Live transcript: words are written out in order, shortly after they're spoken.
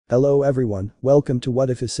Hello everyone, welcome to What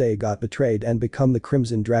If Issei Got Betrayed and Become the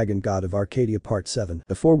Crimson Dragon God of Arcadia Part 7.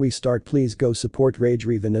 Before we start, please go support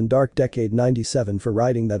RageRevan and Darkdecade97 for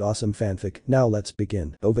writing that awesome fanfic. Now let's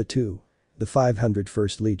begin. OVA 2. The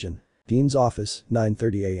 501st Legion. Jean's office,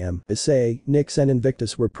 9:30 am. Issei, Nyx and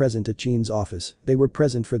Invictus were present at Jean's office. They were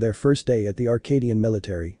present for their first day at the Arcadian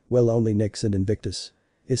military, well, only Nyx and Invictus.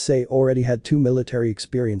 Issei already had 2 military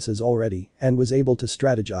experiences already and was able to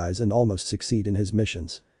strategize and almost succeed in his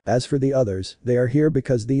missions. As for the others, they are here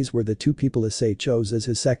because these were the 2 people Issei chose as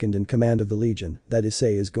his second in command of the Legion that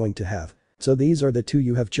Issei is going to have. So these are the 2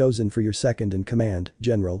 you have chosen for your second in command,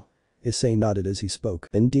 General. Issei nodded as he spoke.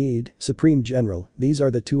 Indeed, Supreme General, these are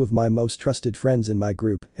the 2 of my most trusted friends in my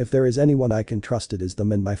group. If there is anyone I can trust, it is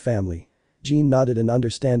them and my family. Jean nodded in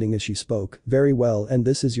understanding as she spoke. Very well, and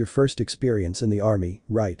this is your first experience in the army,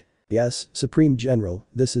 right? Yes, Supreme General,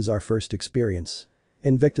 this is our first experience.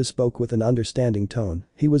 Invictus spoke with an understanding tone.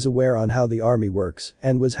 He was aware on how the army works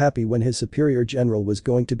and was happy when his superior general was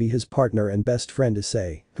going to be his partner and best friend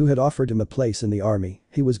Issei, who had offered him a place in the army.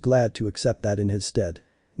 He was glad to accept that in his stead.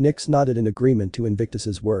 Nyx nodded in agreement to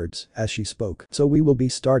Invictus's words as she spoke. So we will be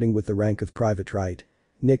starting with the rank of private, right?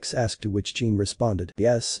 Nyx asked, to which Jean responded.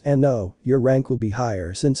 Yes and no, your rank will be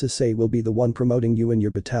higher since Issei will be the one promoting you in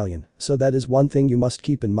your battalion, so that is one thing you must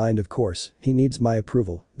keep in mind. Of course, he needs my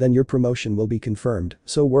approval, then your promotion will be confirmed,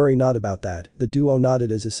 so worry not about that. The duo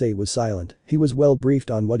nodded as Issei was silent. He was well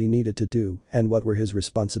briefed on what he needed to do and what were his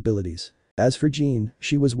responsibilities. As for Jean,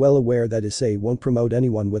 she was well aware that Issei won't promote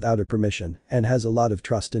anyone without her permission and has a lot of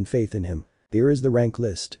trust and faith in him. Here is the rank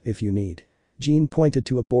list if you need. Jean pointed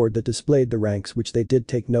to a board that displayed the ranks, which they did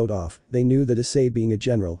take note of. They knew that Issei, being a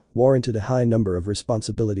general, warranted a high number of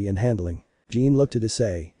responsibility and handling. Jean looked at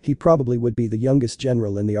Issei. He probably would be the youngest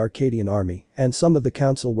general in the Arcadian army, and some of the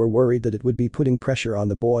council were worried that it would be putting pressure on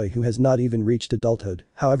the boy who has not even reached adulthood.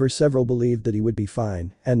 However, several believed that he would be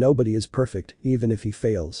fine, and nobody is perfect. Even if he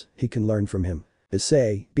fails, he can learn from him.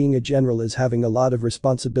 Issei, being a general, is having a lot of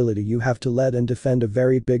responsibility. You have to lead and defend a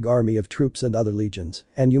very big army of troops and other legions,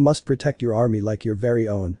 and you must protect your army like your very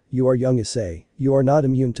own. You are young, Issei. You are not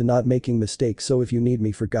immune to not making mistakes, so if you need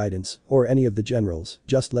me for guidance, or any of the generals,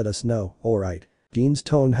 just let us know, alright? Jean's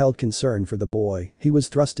tone held concern for the boy. He was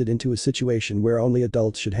thrusted into a situation where only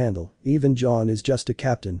adults should handle. Even John is just a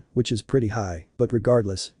captain, which is pretty high, but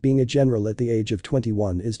regardless, being a general at the age of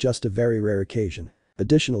 21 is just a very rare occasion.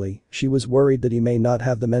 Additionally, she was worried that he may not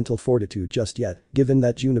have the mental fortitude just yet, given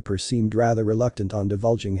that Juniper seemed rather reluctant on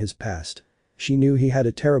divulging his past. She knew he had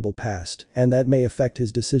a terrible past, and that may affect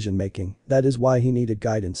his decision-making. That is why he needed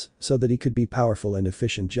guidance, so that he could be powerful and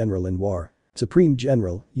efficient general in war. Supreme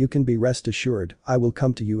General, you can be rest assured, I will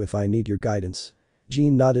come to you if I need your guidance.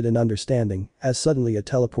 Jean nodded in understanding, as suddenly a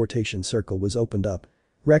teleportation circle was opened up.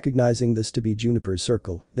 Recognizing this to be Juniper's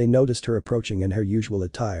circle, they noticed her approaching in her usual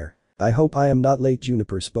attire. I hope I am not late.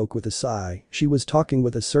 Juniper spoke with a sigh. She was talking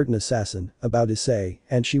with a certain assassin about Issei,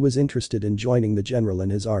 and she was interested in joining the general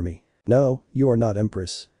and his army. No, you are not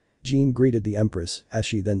Empress. Jean greeted the Empress as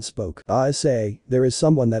she then spoke. Issei, there is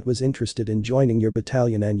someone that was interested in joining your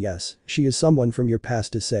battalion, and yes, she is someone from your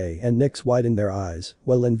past. Issei and Nyx widened their eyes,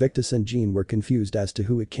 while Invictus and Jean were confused as to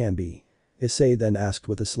who it can be. Issei then asked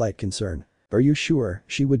with a slight concern. Are you sure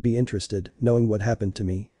she would be interested, knowing what happened to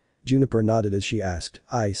me? Juniper nodded as she asked.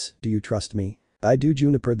 Ice, do you trust me? I do.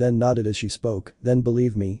 Juniper then nodded as she spoke. Then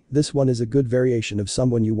believe me, this one is a good variation of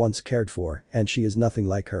someone you once cared for, and she is nothing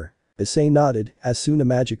like her. Issei nodded, as soon a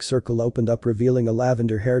magic circle opened up revealing a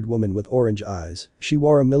lavender-haired woman with orange eyes. She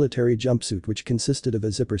wore a military jumpsuit which consisted of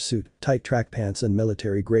a zipper suit, tight track pants and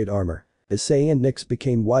military-grade armor. Issei and Nyx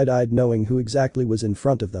became wide-eyed knowing who exactly was in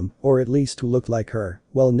front of them, or at least who looked like her,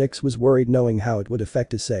 while Nyx was worried knowing how it would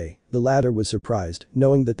affect Issei. The latter was surprised,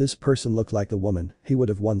 knowing that this person looked like the woman he would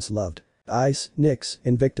have once loved. Ice, Nyx,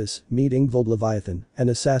 Invictus, meet Ingvild Leviathan, an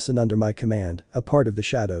assassin under my command, a part of the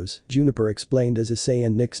shadows, Juniper explained as Issei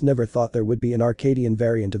and Nyx never thought there would be an Arcadian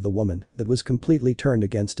variant of the woman that was completely turned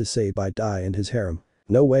against Issei by Dai and his harem.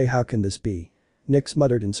 No way, how can this be? Nyx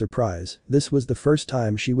muttered in surprise. This was the first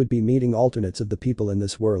time she would be meeting alternates of the people in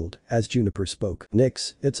this world, as Juniper spoke.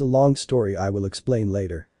 Nyx, it's a long story, I will explain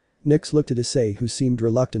later. Nyx looked at Issei, who seemed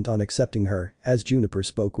reluctant on accepting her, as Juniper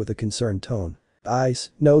spoke with a concerned tone. Ice,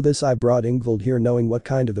 know this, I brought Ingvild here knowing what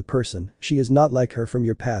kind of a person she is, not like her from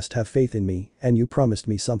your past. Have faith in me, and you promised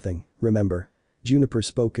me something, remember? Juniper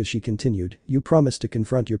spoke as she continued. You promised to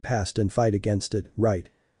confront your past and fight against it, right?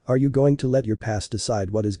 Are you going to let your past decide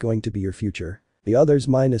what is going to be your future? The others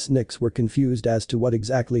minus Nyx were confused as to what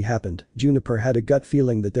exactly happened. Juniper had a gut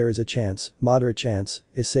feeling that there is a chance, moderate chance,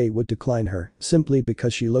 Issei would decline her, simply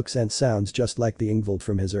because she looks and sounds just like the Ingvild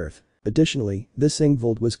from his Earth. Additionally, this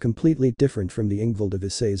Ingvild was completely different from the Ingvild of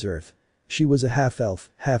Issei's Earth. She was a half-elf,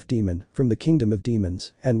 half-demon, from the kingdom of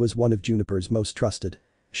demons, and was one of Juniper's most trusted.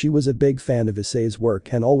 She was a big fan of Issei's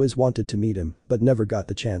work and always wanted to meet him, but never got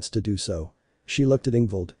the chance to do so. She looked at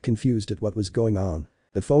Ingvild, confused at what was going on.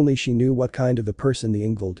 If only she knew what kind of a person the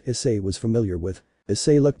Ingvild Issei was familiar with.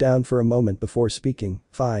 Issei looked down for a moment before speaking.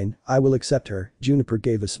 "Fine, I will accept her." Juniper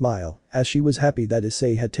gave a smile, as she was happy that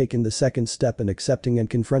Issei had taken the second step in accepting and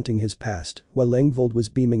confronting his past. While Ingvild was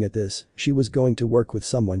beaming at this, she was going to work with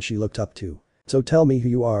someone she looked up to. "So tell me who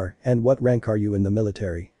you are, and what rank are you in the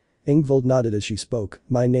military?" Ingvild nodded as she spoke.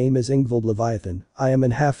 "My name is Ingvild Leviathan. I am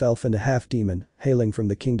an half-elf and a half-demon, hailing from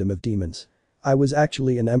the kingdom of demons. I was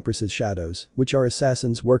actually in Empress's shadows, which are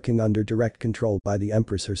assassins working under direct control by the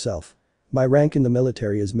Empress herself. My rank in the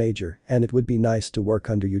military is major, and it would be nice to work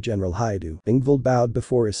under you, General Hyoudou." Ingvild bowed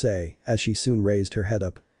before Issei, as she soon raised her head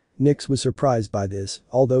up. Nyx was surprised by this,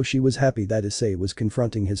 although she was happy that Issei was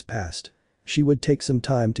confronting his past. She would take some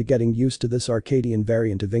time to getting used to this Arcadian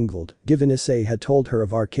variant of Ingvild, given Issei had told her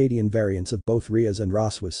of Arcadian variants of both Rias and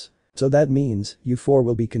Roswas. "So that means, you four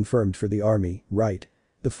will be confirmed for the army, right?"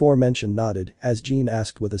 The forementioned nodded, as Jean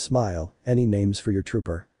asked with a smile, "Any names for your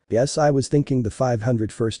trooper?" "Yes, I was thinking the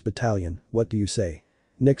 501st Battalion, what do you say?"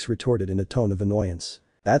 Nyx retorted in a tone of annoyance.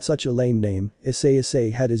 "That's such a lame name."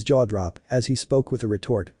 Issei had his jaw drop as he spoke with a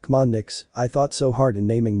retort. "Come on Nyx, I thought so hard in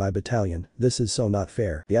naming my battalion, this is so not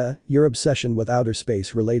fair." "Yeah, your obsession with outer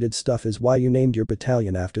space related stuff is why you named your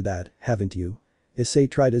battalion after that, haven't you?" Issei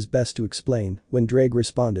tried his best to explain, when Drake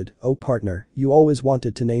responded, "Oh partner, you always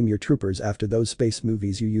wanted to name your troopers after those space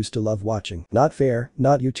movies you used to love watching." "Not fair,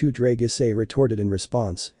 not you too Drake," Issei retorted in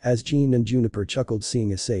response, as Jean and Juniper chuckled seeing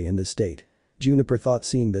Issei in this state. Juniper thought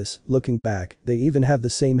seeing this, looking back, they even have the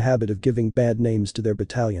same habit of giving bad names to their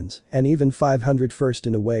battalions, and even 501st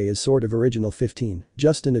in a way is sort of original 15,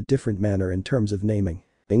 just in a different manner in terms of naming.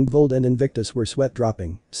 Ingvild and Invictus were sweat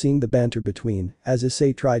dropping, seeing the banter between, as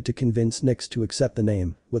Issei tried to convince Nyx to accept the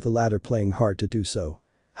name, with the latter playing hard to do so.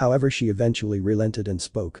 However, she eventually relented and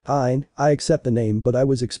spoke. "Fine, I accept the name, but I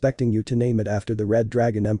was expecting you to name it after the Red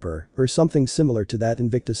Dragon Emperor or something similar to that."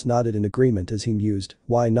 Invictus nodded in agreement as he mused,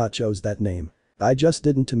 "Why not chose that name? I just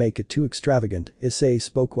didn't to make it too extravagant." Issei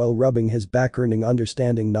spoke while rubbing his back, earning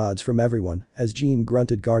understanding nods from everyone, as Jean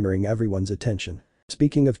grunted, garnering everyone's attention.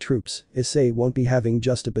 "Speaking of troops, Issei won't be having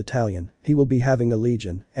just a battalion, he will be having a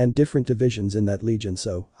legion, and different divisions in that legion,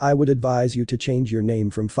 so I would advise you to change your name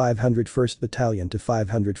from 501st Battalion to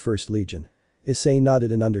 501st Legion." Issei nodded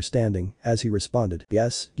in understanding, as he responded,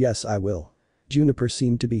 "Yes, I will." Juniper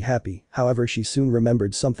seemed to be happy, however she soon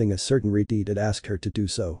remembered something a certain Redeed had asked her to do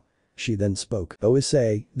so. She then spoke. "Oh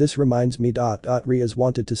Issei, this reminds me. Rias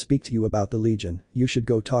wanted to speak to you about the legion, you should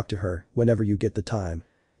go talk to her, whenever you get the time."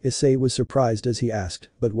 Issei was surprised as he asked,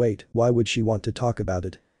 "But wait, why would she want to talk about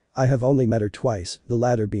it? I have only met her twice, the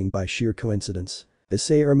latter being by sheer coincidence."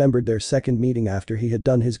 Issei remembered their second meeting after he had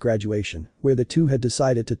done his graduation, where the two had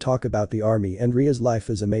decided to talk about the army and Ria's life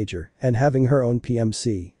as a major, and having her own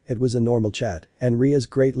PMC. It was a normal chat, and Rias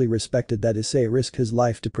greatly respected that Issei risked his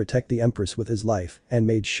life to protect the Empress with his life and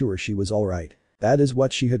made sure she was alright. "That is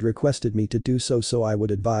what she had requested me to do, so I would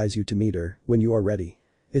advise you to meet her when you are ready."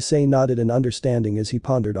 Issei nodded in understanding as he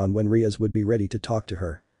pondered on when Rias would be ready to talk to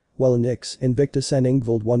her. While Nyx, Invictus and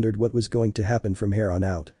Ingvild wondered what was going to happen from here on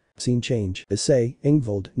out. Scene change. Issei,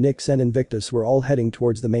 Ingvild, Nyx and Invictus were all heading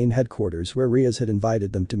towards the main headquarters where Rias had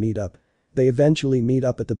invited them to meet up. They eventually meet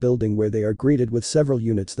up at the building where they are greeted with several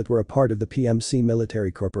units that were a part of the PMC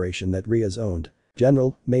military corporation that Rias owned.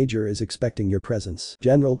 "General, Major is expecting your presence."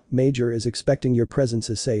 "General, Major is expecting your presence."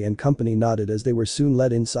 Issei and company nodded as they were soon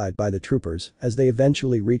led inside by the troopers as they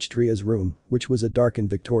eventually reached Ria's room, which was a darkened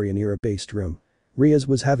Victorian-era based room. Rias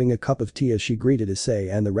was having a cup of tea as she greeted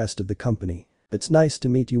Issei and the rest of the company. "It's nice to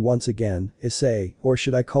meet you once again, Issei, or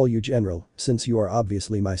should I call you General, since you are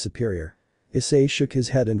obviously my superior?" Issei shook his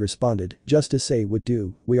head and responded, "Just Issei would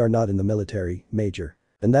do, we are not in the military, Major."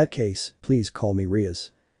 "In that case, please call me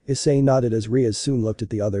Rias." Issei nodded as Rias soon looked at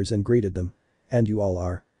the others and greeted them. "And you all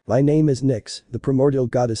are?" "My name is Nyx, the primordial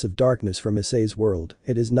goddess of darkness from Issei's world.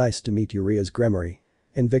 It is nice to meet you." Rias Gremory.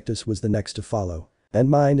 Invictus was the next to follow. "And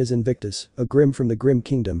mine is Invictus, a Grim from the Grim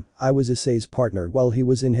Kingdom. I was Issei's partner while he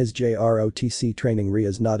was in his JROTC training."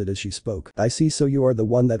 Rias nodded as she spoke. "I see, so you are the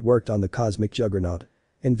one that worked on the cosmic juggernaut."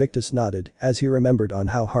 Invictus nodded as he remembered on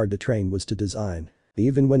how hard the train was to design.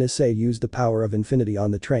 Even when Issei used the power of infinity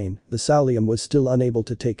on the train, the Saulium was still unable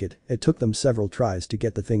to take it. It took them several tries to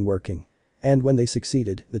get the thing working. And when they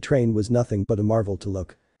succeeded, the train was nothing but a marvel to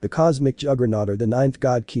look. The cosmic juggernaut, or the ninth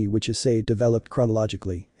god key, which Issei developed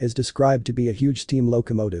chronologically, is described to be a huge steam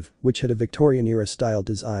locomotive which had a Victorian-era style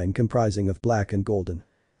design comprising of black and golden.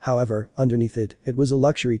 However, underneath it was a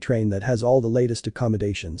luxury train that has all the latest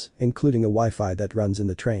accommodations, including a Wi-Fi that runs in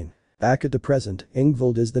the train. Back at the present,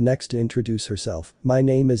 Ingvild is the next to introduce herself. "My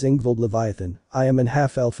name is Ingvild Leviathan, I am an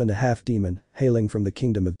half-elf and a half-demon, hailing from the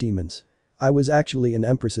kingdom of demons. I was actually in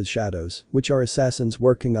Empress's shadows, which are assassins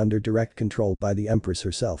working under direct control by the Empress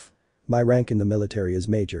herself. My rank in the military is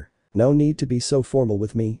major." "No need to be so formal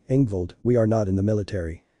with me, Ingvild, we are not in the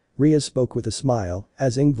military." Ria spoke with a smile,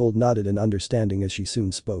 as Ingvild nodded in understanding as she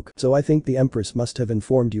soon spoke. "So I think the Empress must have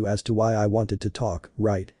informed you as to why I wanted to talk,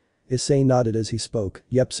 right?" Issei nodded as he spoke.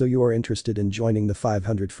 "Yep, so you are interested in joining the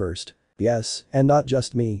 501st? "Yes, and not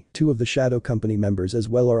just me, 2 of the Shadow Company members as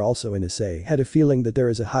well are also in Issei. Had a feeling that there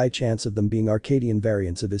is a high chance of them being Arcadian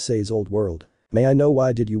variants of Issei's old world. May I know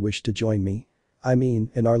why did you wish to join me? I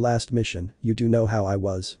mean, in our last mission, you do know how I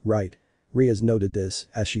was, right?" Riaz noted this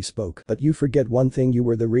as she spoke. "But you forget one thing, you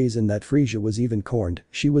were the reason that Frisia was even cornered.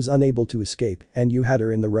 She was unable to escape and you had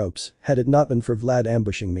her in the ropes. Had it not been for Vlad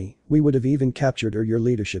ambushing me, we would have even captured her. Your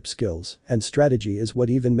leadership skills and strategy is what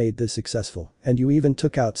even made this successful, and you even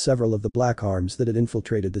took out several of the black arms that had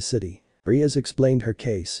infiltrated the city." Riaz explained her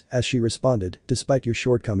case as she responded, "Despite your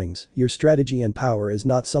shortcomings, your strategy and power is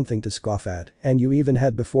not something to scoff at, and you even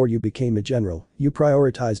had before you became a general. You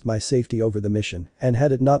prioritized my safety over the mission, and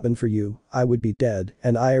had it not been for you, I would be dead,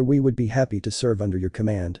 and I or we would be happy to serve under your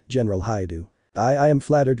command, General Hyoudou." I am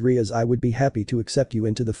flattered, Riaz. I would be happy to accept you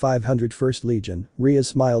into the 501st Legion." Riaz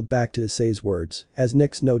smiled back to Issei's words, as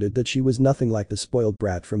Nyx noted that she was nothing like the spoiled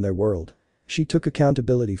brat from their world. She took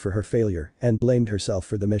accountability for her failure and blamed herself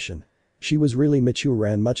for the mission. She was really mature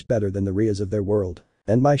and much better than the Riaz of their world.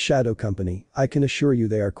 "And my Shadow Company, I can assure you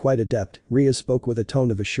they are quite adept." Riaz spoke with a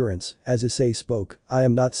tone of assurance as Issei spoke. "I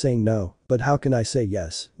am not saying no, but how can I say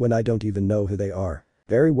yes when I don't even know who they are?"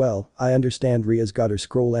 "Very well, I understand." Riaz got her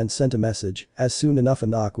scroll and sent a message. As soon enough a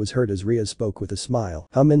knock was heard as Riaz spoke with a smile.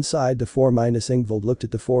 Inside the 4- Ingvild looked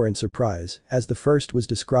at the 4 in surprise as the first was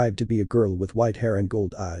described to be a girl with white hair and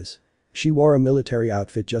gold eyes. She wore a military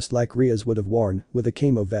outfit just like Riaz would have worn, with a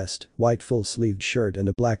camo vest, white full-sleeved shirt and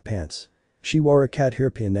a black pants. She wore a cat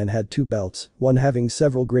hairpin and had 2 belts, one having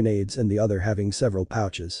several grenades and the other having several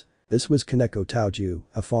pouches. This was Kaneko Taoju,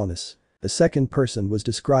 a faunus. The second person was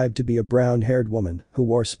described to be a brown-haired woman who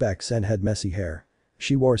wore specs and had messy hair.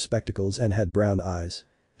 She wore spectacles and had brown eyes.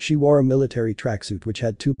 She wore a military tracksuit which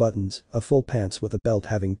had 2 buttons, a full pants with a belt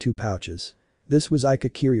having 2 pouches. This was Ika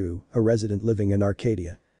Kiryu, a resident living in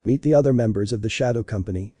Arcadia. Meet the other members of the Shadow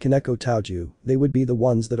Company, Kaneko Taoju. They would be the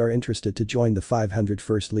ones that are interested to join the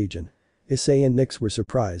 501st Legion. Issei and Nyx were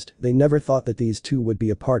surprised. They never thought that these 2 would be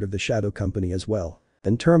a part of the Shadow Company as well.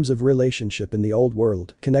 In terms of relationship in the old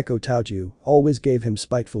world, Kaneko Taoju always gave him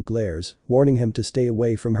spiteful glares, warning him to stay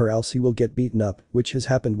away from her else he will get beaten up, which has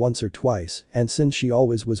happened once or twice, and since she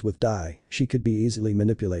always was with Dai, she could be easily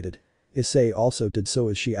manipulated. Issei also did so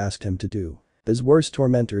as she asked him to do. His worst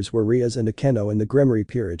tormentors were Riaz and Akeno in the Grimoire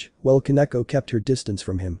Peerage, while Kaneko kept her distance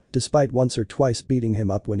from him, despite once or twice beating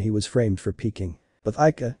him up when he was framed for peeking. With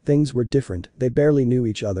Ika, things were different. They barely knew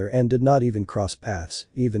each other and did not even cross paths,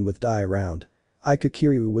 even with Dai around. Ika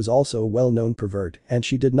Kiryu was also a well-known pervert, and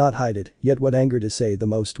she did not hide it, yet what angered Issei the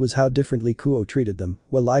most was how differently Kuo treated them.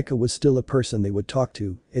 While Ika was still a person they would talk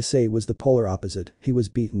to, Issei was the polar opposite. He was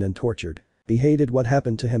beaten and tortured. He hated what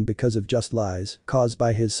happened to him because of just lies caused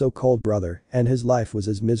by his so-called brother, and his life was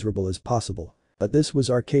as miserable as possible. But this was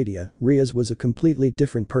Arcadia. Riaz was a completely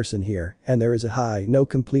different person here, and there is a high, no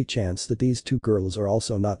complete chance that these 2 girls are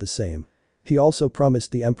also not the same. He also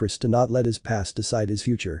promised the Empress to not let his past decide his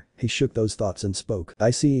future. He shook those thoughts and spoke.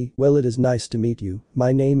 "I see, well it is nice to meet you.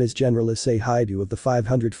 My name is General Issei Hyoudou of the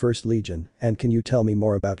 501st Legion, and can you tell me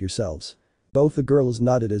more about yourselves?" Both the girls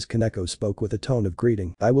nodded as Kaneko spoke with a tone of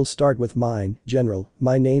greeting. "I will start with mine, General.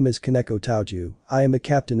 My name is Kaneko Taoju. I am a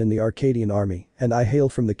captain in the Arcadian army, and I hail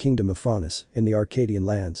from the kingdom of Faunus, in the Arcadian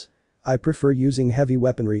lands. I prefer using heavy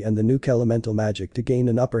weaponry and the nuke elemental magic to gain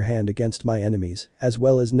an upper hand against my enemies, as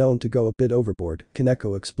well as known to go a bit overboard,"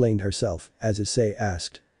 Kaneko explained herself, as Issei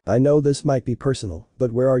asked. "I know this might be personal,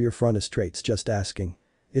 but where are your Faunus traits, just asking?"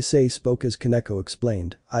 Issei spoke as Kaneko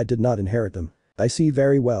explained. "I did not inherit them." "I see,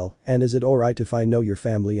 very well, and is it alright if I know your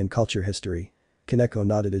family and culture history?" Kaneko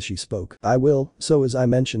nodded as she spoke. "I will. So as I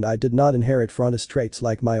mentioned, I did not inherit Faunus traits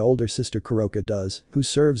like my older sister Kuroka does, who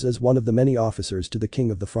serves as one of the many officers to the king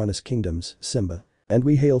of the Faunus kingdoms, Simba. And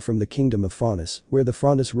we hail from the kingdom of Faunus, where the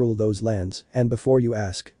Faunus rule those lands, and before you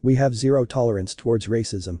ask, we have zero tolerance towards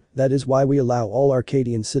racism, that is why we allow all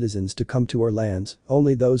Arcadian citizens to come to our lands,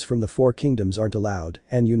 only those from the four kingdoms aren't allowed,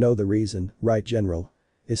 and you know the reason, right General?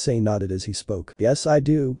 Issei nodded as he spoke. Yes I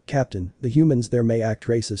do, Captain, the humans there may act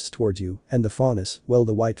racist towards you, and the Faunus, well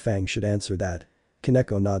the White Fang should answer that.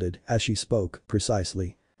 Kaneko nodded as she spoke,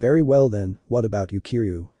 precisely. Very well then, what about you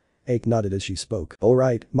Kiryu? Aike nodded as she spoke.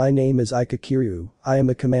 Alright, my name is Aika Kiryu, I am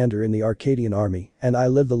a commander in the Arcadian army, and I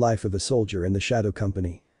live the life of a soldier in the Shadow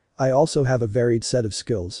Company. I also have a varied set of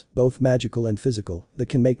skills, both magical and physical, that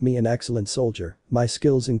can make me an excellent soldier. My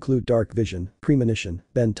skills include dark vision, premonition,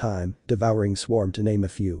 bend time, devouring swarm to name a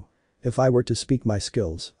few. If I were to speak my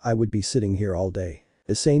skills, I would be sitting here all day.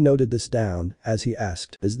 Issei noted this down, as he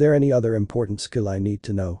asked, is there any other important skill I need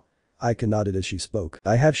to know? Aika nodded as she spoke.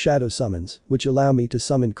 I have shadow summons, which allow me to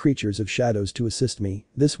summon creatures of shadows to assist me,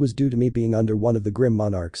 this was due to me being under one of the Grim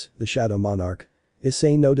Monarchs, the Shadow Monarch.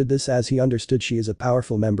 Issei noted this as he understood she is a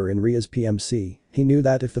powerful member in Ria's PMC, he knew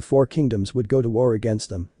that if the four kingdoms would go to war against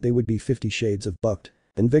them, they would be 50 shades of bucked.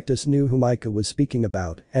 Invictus knew whom Aika was speaking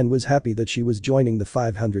about and was happy that she was joining the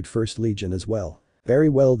 501st Legion as well. Very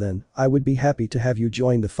well then, I would be happy to have you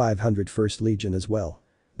join the 501st Legion as well.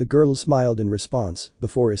 The girl smiled in response,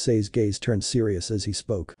 before Issei's gaze turned serious as he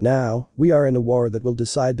spoke. Now, we are in a war that will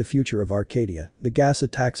decide the future of Arcadia. The gas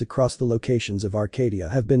attacks across the locations of Arcadia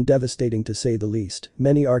have been devastating to say the least,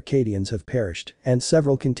 many Arcadians have perished, and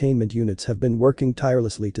several containment units have been working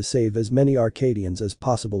tirelessly to save as many Arcadians as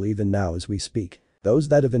possible even now as we speak. Those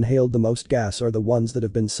that have inhaled the most gas are the ones that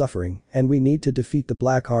have been suffering, and we need to defeat the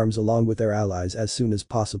Black Arms along with their allies as soon as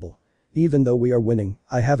possible. Even though we are winning,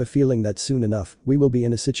 I have a feeling that soon enough, we will be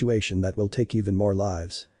in a situation that will take even more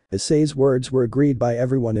lives. Issei's words were agreed by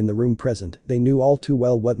everyone in the room present, they knew all too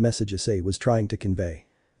well what message Issei was trying to convey.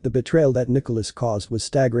 The betrayal that Nicholas caused was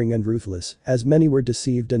staggering and ruthless, as many were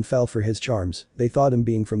deceived and fell for his charms, they thought him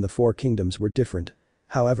being from the four kingdoms were different.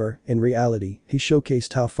 However, in reality, he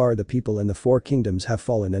showcased how far the people in the four kingdoms have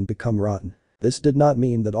fallen and become rotten. This did not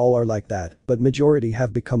mean that all are like that, but majority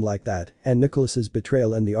have become like that, and Nicholas's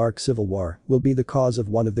betrayal in the Arc Civil War will be the cause of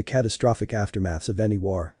one of the catastrophic aftermaths of any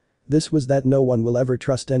war. This was that no one will ever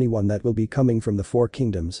trust anyone that will be coming from the four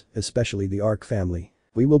kingdoms, especially the Arc family.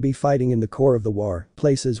 We will be fighting in the core of the war,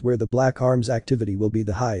 places where the Black Arms activity will be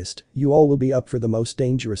the highest, you all will be up for the most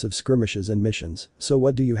dangerous of skirmishes and missions, so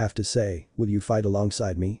what do you have to say, will you fight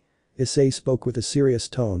alongside me? Issei spoke with a serious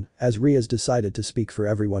tone, as Riaz decided to speak for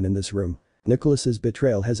everyone in this room. Nicholas's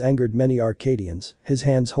betrayal has angered many Arcadians, his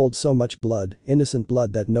hands hold so much blood, innocent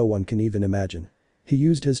blood that no one can even imagine. He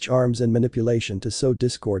used his charms and manipulation to sow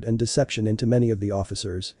discord and deception into many of the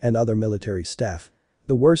officers and other military staff.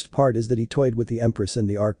 The worst part is that he toyed with the Empress and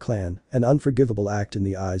the Arc clan, an unforgivable act in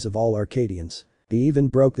the eyes of all Arcadians. He even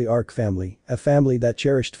broke the Arc family, a family that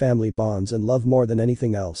cherished family bonds and love more than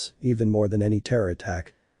anything else, even more than any terror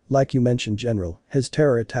attack. Like you mentioned General, his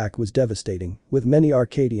terror attack was devastating, with many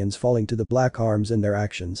Arcadians falling to the Black Arms in their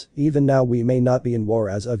actions. Even now we may not be in war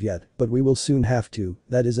as of yet, but we will soon have to,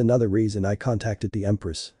 that is another reason I contacted the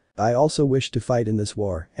Empress. I also wish to fight in this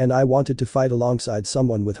war, and I wanted to fight alongside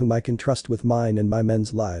someone with whom I can trust with mine and my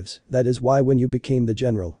men's lives, that is why when you became the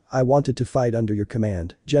general, I wanted to fight under your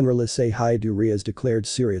command, General Issei Hyoudou Riaz declared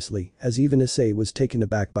seriously, as even Issei was taken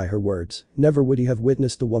aback by her words, never would he have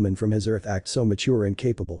witnessed the woman from his earth act so mature and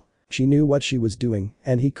capable. She knew what she was doing,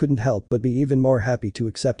 and he couldn't help but be even more happy to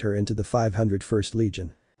accept her into the 501st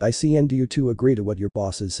Legion. I see and do you two agree to what your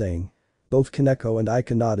boss is saying? Both Kaneko and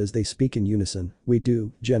Aika nod as they speak in unison. We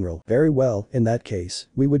do, General. Very well, in that case,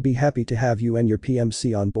 we would be happy to have you and your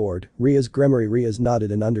PMC on board. Riaz nodded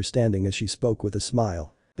in understanding as she spoke with a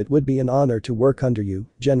smile. It would be an honor to work under you,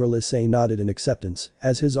 General Issei nodded in acceptance,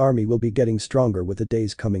 as his army will be getting stronger with the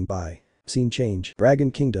days coming by. Scene change.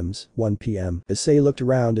 Dragon Kingdoms, 1 p.m. Issei looked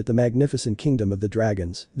around at the magnificent kingdom of the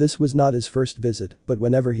dragons. This was not his first visit, but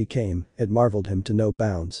whenever he came, it marveled him to no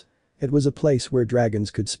bounds. It was a place where dragons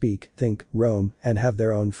could speak, think, roam, and have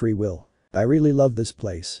their own free will. I really love this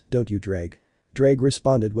place, don't you Drag? Drag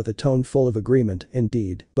responded with a tone full of agreement,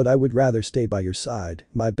 indeed, but I would rather stay by your side,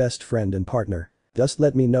 my best friend and partner. Just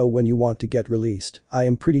let me know when you want to get released, I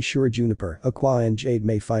am pretty sure Juniper, Aqua and Jade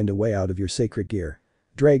may find a way out of your sacred gear.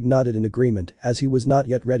 Drag nodded in agreement as he was not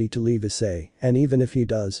yet ready to leave Issei, and even if he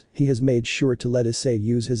does, he has made sure to let Issei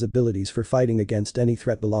use his abilities for fighting against any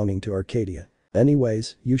threat belonging to Arcadia.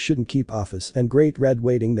 Anyways, you shouldn't keep office and Great Red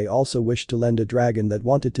waiting. They also wished to lend a dragon that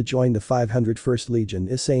wanted to join the 501st Legion.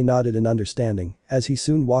 Issei nodded in understanding as he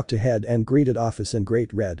soon walked ahead and greeted Office and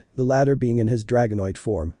Great Red, the latter being in his dragonoid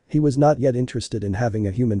form. He was not yet interested in having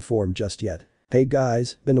a human form just yet. "Hey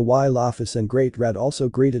guys, been a while." Office and Great Red also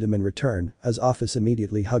greeted him in return, as Office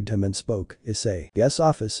immediately hugged him and spoke, "Issei." "Yes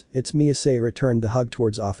Office, it's me." Issei returned the hug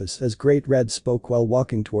towards Office as Great Red spoke while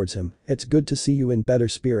walking towards him. "It's good to see you in better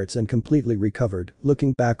spirits and completely recovered,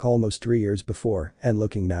 looking back almost 3 years before, and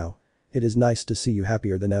looking now. It is nice to see you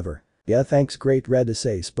happier than ever." "Yeah thanks Great Red."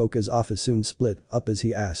 Issei spoke as Office soon split up as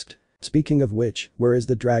he asked, "Speaking of which, where is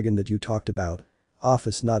the dragon that you talked about?"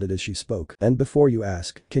 Office nodded as she spoke. "And before you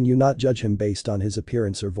ask, can you not judge him based on his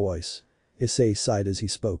appearance or voice?" Issei sighed as he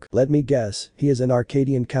spoke. "Let me guess, he is an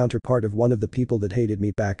Arcadian counterpart of one of the people that hated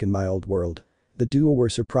me back in my old world." The duo were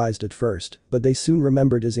surprised at first, but they soon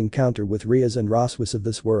remembered his encounter with Rias and Roswas of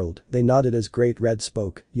this world. They nodded as Great Red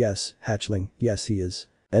spoke. "Yes, Hatchling, yes he is.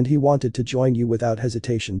 And he wanted to join you without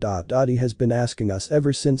hesitation. He has been asking us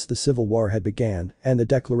ever since the civil war had began and the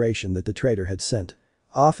declaration that the traitor had sent."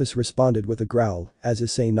 Office responded with a growl, as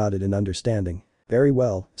Issei nodded in understanding. "Very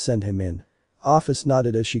well, send him in." Office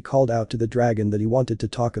nodded as she called out to the dragon that he wanted to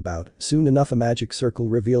talk about. Soon enough a magic circle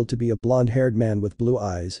revealed to be a blonde-haired man with blue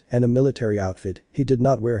eyes and a military outfit. He did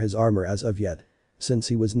not wear his armor as of yet, since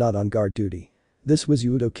he was not on guard duty. This was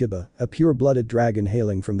Hyoudou Kiba, a pure-blooded dragon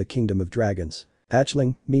hailing from the kingdom of dragons.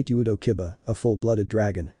 "Hatchling, meet Hyoudou Kiba, a full-blooded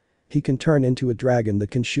dragon. He can turn into a dragon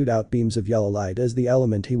that can shoot out beams of yellow light as the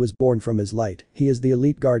element he was born from is light. He is the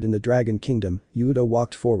elite guard in the dragon kingdom." Hyoudou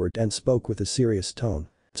walked forward and spoke with a serious tone.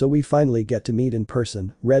 "So we finally get to meet in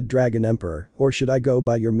person, Red Dragon Emperor, or should I go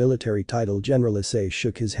by your military title?" General Issei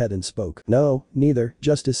shook his head and spoke. "No, neither,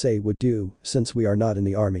 just Issei would do, since we are not in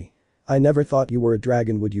the army. I never thought you were a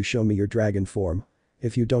dragon. Would you show me your dragon form?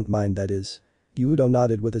 If you don't mind, that is." Hyoudou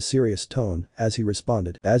nodded with a serious tone as he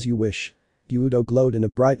responded, "As you wish." Hyoudou glowed in a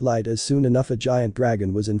bright light as soon enough a giant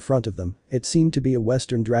dragon was in front of them. It seemed to be a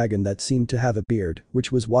western dragon that seemed to have a beard,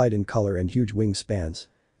 which was wide in color and huge wingspans.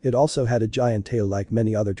 It also had a giant tail like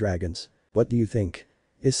many other dragons. "What do you think?"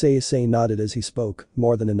 Issei nodded as he spoke.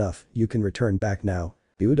 "More than enough, you can return back now."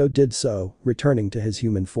 Hyoudou did so, returning to his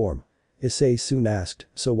human form. Issei soon asked,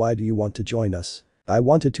 "So why do you want to join us?" "I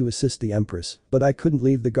wanted to assist the Empress, but I couldn't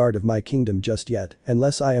leave the guard of my kingdom just yet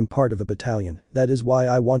unless I am part of a battalion. That is why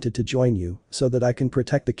I wanted to join you, so that I can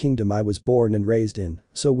protect the kingdom I was born and raised in.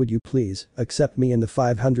 So would you please accept me in the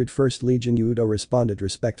 501st Legion?" Hyoudou responded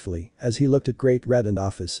respectfully as he looked at Great Red and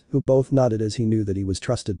Office, who both nodded as he knew that he was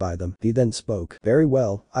trusted by them. He then spoke. "Very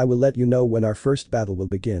well, I will let you know when our first battle will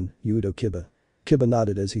begin, Hyoudou Kiba." Kiba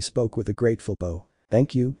nodded as he spoke with a grateful bow.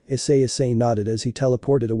 "Thank you." Issei nodded as he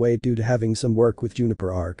teleported away due to having some work with Juniper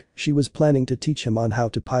Arc. She was planning to teach him on how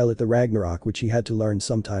to pilot the Ragnarok, which he had to learn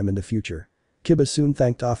sometime in the future. Kiba soon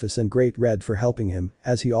thanked Office and Great Red for helping him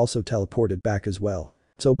as he also teleported back as well.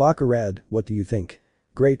 "So Baka Red, what do you think?"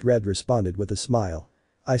 Great Red responded with a smile.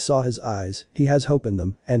 "I saw his eyes, he has hope in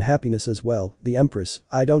them, and happiness as well. The Empress,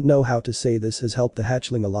 I don't know how to say this, has helped the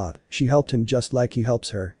hatchling a lot. She helped him just like he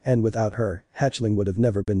helps her, and without her, hatchling would have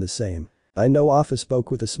never been the same." "I know." Office spoke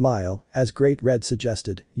with a smile as Great Red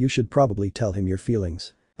suggested, "You should probably tell him your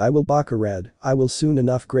feelings." "I will." Baka Red, "I will soon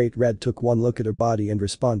enough." Great Red took one look at her body and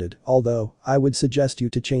responded, "Although, I would suggest you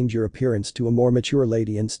to change your appearance to a more mature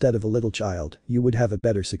lady instead of a little child, you would have a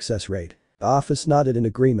better success rate." Office nodded in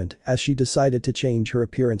agreement as she decided to change her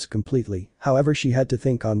appearance completely. However, she had to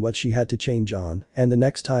think on what she had to change on, and the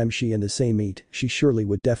next time she and Issei meet, she surely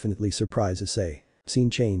would definitely surprise Issei.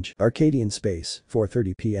 Scene change. Arcadian space,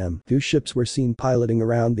 4:30 p.m. Two ships were seen piloting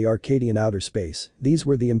around the Arcadian outer space. These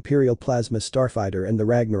were the Imperial Plasma Starfighter and the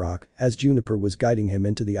Ragnarok, as Juniper was guiding him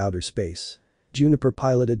into the outer space. Juniper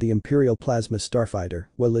piloted the Imperial Plasma Starfighter,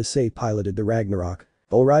 while Issei piloted the Ragnarok.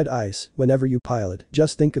 "Alright Ice, whenever you pilot,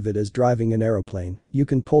 just think of it as driving an aeroplane. You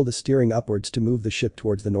can pull the steering upwards to move the ship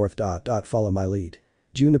towards the north. Follow my lead."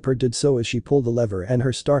 Juniper did so as she pulled the lever and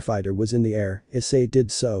her starfighter was in the air. Issei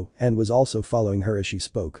did so and was also following her as she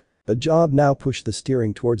spoke. "A job now, push the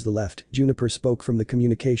steering towards the left." Juniper spoke from the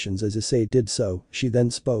communications as Issei did so. She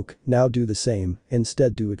then spoke, "Now do the same,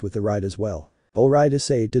 instead do it with the right as well." "Alright."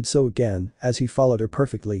 Issei did so again as he followed her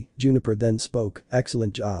perfectly. Juniper then spoke,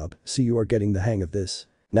 "Excellent job, see you are getting the hang of this.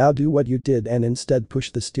 Now do what you did and instead push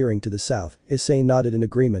the steering to the south." Issei nodded in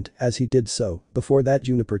agreement as he did so. Before that,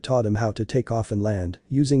 Juniper taught him how to take off and land,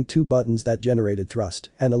 using two buttons that generated thrust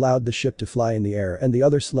and allowed the ship to fly in the air and the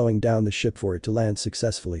other slowing down the ship for it to land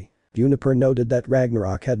successfully. Juniper noted that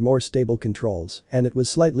Ragnarok had more stable controls and it was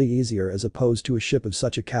slightly easier as opposed to a ship of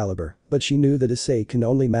such a caliber, but she knew that Issei can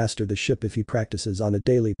only master the ship if he practices on a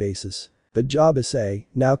daily basis. "Good job, Issei,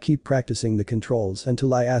 now keep practicing the controls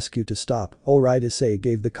until I ask you to stop." "Alright," Issei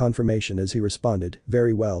gave the confirmation as he responded,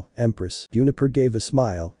 "Very well, Empress." Juniper gave a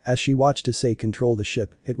smile as she watched Issei control the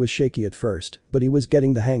ship. It was shaky at first, but he was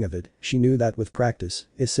getting the hang of it. She knew that with practice,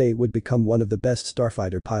 Issei would become one of the best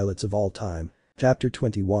starfighter pilots of all time. Chapter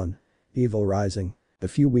 21. Evil Rising. A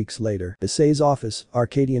few weeks later, Issei's office,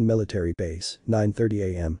 Arcadian military base,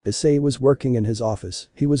 9:30 am. Issei was working in his office.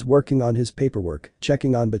 He was working on his paperwork,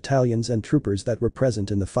 checking on battalions and troopers that were present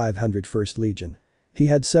in the 501st Legion. He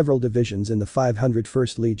had several divisions in the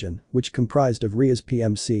 501st Legion, which comprised of Ria's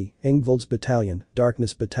PMC, Ingvild's battalion,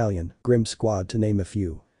 Darkness battalion, Grim squad to name a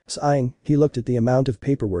few. Sighing, he looked at the amount of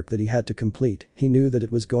paperwork that he had to complete. He knew that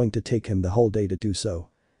it was going to take him the whole day to do so.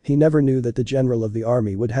 He never knew that the general of the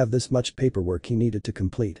army would have this much paperwork he needed to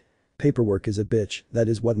complete. Paperwork is a bitch, that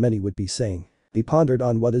is what many would be saying. He pondered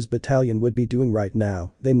on what his battalion would be doing right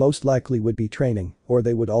now. They most likely would be training, or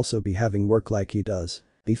they would also be having work like he does.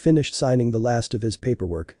 He finished signing the last of his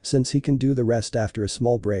paperwork, since he can do the rest after a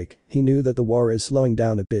small break. He knew that the war is slowing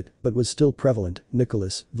down a bit, but was still prevalent.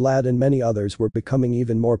 Nicholas, Vlad and many others were becoming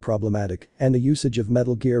even more problematic, and the usage of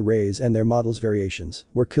Metal Gear Rays and their models' variations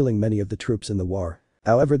were killing many of the troops in the war.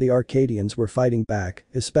 However, the Arcadians were fighting back,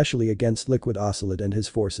 especially against Liquid Ocelot and his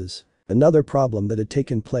forces. Another problem that had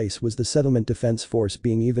taken place was the Settlement Defense Force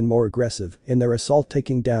being even more aggressive in their assault,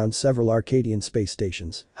 taking down several Arcadian space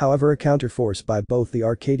stations. However, a counterforce by both the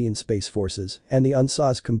Arcadian space forces and the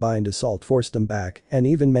UNSA's combined assault forced them back and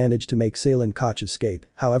even managed to make Salen Koch escape.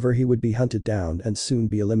 However, he would be hunted down and soon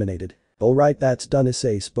be eliminated. "Alright, that's done,"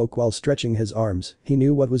 Issei spoke while stretching his arms. He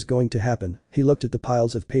knew what was going to happen. He looked at the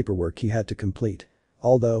piles of paperwork he had to complete.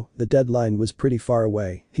 Although the deadline was pretty far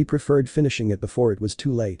away, he preferred finishing it before it was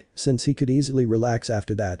too late, since he could easily relax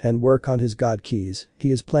after that and work on his god keys. He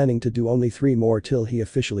is planning to do only 3 more till he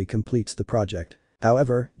officially completes the project.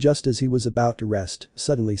 However, just as he was about to rest,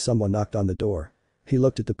 suddenly someone knocked on the door. He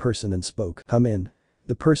looked at the person and spoke, "Come in."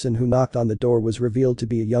 The person who knocked on the door was revealed to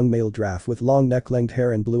be a young male draft with long neck-length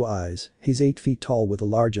hair and blue eyes. He's 8 feet tall with a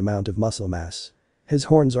large amount of muscle mass. His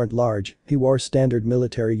horns aren't large. He wore standard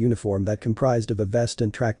military uniform that comprised of a vest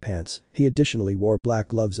and track pants. He additionally wore black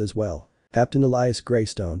gloves as well. "Captain Elias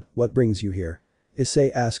Greystone, what brings you here?" Issei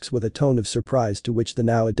asks with a tone of surprise, to which the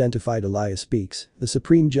now identified Elias speaks. "The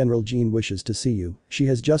Supreme General Jean wishes to see you. She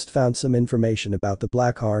has just found some information about the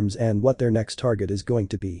Black Arms and what their next target is going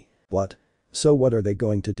to be." "What? So what are they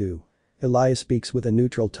going to do?" Elias speaks with a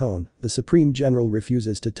neutral tone. "The Supreme General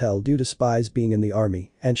refuses to tell due to spies being in the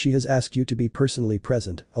army, and she has asked you to be personally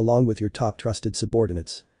present, along with your top trusted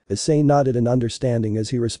subordinates." Issei nodded in understanding as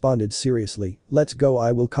he responded seriously, "Let's go,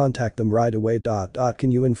 I will contact them right away.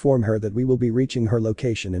 Can you inform her that we will be reaching her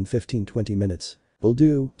location in 15-20 minutes? "Will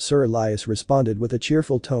do, sir," Elias responded with a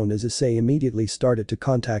cheerful tone as Issei immediately started to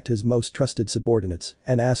contact his most trusted subordinates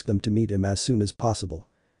and ask them to meet him as soon as possible.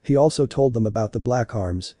 He also told them about the Black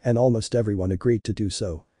Arms, and almost everyone agreed to do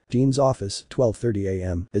so. Jean's office, 12:30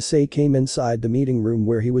 am. Issei came inside the meeting room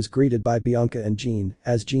where he was greeted by Bianca and Jean.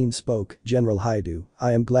 As Jean spoke, "General Hyoudou,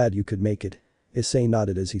 I am glad you could make it." Issei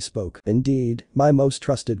nodded as he spoke. "Indeed, my most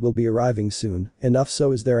trusted will be arriving soon. Enough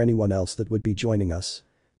so, is there anyone else that would be joining us?"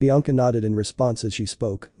 Bianca nodded in response as she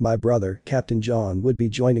spoke. "My brother, Captain John, would be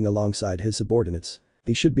joining alongside his subordinates.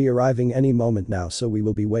 He should be arriving any moment now, so we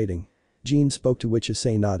will be waiting." Jean spoke, to which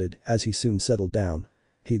Issei nodded as he soon settled down.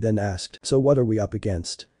 He then asked, "So what are we up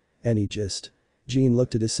against? Any gist?" Jean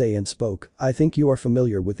looked at Issei and spoke, "I think you are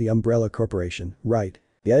familiar with the Umbrella Corporation, right?"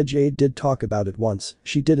 "Yeah, Jade did talk about it once.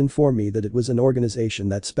 She did inform me that it was an organization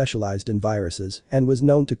that specialized in viruses and was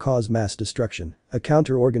known to cause mass destruction. A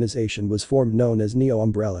counter-organization was formed known as Neo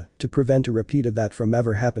Umbrella to prevent a repeat of that from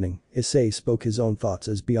ever happening." Issei spoke his own thoughts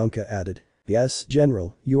as Bianca added, "Yes,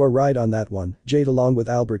 General, you are right on that one. Jade along with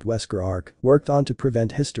Albert Wesker Arc worked on to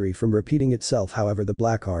prevent history from repeating itself. However, the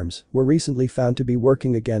Black Arms were recently found to be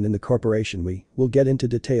working again in the corporation. We will get into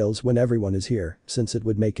details when everyone is here, since it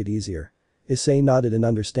would make it easier." Issei nodded in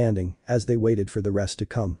understanding as they waited for the rest to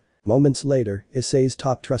come. Moments later, Issei's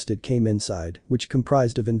top trusted came inside, which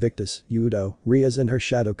comprised of Invictus, Hyoudou, Ria's and her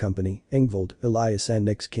shadow company, Ingvild, Elias and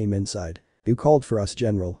Nyx came inside. "You called for us,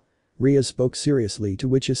 General." Ria spoke seriously, to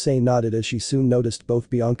which Issei nodded as she soon noticed both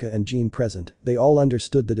Bianca and Jean present. They all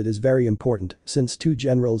understood that it is very important, since 2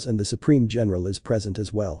 generals and the Supreme General is present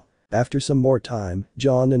as well. After some more time,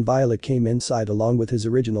 John and Violet came inside along with his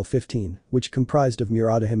original 15, which comprised of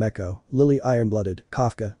Murata Himeko, Lily Ironblooded,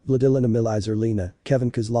 Kafka, Vladilena Milizerlina, Kevin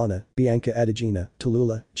Kazlana, Bianca Adagina,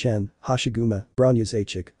 Tallulah, Chen, Hashiguma, Bronya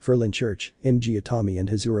Zaitchik, Ferlin Church, Imji Atami and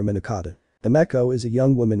Hizura Minakata. Himeko is a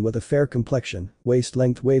young woman with a fair complexion,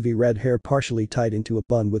 waist-length wavy red hair partially tied into a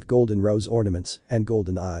bun with golden rose ornaments, and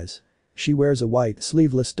golden eyes. She wears a white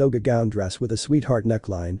sleeveless toga gown dress with a sweetheart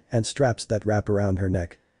neckline and straps that wrap around her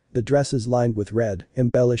neck. The dress is lined with red,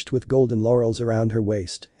 embellished with golden laurels around her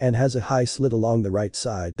waist, and has a high slit along the right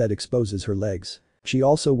side that exposes her legs. She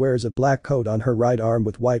also wears a black coat on her right arm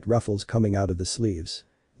with white ruffles coming out of the sleeves.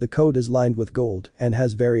 The coat is lined with gold and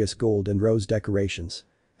has various gold and rose decorations.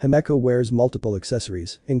 Himeko wears multiple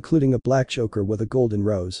accessories, including a black choker with a golden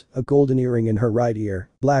rose, a golden earring in her right ear,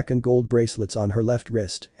 black and gold bracelets on her left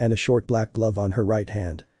wrist, and a short black glove on her right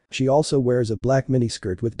hand. She also wears a black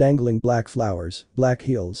miniskirt with dangling black flowers, black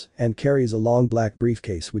heels, and carries a long black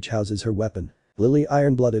briefcase which houses her weapon. Lily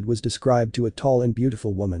Ironblooded was described to a tall and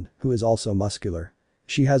beautiful woman, who is also muscular.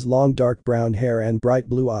 She has long dark brown hair and bright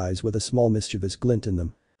blue eyes with a small mischievous glint in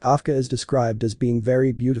them. Afka is described as being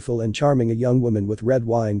very beautiful and charming, a young woman with red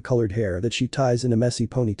wine-colored hair that she ties in a messy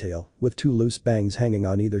ponytail, with 2 loose bangs hanging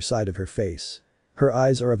on either side of her face. Her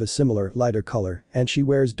eyes are of a similar, lighter color, and she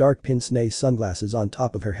wears dark pince-nez sunglasses on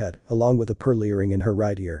top of her head, along with a pearl earring in her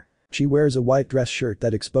right ear. She wears a white dress shirt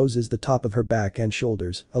that exposes the top of her back and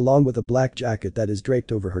shoulders, along with a black jacket that is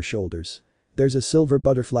draped over her shoulders. There's a silver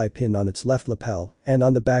butterfly pin on its left lapel, and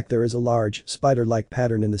on the back there is a large, spider-like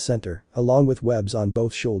pattern in the center, along with webs on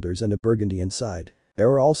both shoulders and a burgundy inside. There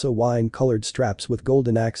are also wine-colored straps with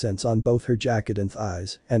golden accents on both her jacket and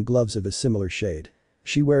thighs, and gloves of a similar shade.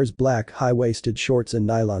 She wears black high-waisted shorts and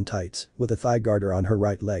nylon tights, with a thigh garter on her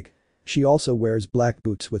right leg. She also wears black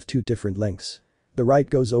boots with 2 different lengths. The right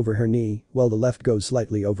goes over her knee, while the left goes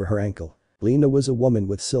slightly over her ankle. Lena was a woman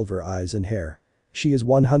with silver eyes and hair. She is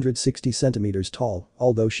 160 centimeters tall,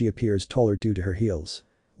 although she appears taller due to her heels.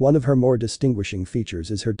 One of her more distinguishing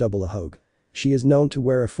features is her double ahog. She is known to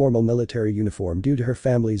wear a formal military uniform due to her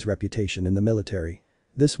family's reputation in the military.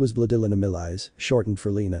 This was Vladilena Milais, shortened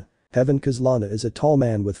for Lena. Heaven Kazlana is a tall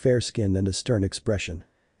man with fair skin and a stern expression.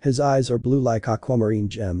 His eyes are blue like aquamarine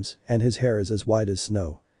gems, and his hair is as white as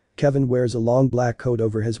snow. Kevin wears a long black coat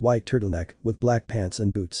over his white turtleneck with black pants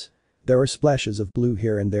and boots. There are splashes of blue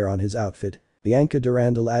here and there on his outfit. Bianca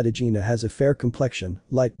Durandal Adagina has a fair complexion,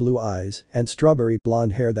 light blue eyes, and strawberry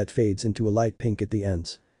blonde hair that fades into a light pink at the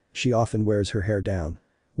ends. She often wears her hair down.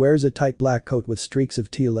 Wears a tight black coat with streaks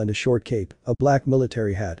of teal and a short cape, a black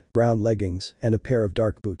military hat, brown leggings, and a pair of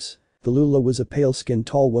dark boots. Valula was a pale-skinned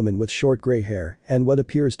tall woman with short gray hair and what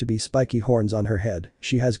appears to be spiky horns on her head.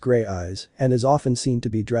 She has gray eyes and is often seen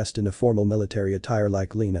to be dressed in a formal military attire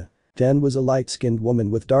like Lena. Dan was a light-skinned woman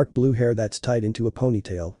with dark blue hair that's tied into a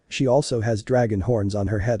ponytail. She also has dragon horns on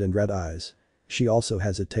her head and red eyes. She also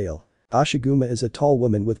has a tail. Ashiguma is a tall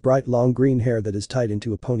woman with bright long green hair that is tied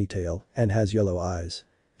into a ponytail and has yellow eyes.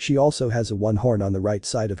 She also has a one horn on the right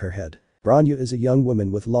side of her head. Branya is a young woman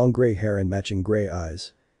with long gray hair and matching gray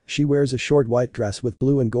eyes. She wears a short white dress with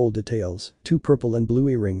blue and gold details, 2 purple and blue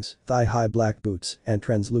earrings, thigh-high black boots, and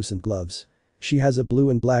translucent gloves. She has a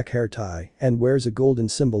blue and black hair tie and wears a golden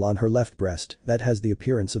symbol on her left breast that has the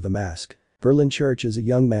appearance of a mask. Berlin Church is a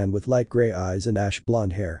young man with light gray eyes and ash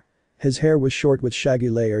blonde hair. His hair was short with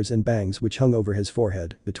shaggy layers and bangs which hung over his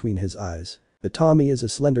forehead, between his eyes. Itami is a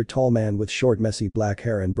slender tall man with short messy black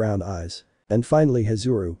hair and brown eyes. And finally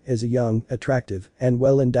Hazuru is a young, attractive, and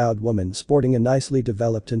well-endowed woman sporting a nicely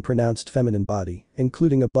developed and pronounced feminine body,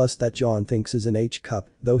 including a bust that John thinks is an H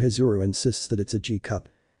cup, though Hazuru insists that it's a G cup.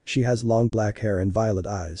 She has long black hair and violet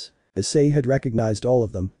eyes. Issei had recognized all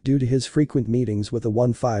of them due to his frequent meetings with the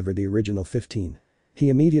 1-5 or the original 15. He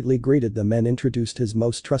immediately greeted them and introduced his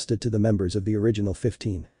most trusted to the members of the original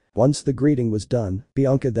 15. Once the greeting was done,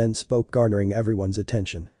 Bianca then spoke, garnering everyone's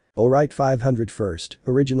attention. "Alright 500 first,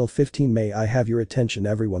 original 15, may I have your attention?"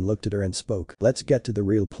 Everyone looked at her and spoke. "Let's get to the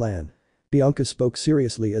real plan." Bianca spoke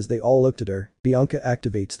seriously as they all looked at her. Bianca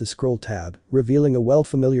activates the scroll tab, revealing a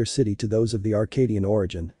well-familiar city to those of the Arcadian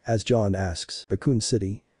origin, as John asks, "Raccoon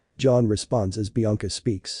City?" John responds as Bianca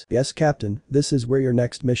speaks. "Yes, Captain, this is where your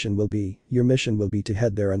next mission will be. Your mission will be to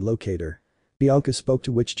head there and locate her." Bianca spoke,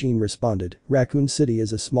 to which Jean responded, "Raccoon City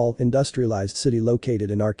is a small, industrialized city located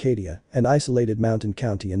in Arcadia, an isolated mountain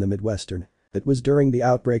county in the Midwestern. It was during the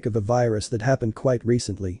outbreak of a virus that happened quite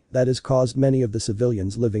recently that has caused many of the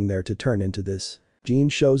civilians living there to turn into this." Jean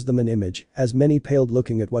shows them an image, as many paled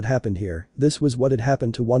looking at what happened here. This was what had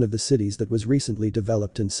happened to one of the cities that was recently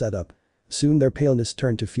developed and set up. Soon their paleness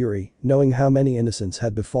turned to fury, knowing how many innocents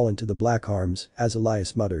had befallen to the Black Arms, as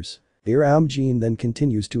Elias mutters. Iram Jean then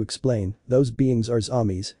continues to explain, "Those beings are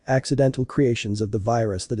zombies, accidental creations of the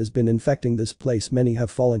virus that has been infecting this place. Many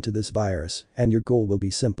have fallen to this virus, and your goal will be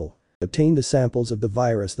simple. Obtain the samples of the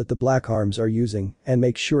virus that the Black Arms are using and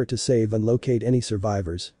make sure to save and locate any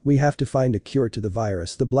survivors. We have to find a cure to the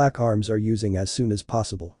virus the Black Arms are using as soon as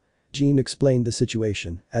possible." Jean explained the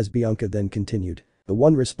situation, as Bianca then continued. The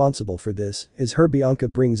one responsible for this is her. Bianca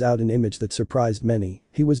brings out an image that surprised many.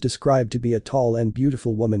 He was described to be a tall and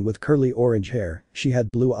beautiful woman with curly orange hair, she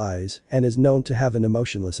had blue eyes, and is known to have an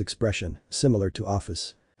emotionless expression, similar to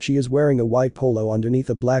Office. She is wearing a white polo underneath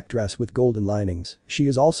a black dress with golden linings. She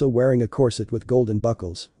is also wearing a corset with golden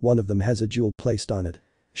buckles, one of them has a jewel placed on it.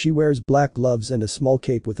 She wears black gloves and a small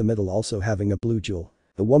cape with the middle also having a blue jewel.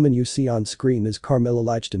 The woman you see on screen is Carmilla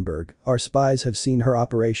Lichtenberg. Our spies have seen her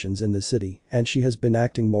operations in the city, and she has been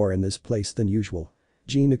acting more in this place than usual.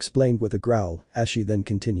 Jean explained with a growl, as she then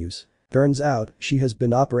continues. Turns out, she has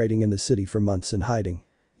been operating in the city for months in hiding.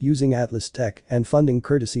 Using Atlas tech and funding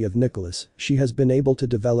courtesy of Nicholas, she has been able to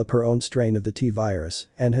develop her own strain of the T-virus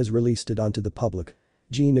and has released it onto the public.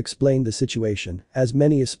 Jean explained the situation, as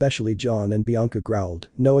many especially John and Bianca growled,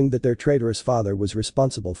 knowing that their traitorous father was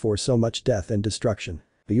responsible for so much death and destruction.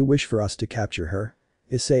 Do you wish for us to capture her?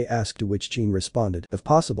 Issei asked, to which Jean responded, if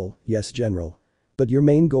possible, yes general. But your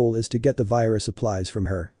main goal is to get the virus supplies from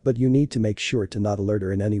her, but you need to make sure to not alert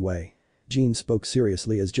her in any way. Jean spoke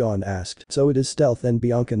seriously as John asked, so it is stealth, and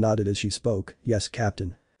Bianca nodded as she spoke, yes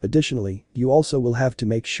captain. Additionally, you also will have to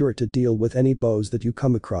make sure to deal with any bows that you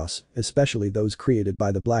come across, especially those created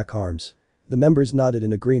by the Black Arms. The members nodded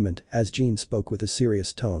in agreement as Jean spoke with a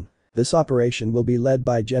serious tone. This operation will be led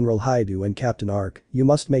by General Hyoudou and Captain Ark. You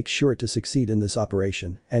must make sure to succeed in this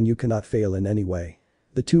operation, and you cannot fail in any way.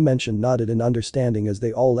 The two mentioned nodded in understanding as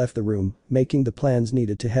they all left the room, making the plans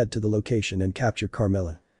needed to head to the location and capture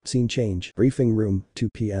Carmilla. Scene change. Briefing room, 2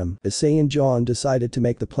 p.m. Issei and John decided to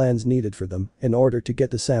make the plans needed for them in order to get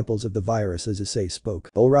the samples of the virus as Issei spoke.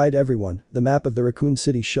 Alright everyone, the map of the Raccoon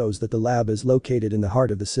City shows that the lab is located in the heart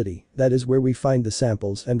of the city. That is where we find the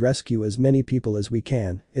samples and rescue as many people as we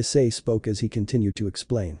can, Issei spoke as he continued to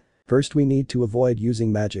explain. First we need to avoid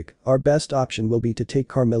using magic. Our best option will be to take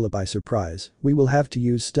Carmilla by surprise. We will have to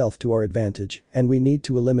use stealth to our advantage, and we need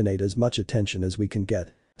to eliminate as much attention as we can get.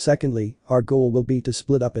 Secondly, our goal will be to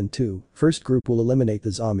split up in two. First group will eliminate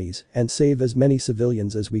the zombies and save as many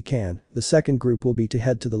civilians as we can. The second group will be to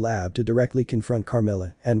head to the lab to directly confront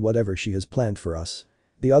Carmilla and whatever she has planned for us.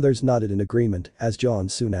 The others nodded in agreement as John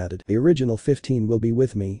soon added, the original 15 will be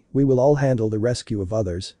with me. We will all handle the rescue of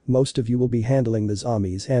others. Most of you will be handling the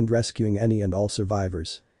zombies and rescuing any and all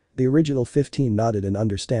survivors. The original 15 nodded in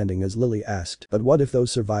understanding as Lily asked, but what if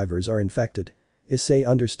those survivors are infected? Issei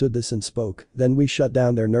understood this and spoke, then we shut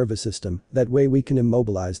down their nervous system, that way we can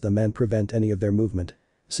immobilize them and prevent any of their movement.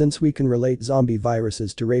 Since we can relate zombie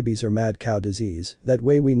viruses to rabies or mad cow disease, that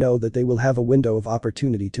way we know that they will have a window of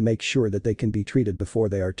opportunity to make sure that they can be treated before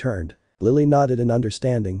they are turned. Lily nodded in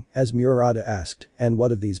understanding as Murata asked, and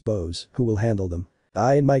what of these bows, who will handle them?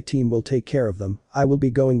 I and my team will take care of them. I will be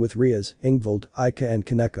going with Riaz, Ingvild, Ika and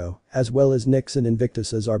Kaneko, as well as Nyx and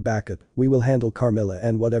Invictus as our backup. We will handle Carmilla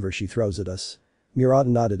and whatever she throws at us. Murata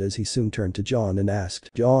nodded as he soon turned to John and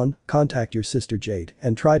asked, John, contact your sister Jade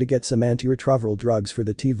and try to get some antiretroviral drugs for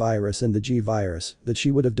the T-virus and the G-virus that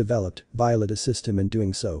she would have developed. Violet assist him in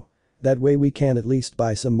doing so. That way we can at least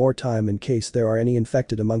buy some more time in case there are any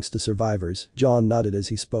infected amongst the survivors. John nodded as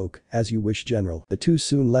he spoke, as you wish general. The two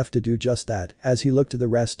soon left to do just that as he looked to the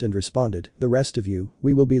rest and responded, the rest of you,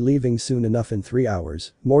 we will be leaving soon enough in 3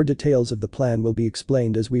 hours. More details of the plan will be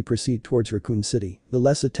explained as we proceed towards Raccoon City. The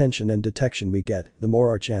less attention and detection we get, the more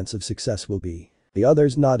our chance of success will be. The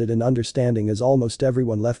others nodded in understanding as almost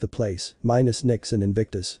everyone left the place, minus Nyx and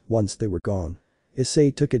Invictus, once they were gone.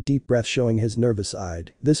 Issei took a deep breath showing his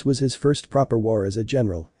nervous-eyed. This was his first proper war as a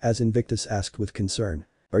general, as Invictus asked with concern.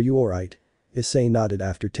 Are you alright? Issei nodded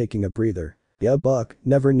after taking a breather. Yeah Buck,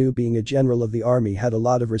 never knew being a general of the army had a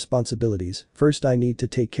lot of responsibilities. First I need to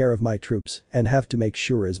take care of my troops and have to make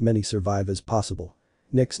sure as many survive as possible.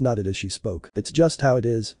 Nyx nodded as she spoke. It's just how it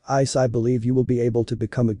is. I believe you will be able to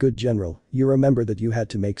become a good general. You remember that you had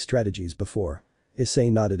to make strategies before.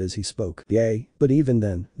 Issei nodded as he spoke. Yay, but even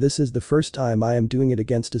then, this is the first time I am doing it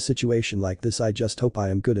against a situation like this. I just hope I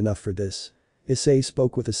am good enough for this. Issei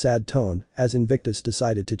spoke with a sad tone as Invictus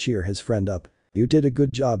decided to cheer his friend up. You did a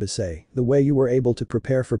good job Issei. The way you were able to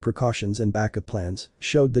prepare for precautions and backup plans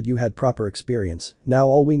showed that you had proper experience. Now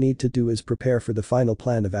all we need to do is prepare for the final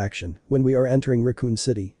plan of action when we are entering Raccoon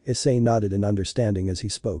City. Issei nodded in understanding as he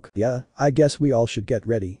spoke. Yeah, I guess we all should get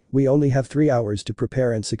ready. We only have 3 hours to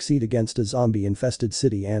prepare and succeed against a zombie-infested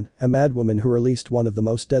city and a madwoman who released one of the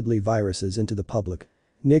most deadly viruses into the public.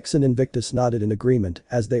 Nyx and Invictus nodded in agreement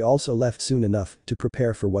as they also left soon enough to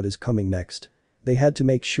prepare for what is coming next. They had to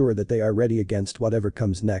make sure that they are ready against whatever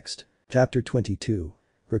comes next. Chapter 22.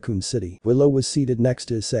 Raccoon City. Willow was seated next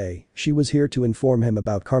to Issei. She was here to inform him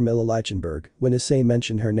about Carmilla Lichtenberg. When Issei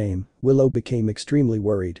mentioned her name, Willow became extremely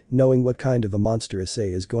worried, knowing what kind of a monster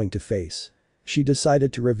Issei is going to face. She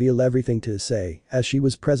decided to reveal everything to Issei, as she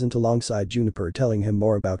was present alongside Juniper telling him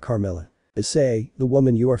more about Carmilla. Issei, the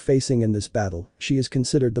woman you are facing in this battle, she is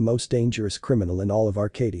considered the most dangerous criminal in all of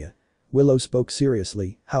Arcadia. Willow spoke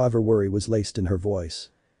seriously, however worry was laced in her voice.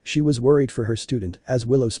 She was worried for her student, as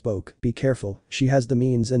Willow spoke, be careful, she has the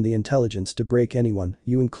means and the intelligence to break anyone,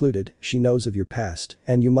 you included, she knows of your past,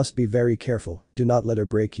 and you must be very careful, do not let her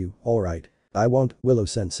break you, alright. I won't,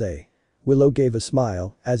 Willow-sensei. Willow gave a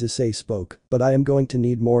smile, as Issei spoke, but I am going to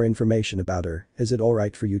need more information about her, is it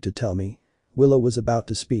alright for you to tell me? Willow was about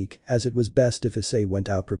to speak, as it was best if Issei went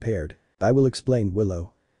out prepared. I will explain,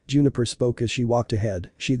 Willow. Juniper spoke as she walked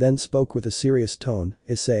ahead, she then spoke with a serious tone,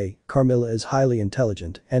 Issei, Carmilla is highly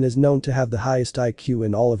intelligent and is known to have the highest IQ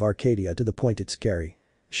in all of Arcadia to the point it's scary.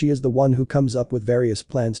 She is the one who comes up with various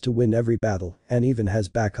plans to win every battle and even has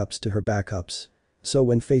backups to her backups. So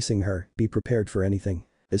when facing her, be prepared for anything.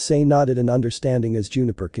 Issei nodded in understanding as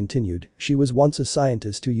Juniper continued, she was once a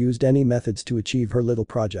scientist who used any methods to achieve her little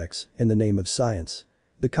projects in the name of science.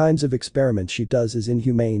 The kinds of experiments she does is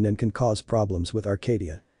inhumane and can cause problems with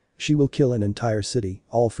Arcadia. She will kill an entire city,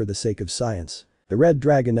 all for the sake of science. The Red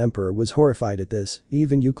Dragon Emperor was horrified at this,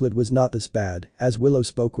 even Euclid was not this bad, as Willow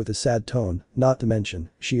spoke with a sad tone, not to mention,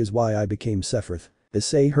 she is why I became Sephiroth.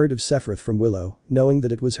 Issei heard of Sephiroth from Willow, knowing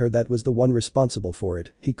that it was her that was the one responsible for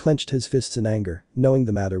it, he clenched his fists in anger, knowing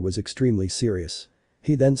the matter was extremely serious.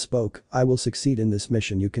 He then spoke, I will succeed in this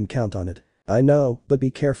mission, you can count on it. I know, but be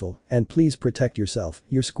careful, and please protect yourself,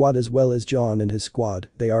 your squad as well as John and his squad,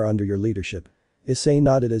 they are under your leadership. Issei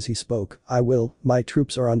nodded as he spoke, I will, my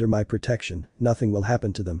troops are under my protection, nothing will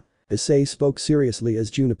happen to them. Issei spoke seriously as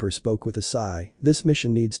Juniper spoke with a sigh, this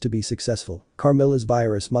mission needs to be successful, Carmilla's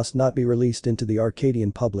virus must not be released into the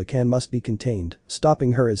Arcadian public and must be contained,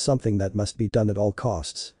 stopping her is something that must be done at all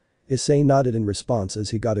costs. Issei nodded in response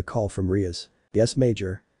as he got a call from Rias. Yes,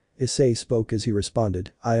 Major. Issei spoke as he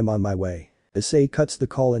responded, I am on my way. Issei cuts the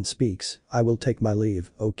call and speaks, I will take my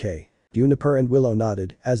leave, okay. Juniper and Willow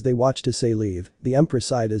nodded as they watched Issei leave, the Empress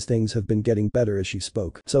sighed as things have been getting better as she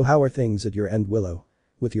spoke. So how are things at your end, Willow?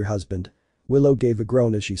 With your husband? Willow gave a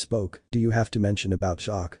groan as she spoke, do you have to mention about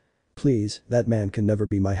Shock? Please, that man can never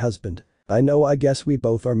be my husband. I know, I guess we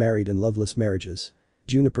both are married in loveless marriages.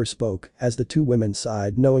 Juniper spoke as the two women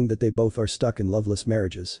sighed knowing that they both are stuck in loveless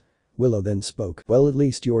marriages. Willow then spoke, well at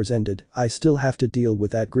least yours ended, I still have to deal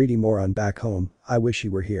with that greedy moron back home, I wish he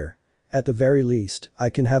were here. At the very least,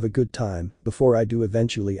 I can have a good time before I do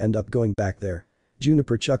eventually end up going back there.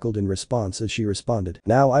 Juniper chuckled in response as she responded,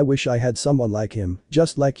 now I wish I had someone like him,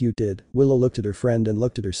 just like you did. Willow looked at her friend and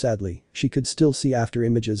looked at her sadly, she could still see after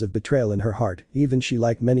images of betrayal in her heart, even she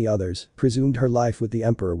like many others, presumed her life with the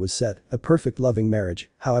Emperor was set, a perfect loving marriage,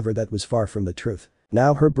 however that was far from the truth.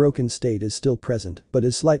 Now her broken state is still present, but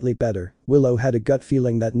is slightly better. Willow had a gut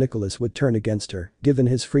feeling that Nicholas would turn against her, given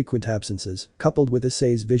his frequent absences, coupled with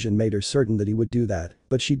Issei's vision made her certain that he would do that,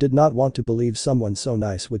 but she did not want to believe someone so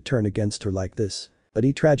nice would turn against her like this. But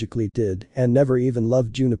he tragically did, and never even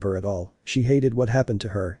loved Juniper at all, she hated what happened to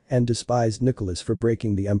her, and despised Nicholas for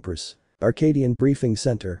breaking the Empress. Arcadian Briefing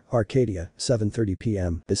Center, Arcadia, 7:30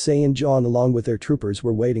 p.m. Issei and John along with their troopers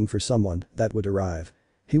were waiting for someone that would arrive.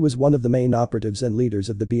 He was one of the main operatives and leaders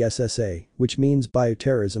of the BSSA, which means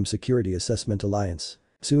Bioterrorism Security Assessment Alliance.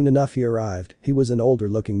 Soon enough he arrived, he was an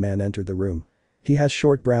older-looking man entered the room. He has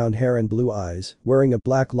short brown hair and blue eyes, wearing a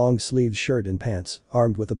black long-sleeved shirt and pants,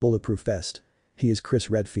 armed with a bulletproof vest. He is Chris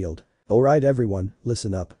Redfield. Alright everyone,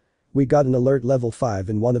 listen up. We got an alert level 5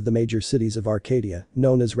 in one of the major cities of Arcadia,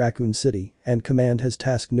 known as Raccoon City, and Command has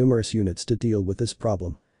tasked numerous units to deal with this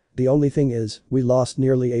problem. The only thing is, we lost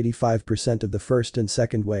nearly 85% of the first and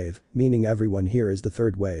second wave, meaning everyone here is the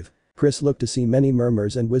third wave. Chris looked to see many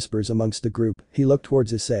murmurs and whispers amongst the group, he looked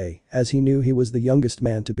towards Issei, as he knew he was the youngest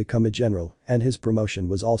man to become a general, and his promotion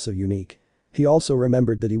was also unique. He also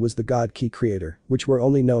remembered that he was the God Key creator, which were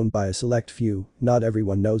only known by a select few, not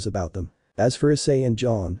everyone knows about them. As for Issei and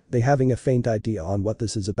John, they having a faint idea on what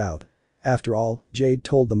this is about. After all, Jade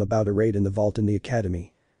told them about a raid in the vault in the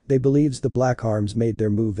academy. They believes the Black Arms made their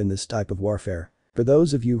move in this type of warfare. For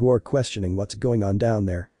those of you who are questioning what's going on down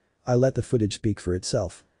there, I let the footage speak for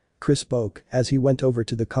itself. Chris spoke as he went over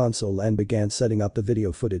to the console and began setting up the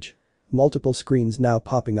video footage. Multiple screens now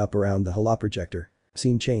popping up around the holoprojector.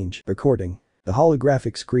 Scene change. Recording. The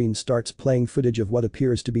holographic screen starts playing footage of what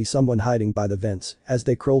appears to be someone hiding by the vents as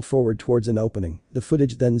they crawl forward towards an opening. The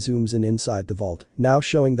footage then zooms in inside the vault, now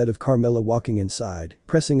showing that of Carmilla walking inside,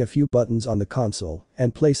 pressing a few buttons on the console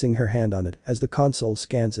and placing her hand on it as the console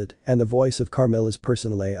scans it, and the voice of Carmilla's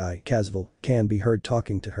personal AI, Casval, can be heard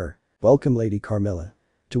talking to her. Welcome Lady Carmilla.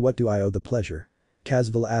 To what do I owe the pleasure?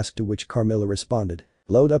 Casval asked, to which Carmilla responded.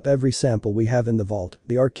 Load up every sample we have in the vault,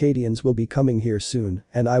 the Arcadians will be coming here soon,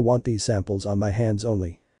 and I want these samples on my hands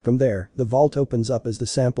only. From there, the vault opens up as the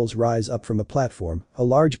samples rise up from a platform. A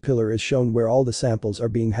large pillar is shown where all the samples are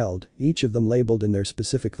being held, each of them labeled in their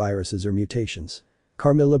specific viruses or mutations.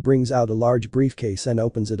 Carmilla brings out a large briefcase and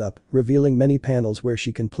opens it up, revealing many panels where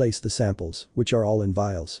she can place the samples, which are all in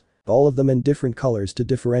vials. All of them in different colors to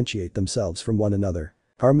differentiate themselves from one another.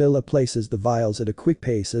 Carmilla places the vials at a quick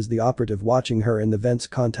pace as the operative watching her in the vents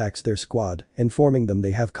contacts their squad, informing them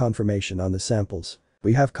they have confirmation on the samples.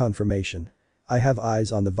 We have confirmation. I have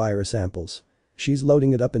eyes on the virus samples. She's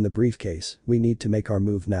loading it up in the briefcase, we need to make our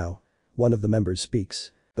move now. One of the members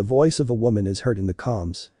speaks. The voice of a woman is heard in the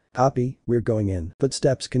comms. Copy, we're going in.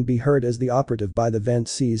 Footsteps can be heard as the operative by the vent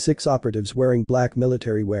sees 6 operatives wearing black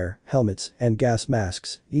military wear, helmets, and gas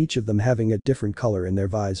masks, each of them having a different color in their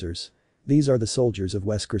visors. These are the soldiers of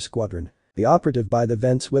Wesker Squadron. The operative by the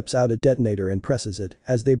vents whips out a detonator and presses it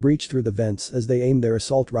as they breach through the vents as they aim their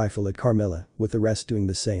assault rifle at Carmilla, with the rest doing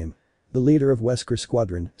the same. The leader of Wesker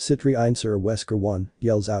Squadron, Citri Einser or Wesker 1,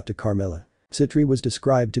 yells out to Carmilla. Citri was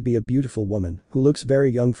described to be a beautiful woman who looks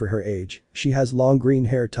very young for her age. She has long green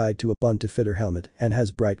hair tied to a bun to fit her helmet and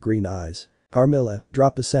has bright green eyes. Carmilla,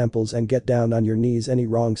 drop the samples and get down on your knees, any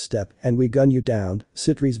wrong step and we gun you down.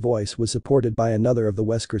 Citri's voice was supported by another of the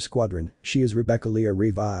Wesker Squadron. She is Rebecca Leah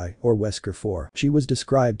Revi or Wesker 4. She was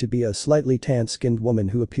described to be a slightly tan-skinned woman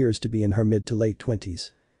who appears to be in her mid to late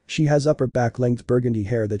 20s. She has upper back-length burgundy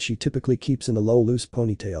hair that she typically keeps in a low loose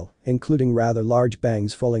ponytail, including rather large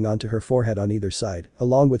bangs falling onto her forehead on either side,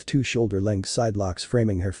 along with 2 shoulder-length side locks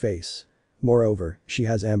framing her face. Moreover, she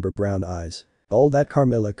has amber brown eyes. All that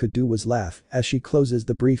Carmilla could do was laugh as she closes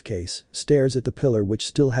the briefcase, stares at the pillar which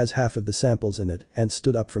still has half of the samples in it, and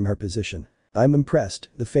stood up from her position. I'm impressed,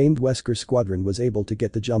 the famed Wesker Squadron was able to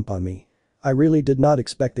get the jump on me. I really did not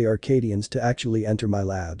expect the Arcadians to actually enter my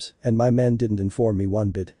labs, and my men didn't inform me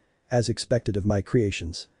one bit. As expected of my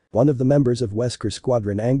creations. One of the members of Wesker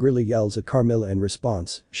Squadron angrily yells at Carmilla in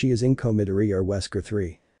response. She is Inko Midori or Wesker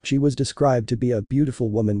 3. She was described to be a beautiful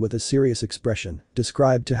woman with a serious expression,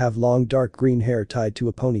 described to have long dark green hair tied to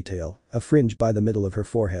a ponytail, a fringe by the middle of her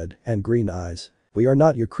forehead, and green eyes. We are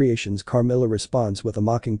not your creations, Carmilla responds with a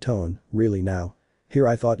mocking tone. Really now? Here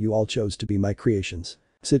I thought you all chose to be my creations.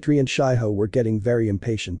 Citri and Shiho were getting very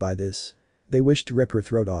impatient by this. They wished to rip her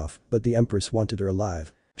throat off, but the Empress wanted her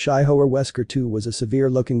alive. Shiho or Wesker 2 was a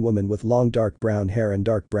severe-looking woman with long dark brown hair and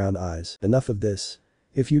dark brown eyes. Enough of this.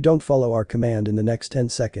 If you don't follow our command in the next 10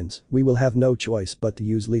 seconds, we will have no choice but to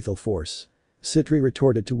use lethal force. Citri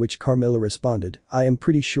retorted, to which Carmilla responded, I am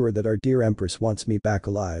pretty sure that our dear Empress wants me back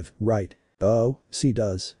alive, right? Oh, she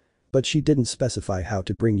does. But she didn't specify how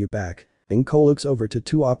to bring you back. Inko looks over to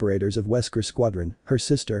 2 operators of Wesker Squadron, her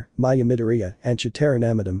sister, Maya Midoriya, and Chitaran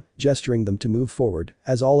Amadam, gesturing them to move forward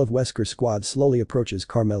as all of Wesker Squad slowly approaches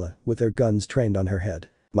Carmilla with their guns trained on her head.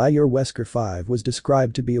 Maya or Wesker 5 was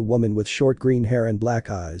described to be a woman with short green hair and black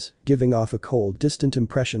eyes, giving off a cold, distant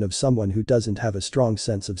impression of someone who doesn't have a strong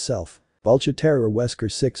sense of self. While Chitaran or Wesker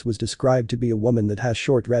 6 was described to be a woman that has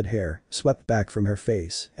short red hair, swept back from her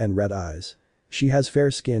face, and red eyes. She has fair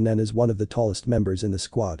skin and is one of the tallest members in the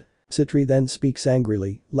squad. Citri then speaks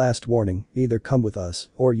angrily, last warning, either come with us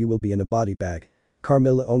or you will be in a body bag.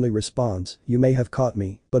 Carmilla only responds, you may have caught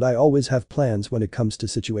me, but I always have plans when it comes to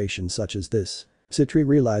situations such as this. Citri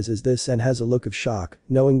realizes this and has a look of shock,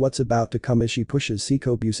 knowing what's about to come as she pushes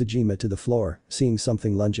Seiko Busujima to the floor, seeing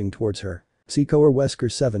something lunging towards her. Seiko or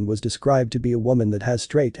Wesker 7 was described to be a woman that has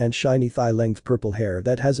straight and shiny thigh-length purple hair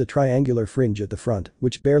that has a triangular fringe at the front,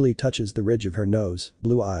 which barely touches the ridge of her nose,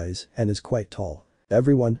 blue eyes, and is quite tall.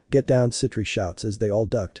 Everyone, get down, Citri shouts as they all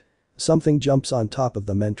ducked. Something jumps on top of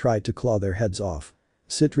them and tried to claw their heads off.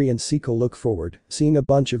 Citri and Seiko look forward, seeing a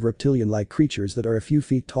bunch of reptilian-like creatures that are a few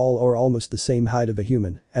feet tall or almost the same height of a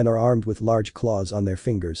human and are armed with large claws on their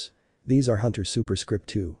fingers. These are Hunter Superscript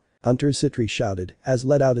 2. Hunter, Citri shouted, as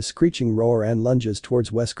let out a screeching roar and lunges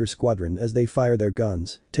towards Wesker Squadron as they fire their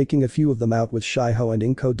guns, taking a few of them out with Shiho and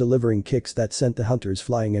Inko delivering kicks that sent the hunters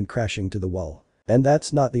flying and crashing to the wall. And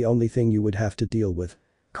that's not the only thing you would have to deal with.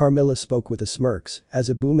 Carmilla spoke with a smirks, as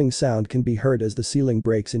a booming sound can be heard as the ceiling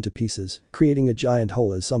breaks into pieces, creating a giant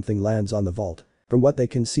hole as something lands on the vault. From what they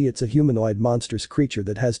can see, it's a humanoid monstrous creature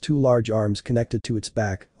that has 2 large arms connected to its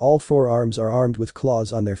back. All 4 arms are armed with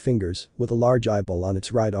claws on their fingers, with a large eyeball on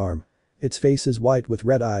its right arm. Its face is white with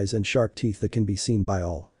red eyes and sharp teeth that can be seen by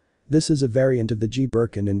all. This is a variant of the G.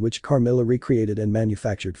 Birkin in which Carmilla recreated and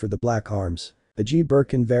manufactured for the Black Arms. The G.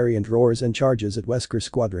 Birkin variant roars and charges at Wesker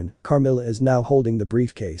Squadron. Carmilla is now holding the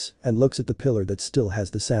briefcase and looks at the pillar that still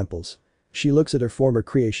has the samples. She looks at her former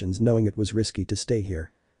creations, knowing it was risky to stay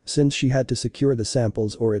here. since she had to secure the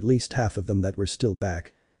samples or at least half of them that were still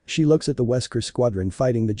back. She looks at the Wesker squadron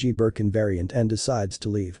fighting the G. Birkin variant and decides to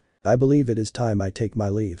leave. I believe it is time I take my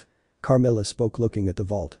leave. Carmilla spoke looking at the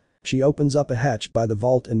vault. She opens up a hatch by the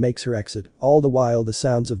vault and makes her exit, all the while the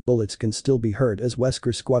sounds of bullets can still be heard as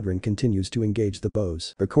Wesker squadron continues to engage the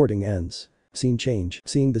bows. Recording ends. Scene change.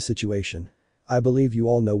 Seeing the situation. I believe you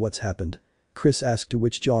all know what's happened. Chris asked, to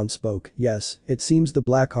which John spoke, yes, it seems the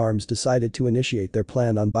Black Arms decided to initiate their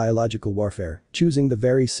plan on biological warfare, choosing the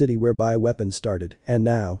very city where bioweapons started, and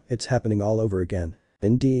now, it's happening all over again.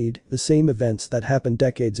 Indeed, the same events that happened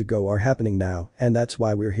decades ago are happening now, and that's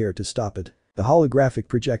why we're here to stop it. The holographic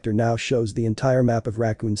projector now shows the entire map of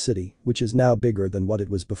Raccoon City, which is now bigger than what it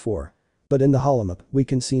was before. But in the holomap, we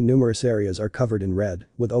can see numerous areas are covered in red,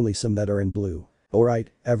 with only some that are in blue. Alright,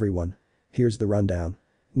 everyone. Here's the rundown.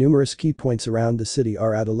 Numerous key points around the city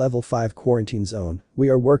are at a level 5 quarantine zone. We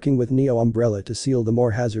are working with Neo Umbrella to seal the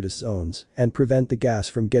more hazardous zones and prevent the gas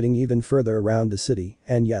from getting even further around the city,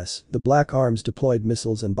 and yes, the Black Arms deployed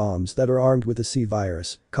missiles and bombs that are armed with a C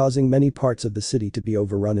virus, causing many parts of the city to be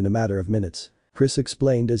overrun in a matter of minutes. Chris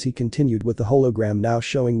explained as he continued with the hologram now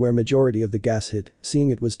showing where majority of the gas hit, seeing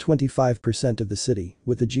it was 25% of the city,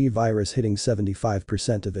 with the G virus hitting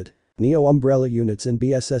 75% of it. Neo Umbrella units and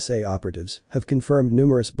BSSA operatives have confirmed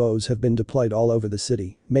numerous bows have been deployed all over the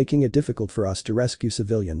city, making it difficult for us to rescue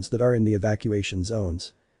civilians that are in the evacuation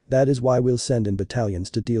zones. That is why we'll send in battalions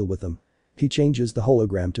to deal with them. He changes the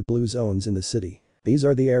hologram to blue zones in the city. These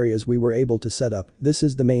are the areas we were able to set up. This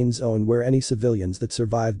is the main zone where any civilians that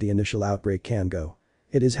survived the initial outbreak can go.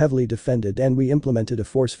 It is heavily defended and we implemented a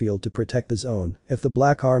force field to protect the zone. If the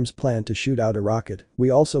Black Arms plan to shoot out a rocket, we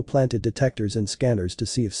also planted detectors and scanners to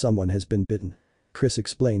see if someone has been bitten. Chris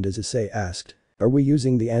explained as Issei asked. Are we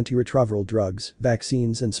using the antiretroviral drugs,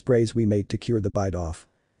 vaccines and sprays we made to cure the bite off?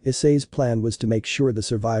 Issei's plan was to make sure the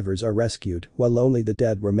survivors are rescued while only the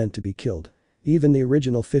dead were meant to be killed. Even the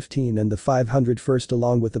original 15 and the 501st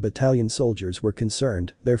along with the battalion soldiers were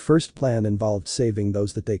concerned. Their first plan involved saving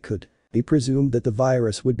those that they could. He presumed that the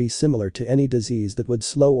virus would be similar to any disease that would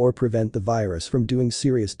slow or prevent the virus from doing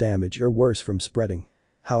serious damage or worse from spreading.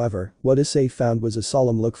 However, what Issei found was a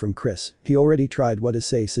solemn look from Chris. He already tried what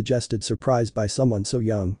Issei suggested, surprised by someone so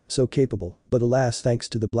young, so capable, but alas, thanks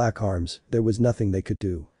to the Black Arms, there was nothing they could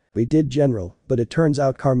do. We did, General, but it turns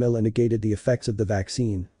out Carmilla negated the effects of the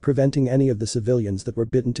vaccine, preventing any of the civilians that were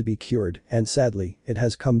bitten to be cured, and sadly, it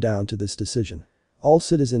has come down to this decision. All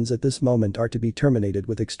citizens at this moment are to be terminated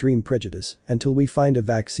with extreme prejudice. Until we find a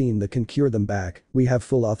vaccine that can cure them back, we have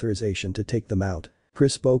full authorization to take them out.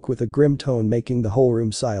 Chris spoke with a grim tone, making the whole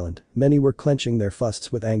room silent. Many were clenching their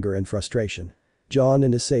fists with anger and frustration. John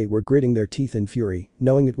and Issei were gritting their teeth in fury,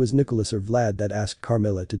 knowing it was Nicholas or Vlad that asked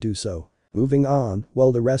Carmilla to do so. Moving on,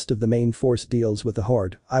 while the rest of the main force deals with the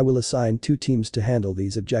horde, I will assign 2 teams to handle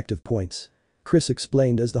these objective points. Chris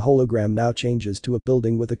explained as the hologram now changes to a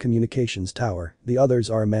building with a communications tower. The others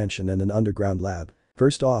are a mansion and an underground lab.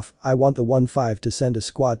 First off, I want the 1-5 to send a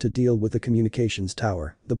squad to deal with the communications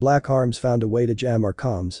tower. The Black Arms found a way to jam our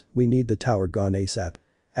comms. We need the tower gone ASAP.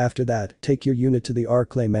 After that, take your unit to the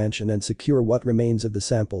Arclay mansion and secure what remains of the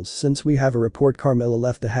samples. Since we have a report Carmilla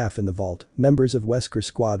left the half in the vault, members of Wesker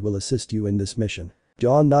squad will assist you in this mission.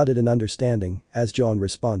 John nodded in understanding, as John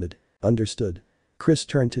responded. Understood. Chris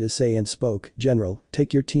turned to Issei and spoke, General,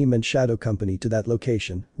 take your team and Shadow Company to that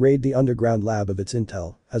location, raid the underground lab of its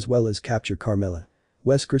intel, as well as capture Carmilla.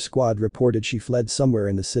 Wesker squad reported she fled somewhere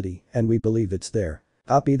in the city, and we believe it's there.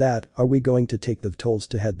 Copy that, are we going to take the tolls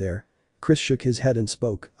to head there? Chris shook his head and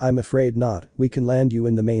spoke, I'm afraid not, we can land you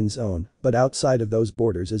in the main zone, but outside of those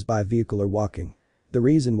borders is by vehicle or walking. The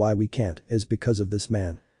reason why we can't is because of this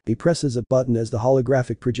man. He presses a button as the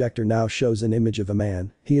holographic projector now shows an image of a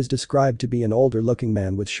man. He is described to be an older looking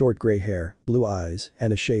man with short gray hair, blue eyes,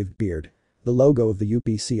 and a shaved beard. The logo of the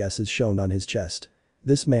UPCS is shown on his chest.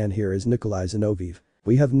 This man here is Nikolai Zinoviev.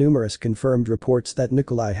 We have numerous confirmed reports that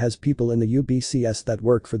Nikolai has people in the UBCS that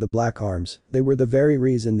work for the Black Arms. They were the very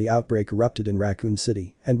reason the outbreak erupted in Raccoon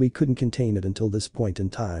City, and we couldn't contain it until this point in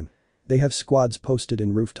time. They have squads posted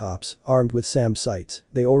in rooftops, armed with SAM sights.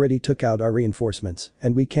 They already took out our reinforcements,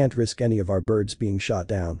 and we can't risk any of our birds being shot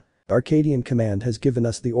down. Arcadian Command has given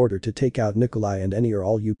us the order to take out Nikolai and any or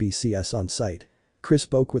all UBCS on site. Chris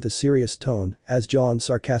spoke with a serious tone, as John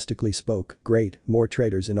sarcastically spoke, great, more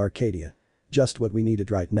traitors in Arcadia. Just what we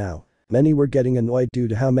needed right now. Many were getting annoyed due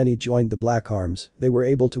to how many joined the Black Arms. They were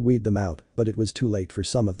able to weed them out, but it was too late for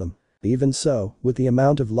some of them. Even so, with the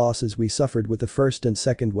amount of losses we suffered with the first and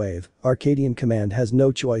second wave, Arcadian Command has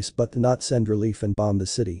no choice but to not send relief and bomb the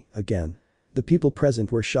city again. The people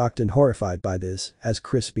present were shocked and horrified by this, as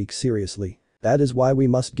Chris speaks seriously. That is why we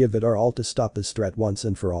must give it our all to stop this threat once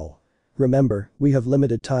and for all. Remember, we have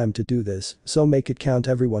limited time to do this, so make it count.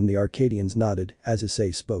 Everyone. The Arcadians nodded as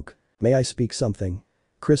Issei spoke. May I speak something?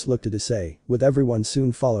 Chris looked at Issei, with everyone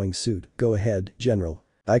soon following suit. Go ahead, General.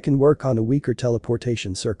 I can work on a weaker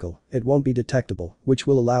teleportation circle. It won't be detectable, which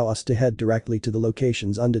will allow us to head directly to the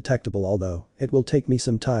locations undetectable, although it will take me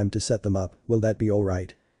some time to set them up. Will that be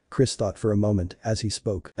alright? Chris thought for a moment as he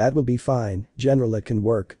spoke. That will be fine, General, it can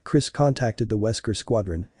work. Chris contacted the Wesker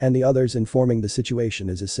squadron and the others, informing the situation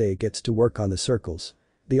as Issei gets to work on the circles.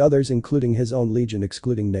 The others, including his own legion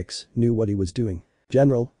excluding Nyx, knew what he was doing.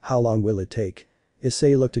 General, how long will it take?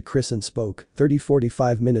 Issei looked at Chris and spoke.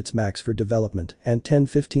 30-45 minutes max for development and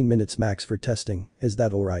 10-15 minutes max for testing. Is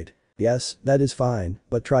that alright? Yes, that is fine,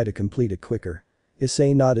 but try to complete it quicker.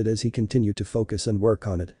 Issei nodded as he continued to focus and work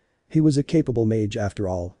on it. He was a capable mage after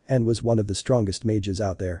all, and was one of the strongest mages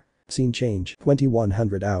out there. Scene change,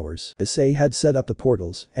 2100 hours. Issei had set up the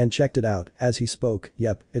portals and checked it out as he spoke.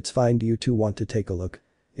 Yep, it's fine. Do you two want to take a look?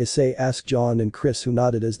 Issei asked John and Chris, who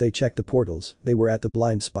nodded as they checked the portals. They were at the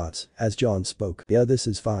blind spots as John spoke. Yeah, this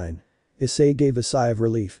is fine. Issei gave a sigh of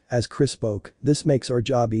relief as Chris spoke. This makes our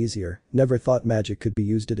job easier. Never thought magic could be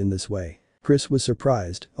used in this way. Chris was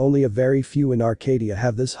surprised. Only a very few in Arcadia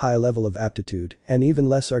have this high level of aptitude, and even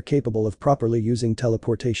less are capable of properly using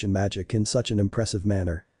teleportation magic in such an impressive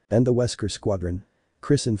manner. And the Wesker squadron?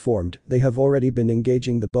 Chris informed. They have already been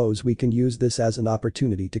engaging the bows. We can use this as an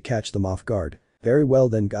opportunity to catch them off guard. Very well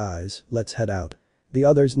then, guys, let's head out. The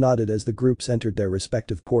others nodded as the groups entered their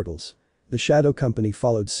respective portals. The Shadow Company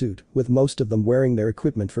followed suit, with most of them wearing their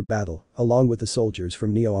equipment for battle, along with the soldiers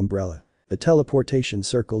from Neo Umbrella. The teleportation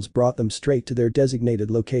circles brought them straight to their designated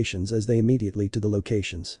locations as they immediately to the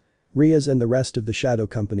locations. Riaz and the rest of the Shadow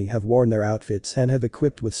Company have worn their outfits and have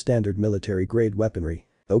equipped with standard military-grade weaponry.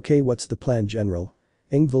 Okay, what's the plan, General?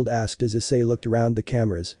 Ingvild asked as Issei looked around the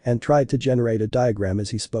cameras and tried to generate a diagram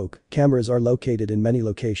as he spoke. Cameras are located in many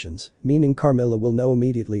locations, meaning Carmilla will know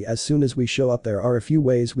immediately as soon as we show up. There are a few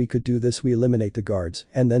ways we could do this. We eliminate the guards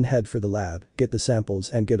and then head for the lab, get the samples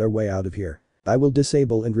and get our way out of here. I will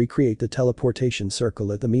disable and recreate the teleportation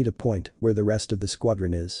circle at the meetup point where the rest of the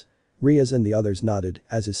squadron is. Riaz and the others nodded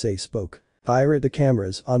as Issei spoke. Fire at the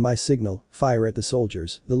cameras on my signal, fire at the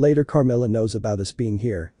soldiers. The later Carmilla knows about us being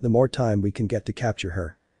here, the more time we can get to capture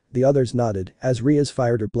her. The others nodded as Riaz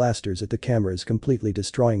fired her blasters at the cameras, completely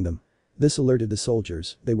destroying them. This alerted the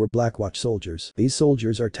soldiers. They were Blackwatch soldiers. These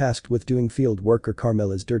soldiers are tasked with doing field work or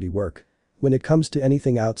Carmilla's dirty work. When it comes to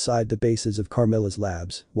anything outside the bases of Carmilla's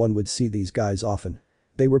labs, one would see these guys often.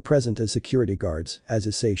 They were present as security guards, as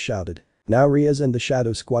Issei shouted. Now Riaz and the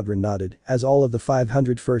Shadow Squadron nodded as all of the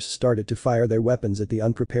 501st started to fire their weapons at the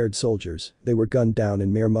unprepared soldiers. They were gunned down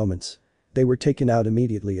in mere moments. They were taken out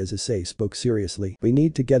immediately as Issei spoke seriously. We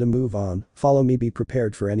need to get a move on, follow me, be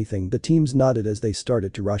prepared for anything. The teams nodded as they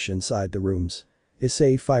started to rush inside the rooms.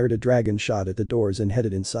 Issei fired a dragon shot at the doors and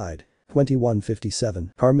headed inside.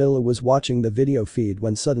 2157. Carmilla was watching the video feed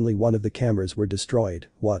when suddenly one of the cameras were destroyed.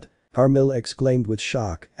 What? Carmilla exclaimed with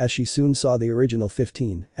shock as she soon saw the original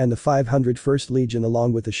 15 and the 501st Legion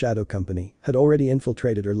along with the Shadow Company had already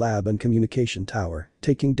infiltrated her lab and communication tower,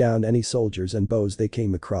 taking down any soldiers and bows they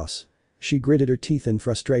came across. She gritted her teeth in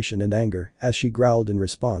frustration and anger as she growled in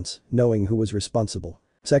response, knowing who was responsible.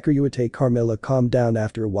 Issei. Carmilla calmed down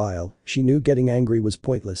after a while. She knew getting angry was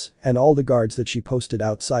pointless and all the guards that she posted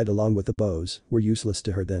outside along with the bows were useless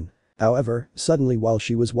to her then. However, suddenly while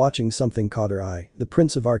she was watching, something caught her eye. The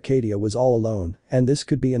Prince of Arcadia was all alone and this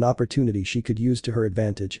could be an opportunity she could use to her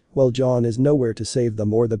advantage. Well, John is nowhere to save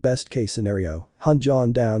them, or the best case scenario, hunt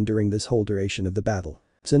John down during this whole duration of the battle.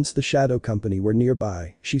 Since the Shadow Company were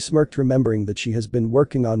nearby, she smirked, remembering that she has been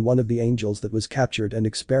working on one of the angels that was captured and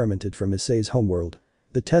experimented from Issei's homeworld.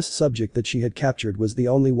 The test subject that she had captured was the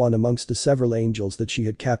only one amongst the several angels that she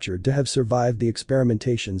had captured to have survived the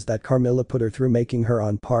experimentations that Carmilla put her through, making her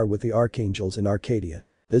on par with the archangels in Arcadia.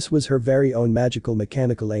 This was her very own magical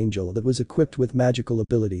mechanical angel that was equipped with magical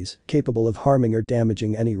abilities capable of harming or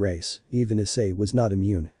damaging any race. Even Issei was not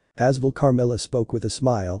immune. Asvel. Carmilla spoke with a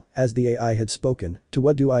smile as the AI had spoken. To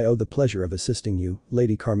what do I owe the pleasure of assisting you,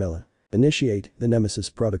 Lady Carmilla? Initiate the Nemesis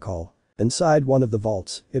protocol. Inside one of the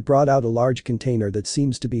vaults, it brought out a large container that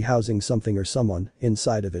seems to be housing something or someone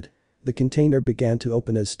inside of it. The container began to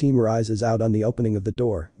open as steam rises out on the opening of the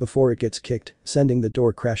door before it gets kicked, sending the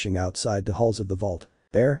door crashing outside the halls of the vault.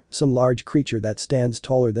 There, some large creature that stands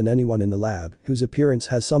taller than anyone in the lab, whose appearance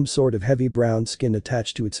has some sort of heavy brown skin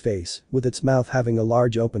attached to its face, with its mouth having a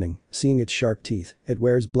large opening, seeing its sharp teeth. It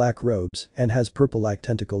wears black robes and has purple-like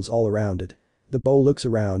tentacles all around it. The bow looks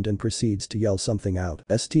around and proceeds to yell something out.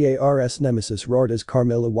 STARS Nemesis roared as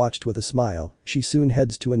Carmilla watched with a smile. She soon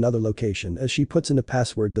heads to another location as she puts in a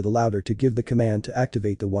password that allowed her to give the command to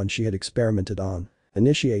activate the one she had experimented on.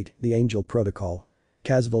 Initiate the Angel Protocol.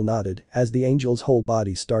 Casville nodded as the angel's whole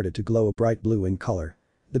body started to glow a bright blue in color.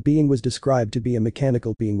 The being was described to be a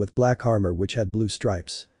mechanical being with black armor which had blue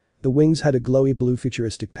stripes. The wings had a glowy blue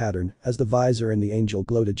futuristic pattern as the visor and the angel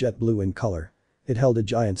glowed a jet blue in color. It held a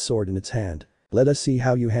giant sword in its hand. Let us see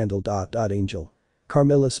how you handle ... Angel.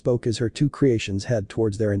 Carmilla spoke as her two creations head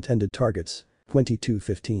towards their intended targets.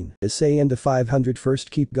 22:15. Issei and the 501st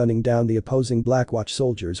keep gunning down the opposing Blackwatch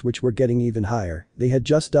soldiers which were getting even higher. They had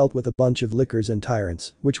just dealt with a bunch of lickers and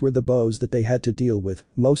tyrants, which were the bows that they had to deal with.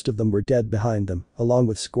 Most of them were dead behind them, along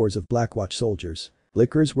with scores of Blackwatch soldiers.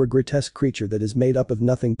 Lickers were a grotesque creature that is made up of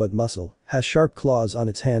nothing but muscle, has sharp claws on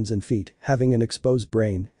its hands and feet, having an exposed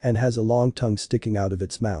brain, and has a long tongue sticking out of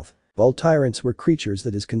its mouth. While tyrants were creatures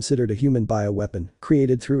that is considered a human bioweapon,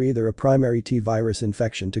 created through either a primary T-virus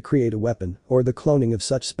infection to create a weapon, or the cloning of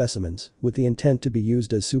such specimens, with the intent to be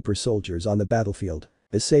used as super soldiers on the battlefield.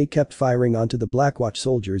 Issei kept firing onto the Blackwatch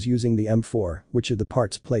soldiers using the M4, which are the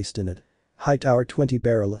parts placed in it. Hightower 20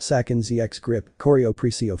 barrel, Sakin ZX grip, Choreo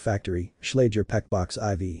Precio factory, Schlager Packbox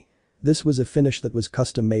IV. This was a finish that was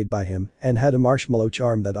custom made by him, and had a marshmallow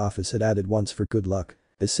charm that Office had added once for good luck.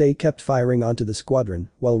 Issei kept firing onto the squadron,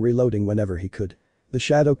 while reloading whenever he could. The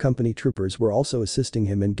Shadow Company troopers were also assisting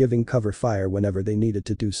him in giving cover fire whenever they needed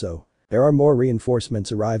to do so. There are more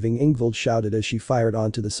reinforcements arriving, Ingvild shouted as she fired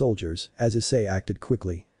onto the soldiers, as Issei acted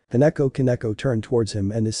quickly. Kaneko turned towards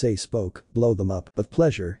him and Issei spoke, blow them up. With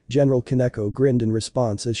pleasure, General Kaneko grinned in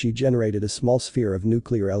response as she generated a small sphere of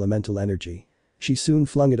nuclear elemental energy. She soon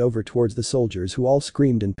flung it over towards the soldiers who all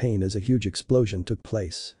screamed in pain as a huge explosion took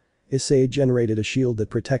place. Issei generated a shield that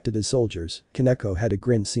protected his soldiers. Kaneko had a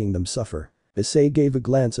grin seeing them suffer. Issei gave a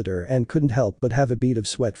glance at her and couldn't help but have a bead of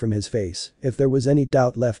sweat from his face. If there was any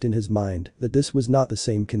doubt left in his mind that this was not the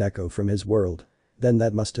same Kaneko from his world, then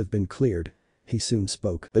that must have been cleared. He soon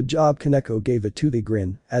spoke. Good job, Kaneko gave a toothy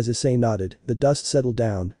grin as Issei nodded. The dust settled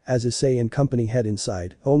down as Issei and company head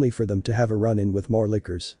inside, only for them to have a run-in with more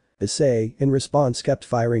lickers. Issei, in response, kept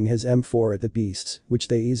firing his M4 at the beasts, which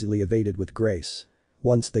they easily evaded with grace.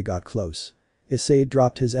 Once they got close, Issei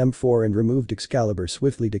dropped his M4 and removed Excalibur,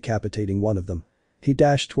 swiftly decapitating one of them. He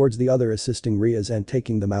dashed towards the other, assisting Riaz and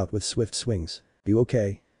taking them out with swift swings. You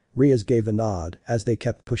okay? Riaz gave a nod as they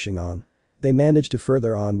kept pushing on. They managed to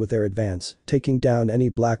further on with their advance, taking down any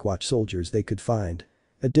Blackwatch soldiers they could find.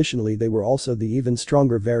 Additionally, they were also the even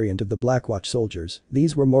stronger variant of the Blackwatch soldiers.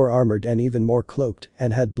 These were more armored and even more cloaked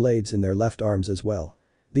and had blades in their left arms as well.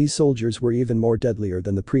 These soldiers were even more deadlier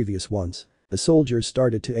than the previous ones. The soldiers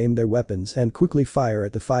started to aim their weapons and quickly fire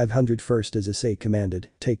at the 501st as Issei commanded,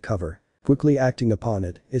 take cover. Quickly acting upon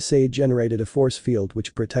it, Issei generated a force field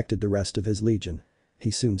which protected the rest of his legion.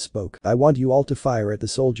 He soon spoke. I want you all to fire at the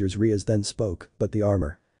soldiers, Riaz then spoke, but the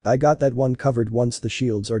armor. I got that one covered. Once the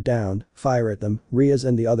shields are down, fire at them. Riaz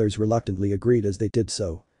and the others reluctantly agreed as they did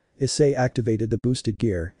so. Issei activated the boosted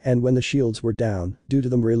gear, and when the shields were down, due to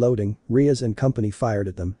them reloading, Riaz and company fired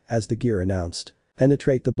at them, as the gear announced.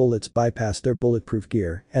 Penetrate. The bullets bypassed their bulletproof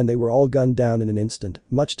gear, and they were all gunned down in an instant,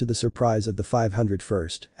 much to the surprise of the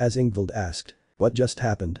 501st, as Ingvild asked. What just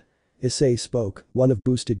happened? Issei spoke, one of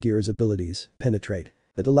boosted gear's abilities, penetrate.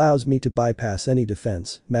 It allows me to bypass any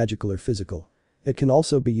defense, magical or physical. It can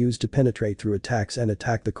also be used to penetrate through attacks and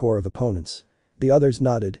attack the core of opponents. The others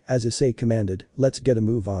nodded as Issei commanded, let's get a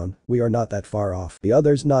move on, we are not that far off. The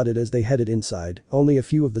others nodded as they headed inside. Only a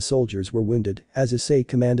few of the soldiers were wounded as Issei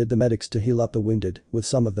commanded the medics to heal up the wounded, with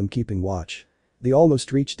some of them keeping watch. They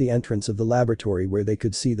almost reached the entrance of the laboratory where they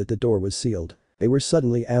could see that the door was sealed. They were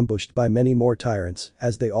suddenly ambushed by many more tyrants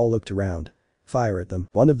as they all looked around. Fire at them.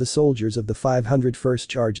 One of the soldiers of the 501st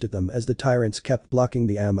charged at them as the tyrants kept blocking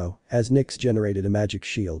the ammo, as Nyx generated a magic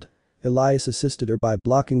shield. Elias assisted her by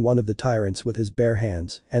blocking one of the tyrants with his bare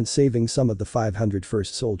hands and saving some of the 501st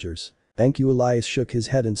soldiers. Thank you. Elias shook his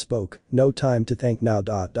head and spoke, no time to thank now.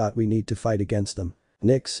 We need to fight against them.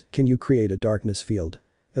 Nyx, can you create a darkness field?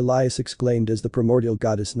 Elias exclaimed as the primordial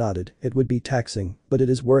goddess nodded, it would be taxing, but it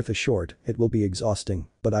is worth a short, it will be exhausting,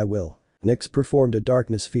 but I will. Nyx performed a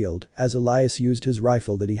darkness field as Elias used his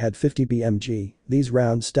rifle that he had 50 BMG. These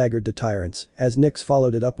rounds staggered the tyrants as Nyx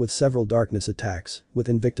followed it up with several darkness attacks, with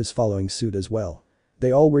Invictus following suit as well.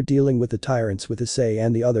 They all were dealing with the tyrants with Issei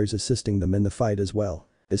and the others assisting them in the fight as well.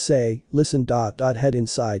 Issei, listen. Head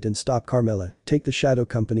inside and stop Carmilla, take the Shadow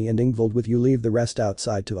Company and Ingvild with you, leave the rest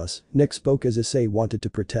outside to us. Nyx spoke as Issei wanted to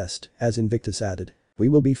protest, as Invictus added. We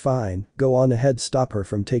will be fine, go on ahead, stop her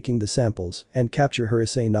from taking the samples and capture her.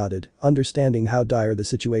 Issei nodded, understanding how dire the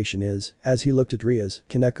situation is, as he looked at Rias,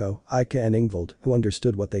 Kaneko, Ika and Ingvild, who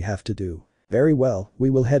understood what they have to do. Very well, we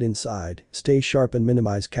will head inside, stay sharp and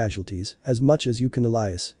minimize casualties as much as you can.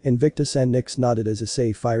 Elias, Invictus and Nyx nodded as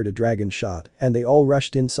Issei fired a dragon shot and they all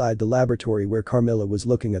rushed inside the laboratory where Carmilla was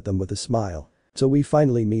looking at them with a smile. So we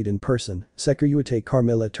finally meet in person, Securitate.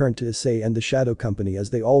 Carmilla turned to Issei and the Shadow Company as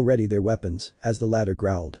they all ready their weapons, as the latter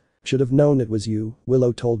growled. Should have known it was you,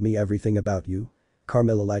 Willow told me everything about you.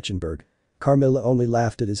 Carmilla Leichenberg. Carmilla only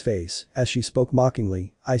laughed at his face as she spoke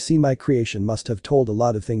mockingly, I see my creation must have told a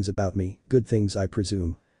lot of things about me, good things I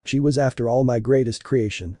presume. She was after all my greatest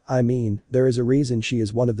creation, I mean, there is a reason she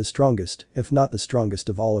is one of the strongest, if not the strongest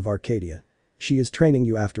of all of Arcadia. She is training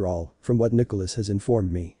you after all, from what Nicholas has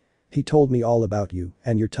informed me. He told me all about you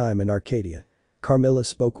and your time in Arcadia. Carmilla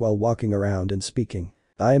spoke while walking around and speaking.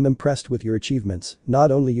 I am impressed with your achievements, not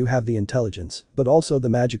only you have the intelligence, but also the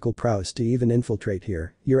magical prowess to even infiltrate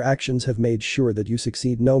here, your actions have made sure that you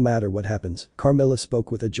succeed no matter what happens. Carmilla spoke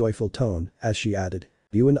with a joyful tone, as she added.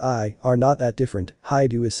 You and I are not that different,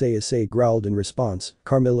 Hyoudou. Issei growled in response,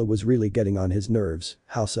 Carmilla was really getting on his nerves,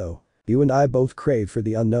 how so? You and I both crave for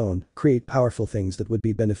the unknown, create powerful things that would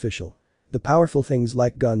be beneficial. The powerful things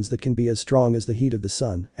like guns that can be as strong as the heat of the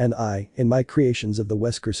sun, and I, in my creations of the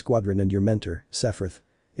Wesker Squadron and your mentor, Sephiroth.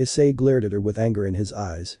 Issei glared at her with anger in his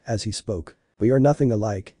eyes as he spoke. We are nothing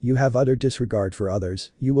alike, you have utter disregard for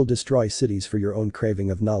others, you will destroy cities for your own craving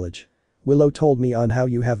of knowledge. Willow told me on how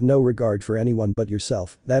you have no regard for anyone but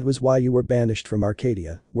yourself, that was why you were banished from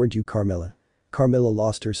Arcadia, weren't you, Carmilla? Carmilla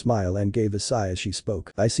lost her smile and gave a sigh as she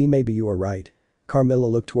spoke. I see, maybe you are right. Carmilla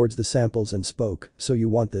looked towards the samples and spoke, so you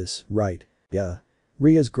want this, right? Yeah.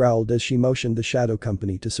 Rias growled as she motioned the Shadow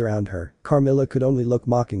Company to surround her. Carmilla could only look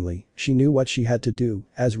mockingly, she knew what she had to do.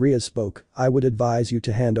 As Rias spoke, I would advise you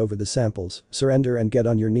to hand over the samples, surrender and get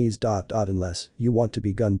on your knees. Unless you want to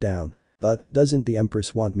be gunned down. But, doesn't the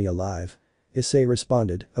Empress want me alive? Issei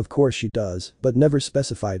responded, of course she does, but never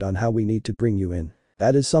specified on how we need to bring you in.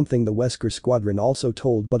 That is something the Wesker Squadron also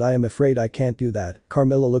told, but I am afraid I can't do that.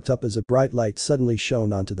 Carmilla looked up as a bright light suddenly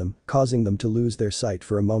shone onto them, causing them to lose their sight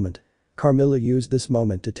for a moment. Carmilla used this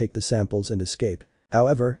moment to take the samples and escape.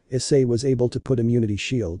 However, Issei was able to put immunity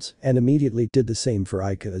shields and immediately did the same for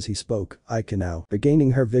Ika as he spoke. Ika now.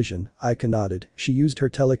 Regaining her vision, Ika nodded. She used her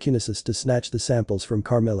telekinesis to snatch the samples from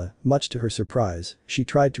Carmilla. Much to her surprise, she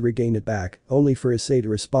tried to regain it back, only for Issei to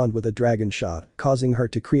respond with a dragon shot, causing her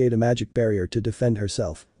to create a magic barrier to defend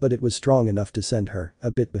herself, but it was strong enough to send her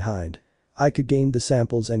a bit behind. Ika gained the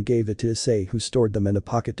samples and gave it to Issei, who stored them in a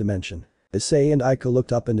pocket dimension. Issei and Ika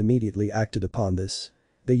looked up and immediately acted upon this.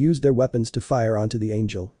 They used their weapons to fire onto the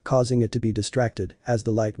angel, causing it to be distracted as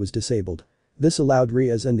the light was disabled. This allowed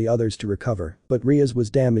Rias and the others to recover, but Rias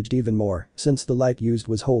was damaged even more since the light used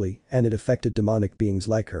was holy and it affected demonic beings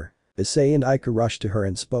like her. Issei and Ika rushed to her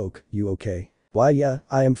and spoke, you okay? Why yeah,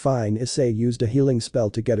 I am fine. Issei used a healing spell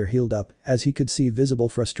to get her healed up as he could see visible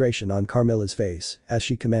frustration on Carmilla's face as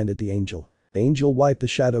she commanded the angel. The angel wiped the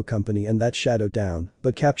Shadow Company and that shadow down,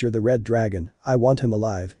 but capture the red dragon, I want him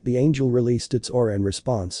alive. The angel released its aura in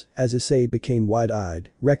response as Issei became wide-eyed,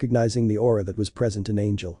 recognizing the aura that was present in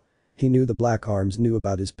Angel. He knew the Black Arms knew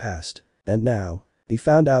about his past. And now, he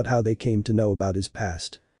found out how they came to know about his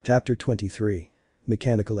past. Chapter 23.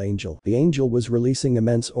 Mechanical Angel. The angel was releasing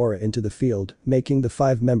immense aura into the field, making the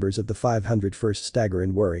 5 members of the 501st stagger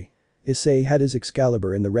and worry. Issei had his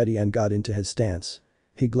Excalibur in the ready and got into his stance.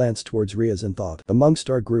 He glanced towards Rias and thought, amongst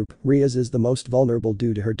our group, Rias is the most vulnerable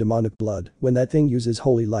due to her demonic blood. When that thing uses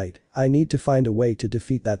holy light, I need to find a way to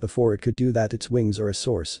defeat that before it could do that. Its wings are a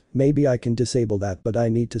source. Maybe I can disable that, but I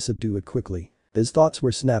need to subdue it quickly. His thoughts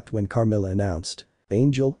were snapped when Carmilla announced.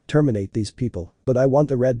 Angel, terminate these people, but I want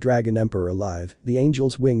the Red Dragon Emperor alive. The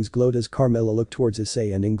angel's wings glowed as Carmilla looked towards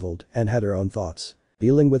Issei and Ingvild and had her own thoughts.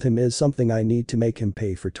 Dealing with him is something I need to make him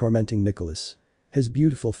pay for tormenting Nicholas. His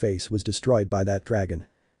beautiful face was destroyed by that dragon.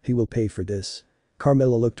 He will pay for this.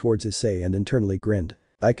 Carmilla looked towards Issei and internally grinned.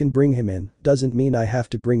 I can bring him in, doesn't mean I have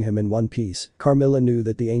to bring him in one piece. Carmilla knew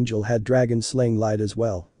that the angel had dragon slaying light as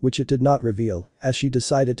well, which it did not reveal, as she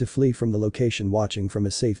decided to flee from the location watching from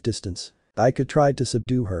a safe distance. Ika tried to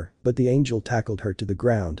subdue her, but the angel tackled her to the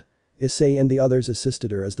ground. Issei and the others assisted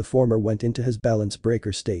her as the former went into his balance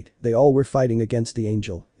breaker state. They all were fighting against the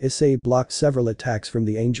angel. Issei blocked several attacks from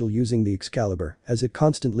the angel using the Excalibur as it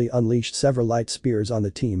constantly unleashed several light spears on the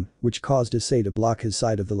team, which caused Issei to block his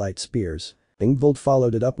side of the light spears. Ingvild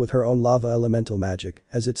followed it up with her own lava elemental magic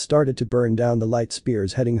as it started to burn down the light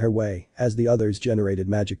spears heading her way as the others generated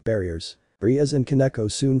magic barriers. Riaz and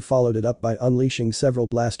Kaneko soon followed it up by unleashing several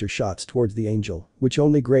blaster shots towards the angel, which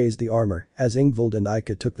only grazed the armor, as Ingvild and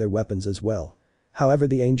Ika took their weapons as well. However,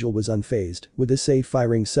 the angel was unfazed, with Issei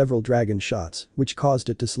firing several dragon shots, which caused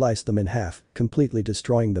it to slice them in half, completely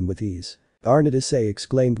destroying them with ease. Darn it, Issei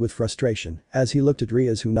exclaimed with frustration, as he looked at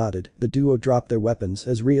Riaz, who nodded. The duo dropped their weapons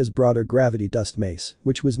as Riaz brought her gravity dust mace,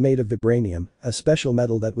 which was made of vibranium, a special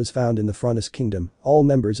metal that was found in the Frontis Kingdom. All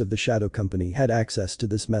members of the Shadow Company had access to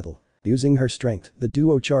this metal. Using her strength, the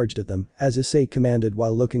duo charged at them, as Issei commanded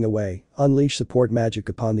while looking away, unleash support magic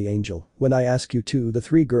upon the angel. When I ask you to, the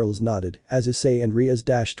three girls nodded, as Issei and Riaz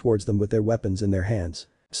dashed towards them with their weapons in their hands.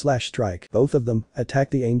 Slash strike. Both of them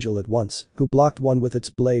attacked the angel at once, who blocked one with its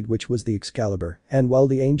blade, which was the Excalibur, and while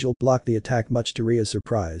the angel blocked the attack, much to Ria's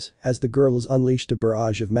surprise, as the girls unleashed a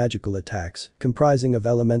barrage of magical attacks, comprising of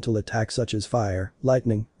elemental attacks such as fire,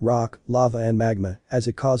 lightning, rock, lava and magma, as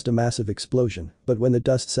it caused a massive explosion, but when the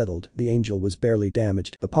dust settled, the angel was barely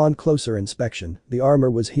damaged. Upon closer inspection, the armor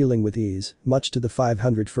was healing with ease, much to the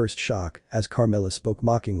 501st shock, as Carmilla spoke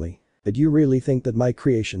mockingly. Did you really think that my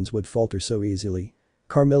creations would falter so easily?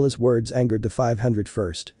 Carmilla's words angered the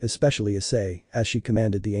 501st, especially Issei, as she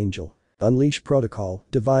commanded the angel. Unleash protocol,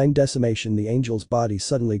 divine decimation. The angel's body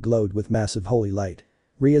suddenly glowed with massive holy light.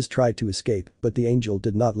 Riaz tried to escape, but the angel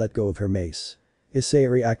did not let go of her mace.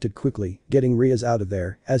 Issei reacted quickly, getting Riaz out of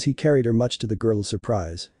there, as he carried her, much to the girl's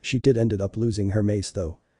surprise. She did ended up losing her mace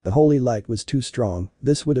though. The holy light was too strong,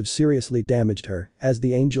 this would have seriously damaged her, as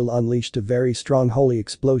the angel unleashed a very strong holy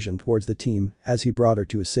explosion towards the team, as he brought her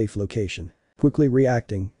to a safe location. Quickly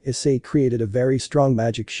reacting, Issei created a very strong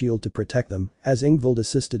magic shield to protect them, as Ingvild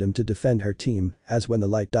assisted him to defend her team, as when the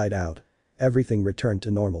light died out, everything returned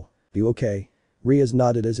to normal. You okay? Riaz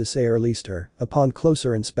nodded as Issei released her. Upon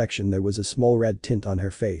closer inspection, there was a small red tint on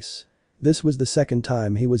her face. This was the second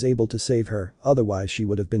time he was able to save her, otherwise she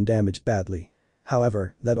would have been damaged badly.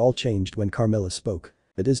 However, that all changed when Carmilla spoke.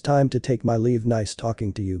 It is time to take my leave. Nice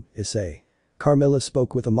talking to you, Issei. Carmilla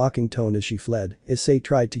spoke with a mocking tone as she fled. Issei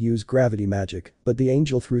tried to use gravity magic, but the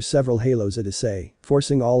angel threw several halos at Issei,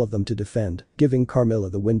 forcing all of them to defend, giving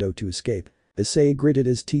Carmilla the window to escape. Issei gritted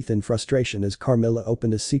his teeth in frustration as Carmilla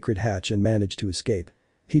opened a secret hatch and managed to escape.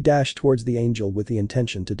 He dashed towards the angel with the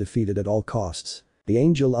intention to defeat it at all costs. The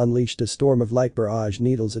angel unleashed a storm of light barrage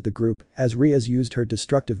needles at the group, as Riaz used her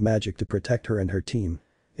destructive magic to protect her and her team.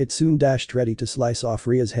 It soon dashed ready to slice off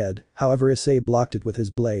Ria's head, however Issei blocked it with his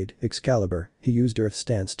blade, Excalibur. He used Earth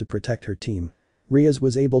stance to protect her team. Riaz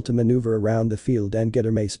was able to maneuver around the field and get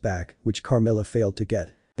her mace back, which Carmilla failed to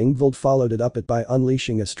get. Ingvild followed it up by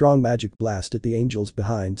unleashing a strong magic blast at the angel's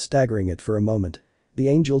behind, staggering it for a moment. The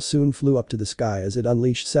angel soon flew up to the sky as it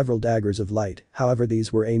unleashed several daggers of light, however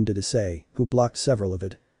these were aimed at Issei, who blocked several of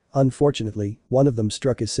it. Unfortunately, one of them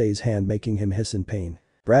struck Issei's hand, making him hiss in pain.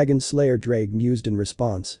 Dragon Slayer Drake mused in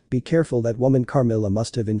response, be careful, that woman Carmilla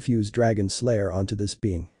must have infused Dragon Slayer onto this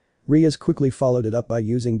being. Riaz quickly followed it up by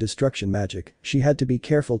using destruction magic. She had to be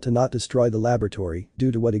careful to not destroy the laboratory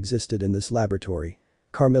due to what existed in this laboratory.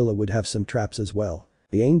 Carmilla would have some traps as well.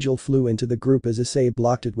 The angel flew into the group as Issei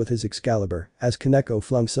blocked it with his Excalibur, as Kaneko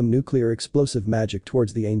flung some nuclear explosive magic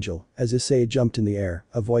towards the angel, as Issei jumped in the air,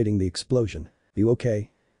 avoiding the explosion. You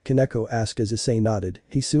okay? Kaneko asked as Issei nodded.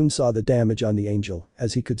 He soon saw the damage on the angel,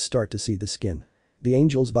 as he could start to see the skin. The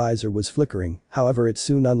angel's visor was flickering, however it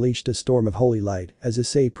soon unleashed a storm of holy light, as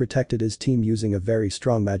Issei protected his team using a very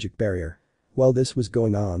strong magic barrier. While this was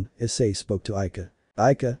going on, Issei spoke to Ika.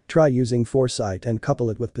 Ika, try using foresight and couple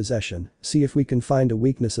it with possession, see if we can find a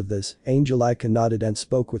weakness of this. Angel Ika nodded and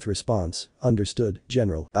spoke with response, understood,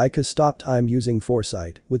 General. Ika stopped time using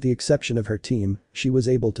foresight. With the exception of her team, she was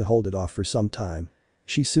able to hold it off for some time.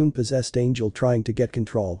 She soon possessed Angel, trying to get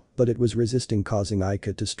control, but it was resisting, causing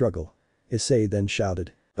Ika to struggle. Issei then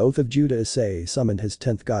shouted. Oath of Judah. Issei summoned his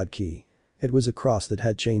 10th god key. It was a cross that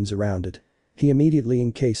had chains around it. He immediately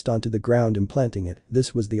encased onto the ground, implanting it.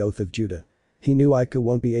 This was the Oath of Judah. He knew Ika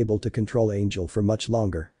won't be able to control Angel for much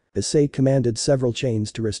longer. Issei commanded several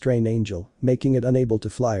chains to restrain Angel, making it unable to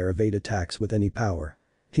fly or evade attacks with any power.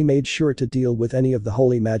 He made sure to deal with any of the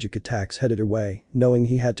holy magic attacks headed her way, knowing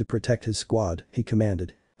he had to protect his squad. He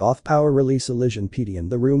commanded. Off power release illusion Pedian.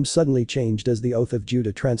 The room suddenly changed as the Oath of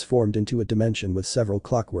Judah transformed into a dimension with several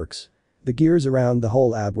clockworks. The gears around the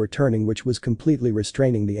whole lab were turning, which was completely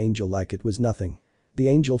restraining the angel like it was nothing. The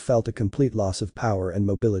angel felt a complete loss of power and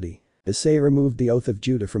mobility. Issei removed the Oath of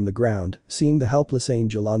Judah from the ground, seeing the helpless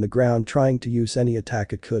angel on the ground trying to use any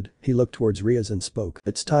attack it could. He looked towards Riaz and spoke.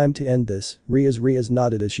 It's time to end this. Riaz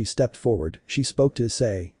nodded as she stepped forward. She spoke to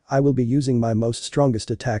Issei. I will be using my most strongest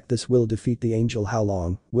attack. This will defeat the angel. How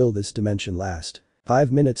long will this dimension last?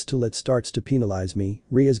 5 minutes till it starts to penalize me,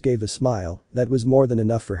 Riaz gave a smile that was more than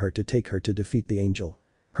enough for her to take her to defeat the angel.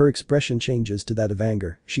 Her expression changes to that of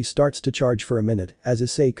anger, she starts to charge for a minute, as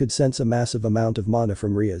Issei could sense a massive amount of mana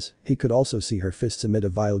from Riaz, he could also see her fists emit a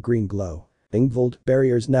vile green glow. Ingvild,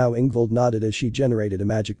 barriers now. Ingvild nodded as she generated a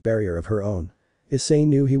magic barrier of her own. Issei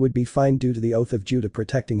knew he would be fine due to the Oath of Judah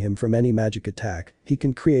protecting him from any magic attack, he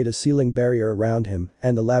can create a sealing barrier around him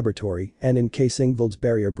and the laboratory, and in case Ingvild's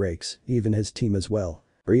barrier breaks, even his team as well.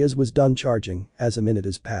 Riaz was done charging, as a minute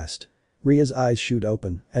has passed. Ria's eyes shoot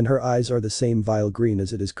open, and her eyes are the same vile green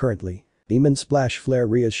as it is currently. Demon splash flare,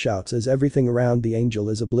 Riaz shouts as everything around the angel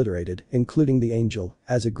is obliterated, including the angel,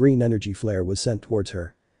 as a green energy flare was sent towards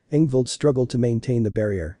her. Ingvild struggled to maintain the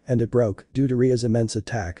barrier, and it broke, due to Ria's immense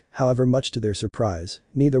attack, however much to their surprise,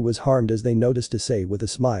 neither was harmed as they noticed Issei with a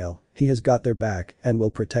smile, he has got their back and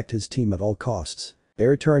will protect his team at all costs. They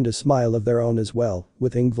returned a smile of their own as well,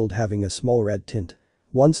 with Ingvild having a small red tint.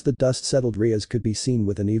 Once the dust settled, Riaz could be seen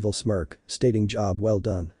with an evil smirk, stating job well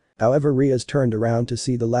done. However, Riaz turned around to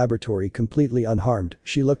see the laboratory completely unharmed,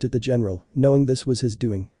 she looked at the general, knowing this was his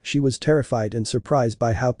doing, she was terrified and surprised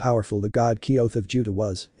by how powerful the god key Oath of Judah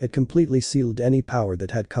was, it completely sealed any power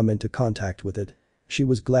that had come into contact with it. She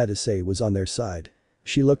was glad Issei was on their side.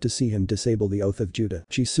 She looked to see him disable the Oath of Judah.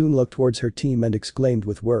 She soon looked towards her team and exclaimed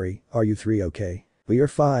with worry, "Are you three okay?" "We are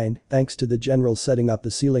fine, thanks to the general setting up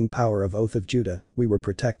the sealing power of Oath of Judah, we were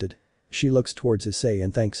protected." She looks towards Issei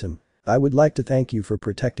and thanks him. "I would like to thank you for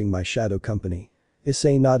protecting my shadow company."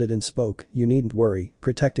 Issei nodded and spoke, "You needn't worry,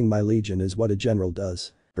 protecting my legion is what a general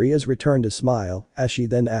does." Riaz returned a smile, as she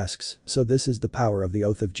then asks, "So this is the power of the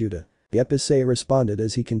Oath of Judah?" "Yep," Issei responded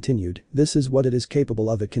as he continued, "This is what it is capable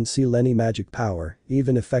of, it can seal any magic power,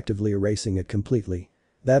 even effectively erasing it completely.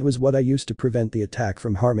 That was what I used to prevent the attack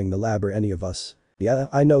from harming the lab or any of us." "Yeah,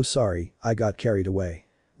 I know, sorry, I got carried away."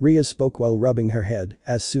 Riaz spoke while rubbing her head,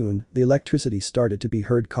 as soon, the electricity started to be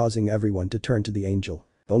heard causing everyone to turn to the angel,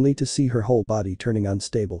 only to see her whole body turning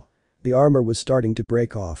unstable. The armor was starting to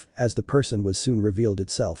break off, as the person was soon revealed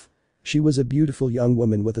itself. She was a beautiful young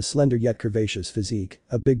woman with a slender yet curvaceous physique,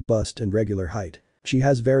 a big bust and regular height. She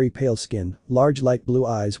has very pale skin, large light blue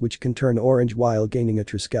eyes which can turn orange while gaining a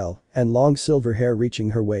treskel, and long silver hair reaching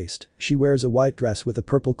her waist. She wears a white dress with a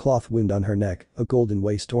purple cloth wound on her neck, a golden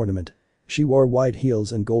waist ornament. She wore white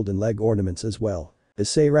heels and golden leg ornaments as well.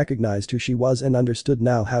 Issei recognized who she was and understood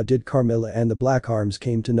now how did Carmilla and the Black Arms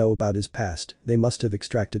came to know about his past, they must have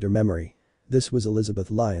extracted her memory. This was Elizabeth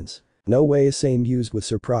Lyons. No way, Issei mused with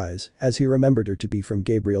surprise, as he remembered her to be from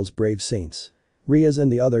Gabriel's Brave Saints. Riaz and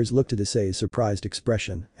the others looked at Issei's surprised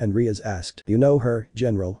expression, and Riaz asked, "You know her,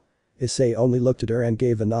 General?" Issei only looked at her and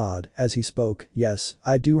gave a nod, as he spoke, "Yes,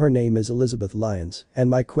 I do, her name is Elizabeth Lyons, and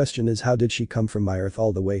my question is how did she come from my Earth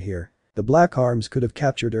all the way here? The Black Arms could have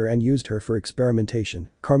captured her and used her for experimentation,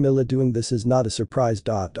 Carmilla doing this is not a surprise.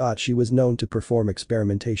 She was known to perform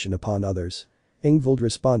experimentation upon others." Ingvild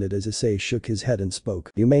responded as Issei shook his head and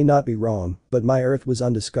spoke, "You may not be wrong, but my Earth was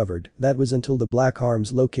undiscovered, that was until the Black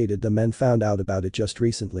Arms located them and found out about it just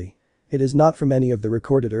recently. It is not from any of the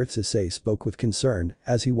recorded Earths." Issei spoke with concern,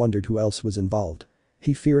 as he wondered who else was involved.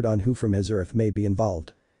 He feared on who from his Earth may be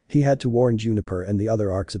involved. He had to warn Juniper and the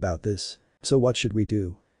other arcs about this. "So what should we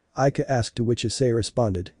do?" Aika asked, to which Issei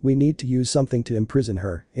responded, "We need to use something to imprison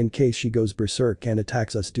her, in case she goes berserk and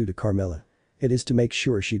attacks us due to Carmilla. It is to make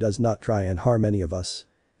sure she does not try and harm any of us.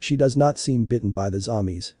 She does not seem bitten by the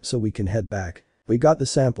zombies, so we can head back." "We got the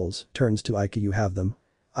samples," turns to Aika, "you have them?"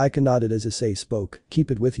 Aika nodded as Issei spoke,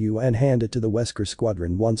 "Keep it with you and hand it to the Wesker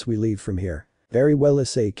squadron once we leave from here." Very well.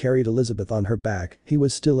 Issei carried Elizabeth on her back, he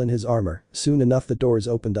was still in his armor, soon enough the doors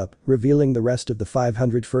opened up, revealing the rest of the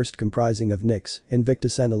 501st comprising of Nyx,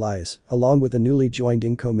 Invictus and Elias, along with the newly joined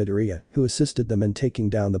Inko Midoriya, who assisted them in taking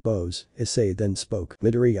down the bows. Issei then spoke,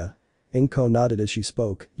 "Midoriya?" Inko nodded as she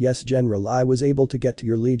spoke, "Yes, General, I was able to get to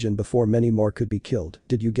your legion before many more could be killed.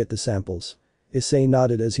 Did you get the samples?" Issei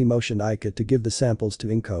nodded as he motioned Aika to give the samples to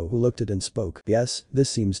Inko, who looked at and spoke, "Yes, this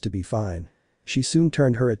seems to be fine." She soon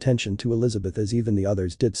turned her attention to Elizabeth as even the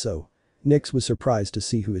others did so. Nyx was surprised to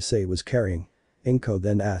see who Issei was carrying. Inko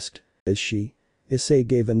then asked, "Is she?" Issei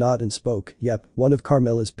gave a nod and spoke, "Yep, one of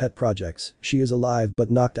Carmilla's pet projects, she is alive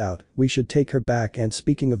but knocked out, we should take her back." And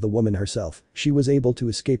speaking of the woman herself, she was able to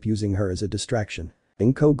escape using her as a distraction.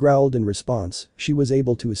 Inko growled in response, "She was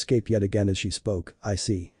able to escape yet again." As she spoke, "I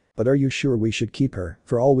see. But are you sure we should keep her?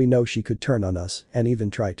 For all we know she could turn on us and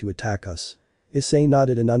even try to attack us." Issei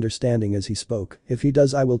nodded in understanding as he spoke, "If he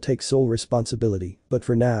does I will take sole responsibility, but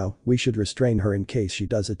for now, we should restrain her in case she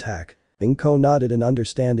does attack." Inko nodded in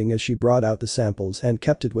understanding as she brought out the samples and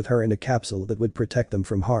kept it with her in a capsule that would protect them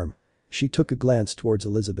from harm. She took a glance towards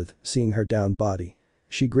Elizabeth, seeing her down body.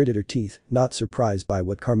 She gritted her teeth, not surprised by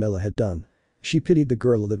what Carmilla had done. She pitied the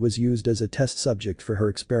girl that was used as a test subject for her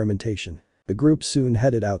experimentation. The group soon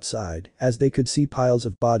headed outside, as they could see piles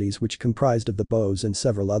of bodies which comprised of the bows and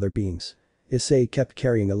several other beings. Issei kept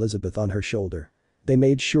carrying Elizabeth on her shoulder. They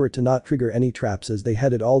made sure to not trigger any traps as they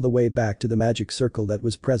headed all the way back to the magic circle that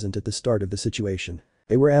was present at the start of the situation.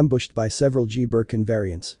 They were ambushed by several G-Birkin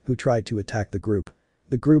variants, who tried to attack the group.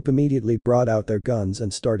 The group immediately brought out their guns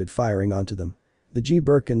and started firing onto them. The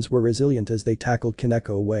G-Birkins were resilient as they tackled Kaneko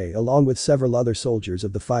away along with several other soldiers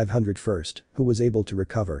of the 501st, who was able to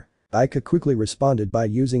recover. Aika quickly responded by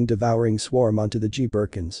using Devouring Swarm onto the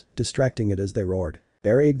G-Birkins, distracting it as they roared.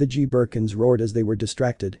 The G-Birkins roared as they were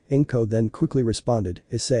distracted. Inko then quickly responded,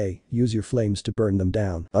 "Issei, use your flames to burn them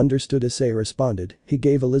down." Understood. Issei responded. He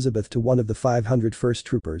gave Elizabeth to one of the 501st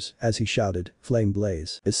troopers as he shouted, "Flame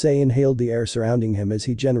blaze." Issei inhaled the air surrounding him as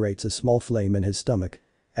he generates a small flame in his stomach.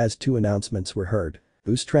 As two announcements were heard.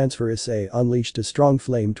 Boost transfer. Issei unleashed a strong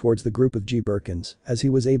flame towards the group of G-Birkins as he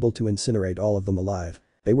was able to incinerate all of them alive.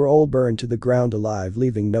 They were all burned to the ground alive,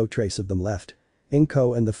 leaving no trace of them left.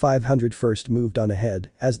 Inko and the 501st moved on ahead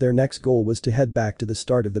as their next goal was to head back to the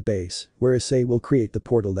start of the base, where Issei will create the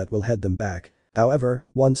portal that will head them back. However,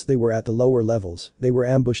 once they were at the lower levels, they were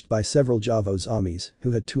ambushed by several Javo zombies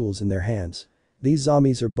who had tools in their hands. These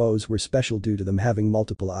zombies or bows were special due to them having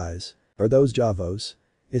multiple eyes. "Are those Javos?"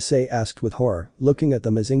 Issei asked with horror, looking at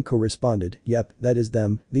them as Inko responded, "Yep, that is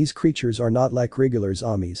them. These creatures are not like regular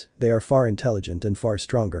zombies, they are far intelligent and far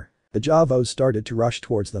stronger." The Javos started to rush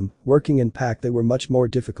towards them, working in pack they were much more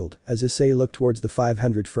difficult as Issei looked towards the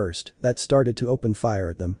 501st that started to open fire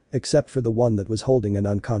at them, except for the one that was holding an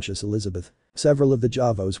unconscious Elizabeth. Several of the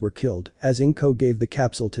Javos were killed as Inko gave the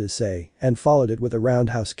capsule to Issei and followed it with a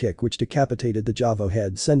roundhouse kick which decapitated the Javo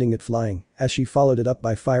head, sending it flying, as she followed it up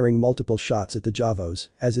by firing multiple shots at the Javos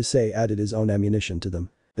as Issei added his own ammunition to them.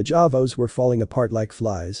 The Javos were falling apart like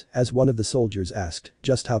flies as one of the soldiers asked,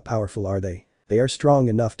 "Just how powerful are they?" "They are strong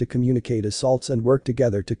enough to communicate assaults and work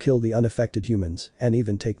together to kill the unaffected humans and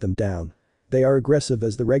even take them down. They are aggressive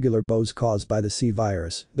as the regular bows caused by the C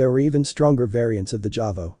virus. There were even stronger variants of the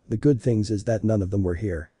Javo. The good things is that none of them were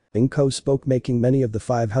here." Inko spoke, making many of the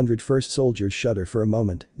 501st soldiers shudder for a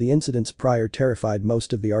moment. The incidents prior terrified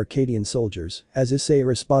most of the Arcadian soldiers as Issei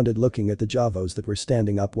responded, looking at the Javos that were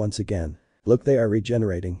standing up once again. "Look, they are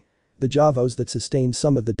regenerating." The Javos that sustained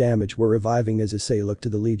some of the damage were reviving as Issei looked to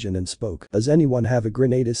the Legion and spoke. "Does anyone have a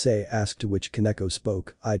grenade?" Issei asked, to which Kaneko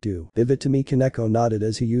spoke, "I do." "Give it to me." Kaneko nodded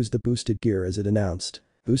as he used the boosted gear as it announced.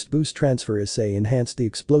 Boost transfer. Issei enhanced the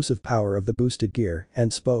explosive power of the boosted gear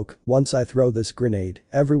and spoke, "Once I throw this grenade,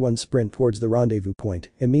 everyone sprint towards the rendezvous point."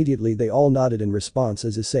 Immediately they all nodded in response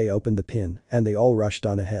as Issei opened the pin and they all rushed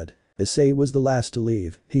on ahead. Issei was the last to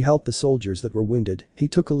leave. He helped the soldiers that were wounded. He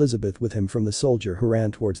took Elizabeth with him from the soldier who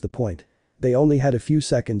ran towards the point. They only had a few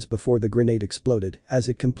seconds before the grenade exploded as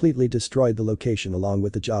it completely destroyed the location along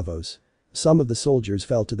with the Javos. Some of the soldiers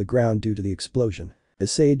fell to the ground due to the explosion.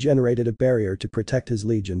 Issei generated a barrier to protect his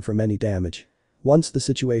legion from any damage. Once the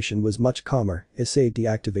situation was much calmer, Issei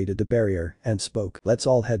deactivated the barrier and spoke, "Let's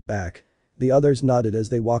all head back." The others nodded as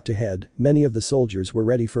they walked ahead. Many of the soldiers were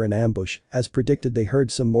ready for an ambush. As predicted, they heard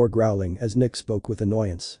some more growling as Nyx spoke with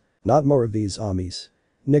annoyance. "Not more of these zombies."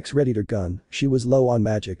 Nyx readied her gun. She was low on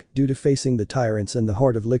magic due to facing the tyrants and the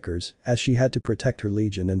horde of lickers as she had to protect her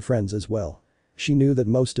legion and friends as well. She knew that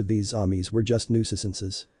most of these zombies were just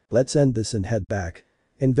nuisances. "Let's end this and head back."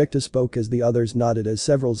 Invicta spoke as the others nodded as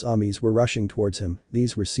several zombies were rushing towards him.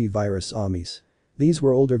 These were C-virus zombies. These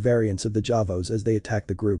were older variants of the Javos as they attacked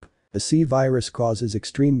the group. The C-virus causes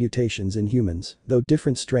extreme mutations in humans, though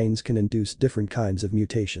different strains can induce different kinds of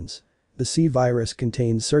mutations. The C-virus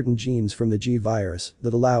contains certain genes from the G-virus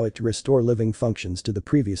that allow it to restore living functions to the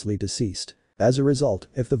previously deceased. As a result,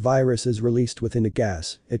 if the virus is released within a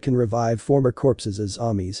gas, it can revive former corpses as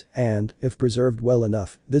zombies and, if preserved well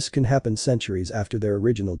enough, this can happen centuries after their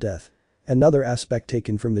original death. Another aspect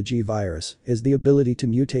taken from the G-virus is the ability to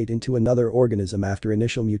mutate into another organism after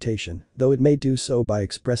initial mutation, though it may do so by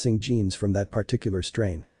expressing genes from that particular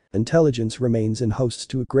strain. Intelligence remains in hosts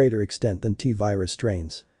to a greater extent than T-virus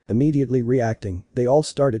strains. Immediately reacting, they all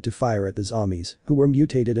started to fire at the zombies, who were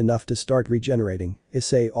mutated enough to start regenerating.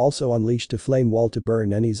 Issei also unleashed a flame wall to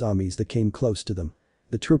burn any zombies that came close to them.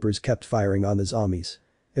 The troopers kept firing on the zombies.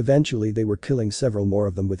 Eventually they were killing several more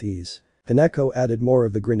of them with ease. Kaneko added more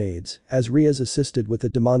of the grenades, as Riaz assisted with the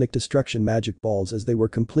demonic destruction magic balls as they were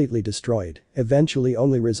completely destroyed, eventually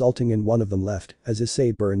only resulting in one of them left, as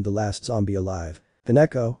Issei burned the last zombie alive.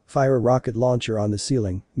 Kaneko, fire a rocket launcher on the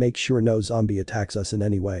ceiling, make sure no zombie attacks us in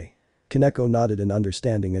any way. Kaneko nodded in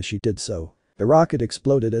understanding as she did so. The rocket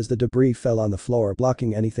exploded as the debris fell on the floor,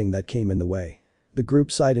 blocking anything that came in the way. The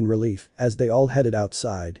group sighed in relief as they all headed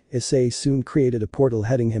outside. Issei soon created a portal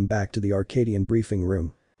heading him back to the Arcadian briefing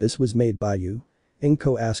room. "This was made by you?"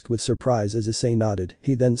 Inko asked with surprise as Issei nodded.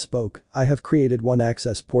 He then spoke, "I have created one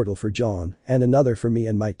access portal for John and another for me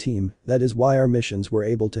and my team. That is why our missions were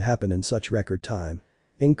able to happen in such record time."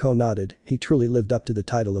 Inko nodded. He truly lived up to the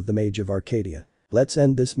title of the Mage of Arcadia. "Let's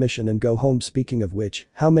end this mission and go home." Speaking of which,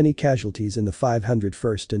 how many casualties in the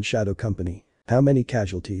 501st and Shadow Company? How many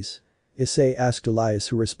casualties? Issei asked Elias,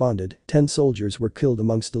 who responded, 10 soldiers were killed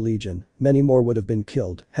amongst the Legion, many more would have been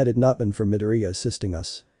killed had it not been for Midoriya assisting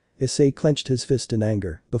us. Issei clenched his fist in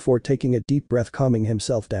anger. Before taking a deep breath, calming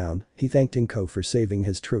himself down, he thanked Inko for saving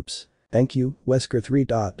his troops. "Thank you, Wesker 3.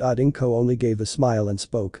 Inko only gave a smile and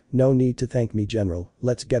spoke, "No need to thank me, General,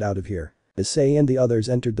 let's get out of here." Issei and the others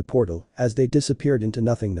entered the portal. As they disappeared into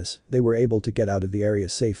nothingness, they were able to get out of the area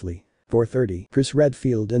safely. 4:30. Chris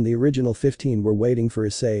Redfield and the original 15 were waiting for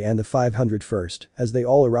Issei and the 501st. As they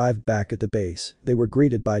all arrived back at the base, they were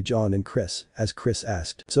greeted by John and Chris, as Chris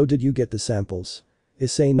asked, "So did you get the samples?"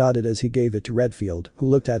 Issei nodded as he gave it to Redfield, who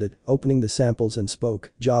looked at it, opening the samples and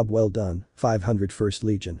spoke, "Job well done, 501st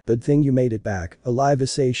Legion. Good thing you made it back alive."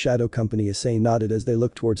 Issei's Shadow Company. Issei nodded as they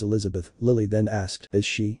looked towards Elizabeth. Lily then asked, "Is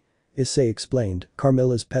she?" Issei explained,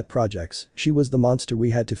 "Carmilla's pet projects, she was the monster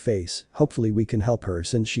we had to face, hopefully we can help her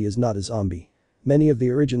since she is not a zombie." Many of the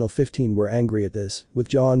original 15 were angry at this, with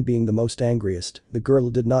John being the most angriest. The girl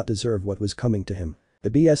did not deserve what was coming to him. "The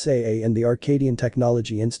BSAA and the Arcadian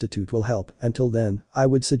Technology Institute will help. Until then, I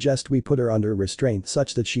would suggest we put her under restraint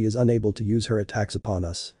such that she is unable to use her attacks upon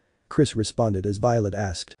us." Chris responded as Violet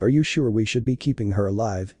asked, "Are you sure we should be keeping her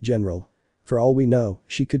alive, General? For all we know,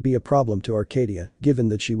 she could be a problem to Arcadia, given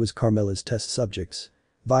that she was Carmilla's test subjects."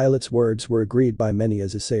 Violet's words were agreed by many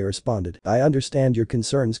as Issei responded, "I understand your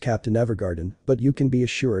concerns, Captain Evergarden, but you can be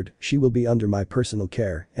assured she will be under my personal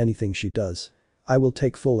care. Anything she does, I will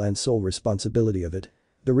take full and sole responsibility of it.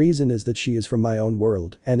 The reason is that she is from my own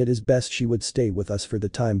world and it is best she would stay with us for the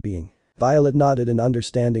time being." Violet nodded in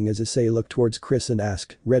understanding as Issei looked towards Chris and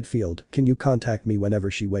asked, "Redfield, can you contact me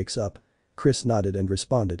whenever she wakes up?" Chris nodded and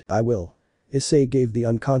responded, "I will." Issei gave the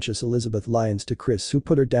unconscious Elizabeth Lyons to Chris, who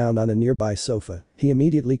put her down on a nearby sofa. He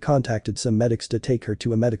immediately contacted some medics to take her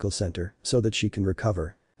to a medical center so that she can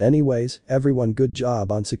recover. "Anyways, everyone, good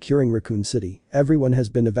job on securing Raccoon City. Everyone has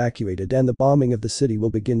been evacuated and the bombing of the city will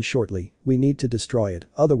begin shortly. We need to destroy it,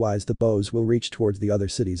 otherwise the bows will reach towards the other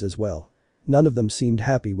cities as well." None of them seemed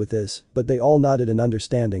happy with this, but they all nodded in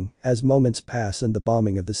understanding as moments passed and the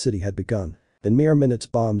bombing of the city had begun. In mere minutes,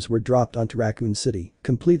 bombs were dropped onto Raccoon City,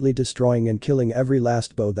 completely destroying and killing every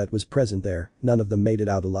last bow that was present there. None of them made it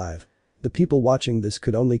out alive. The people watching this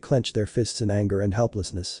could only clench their fists in anger and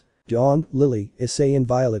helplessness. John, Lily, Issei and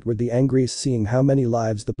Violet were the angriest, seeing how many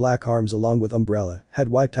lives the Black Arms along with Umbrella had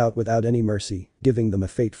wiped out without any mercy, giving them a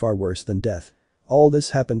fate far worse than death. All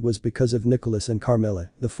this happened was because of Nicholas and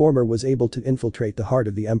Carmilla. The former was able to infiltrate the heart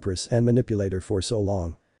of the Empress and manipulate her for so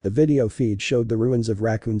long. The video feed showed the ruins of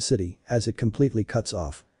Raccoon City as it completely cuts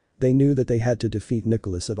off. They knew that they had to defeat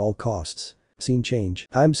Nicholas at all costs. Scene change.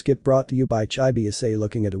 Time skip brought to you by Chibi. Issei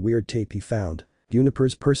looking at a weird tape he found.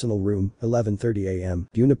 Juniper's personal room, 11:30 am.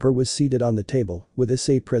 Juniper was seated on the table, with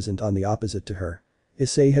Issei present on the opposite to her.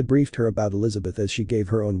 Issei had briefed her about Elizabeth as she gave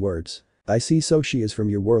her own words. "I see, so she is from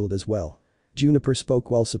your world as well." Juniper spoke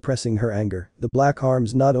while suppressing her anger. The Black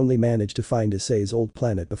Arms not only managed to find Issei's old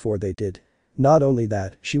planet before they did. Not only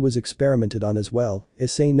that, she was experimented on as well.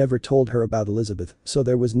 Issei never told her about Elizabeth, so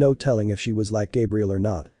there was no telling if she was like Gabriel or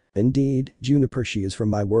not. "Indeed, Juniper, she is from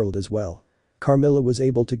my world as well. Carmilla was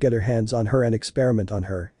able to get her hands on her and experiment on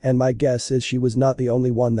her, and my guess is she was not the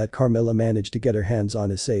only one that Carmilla managed to get her hands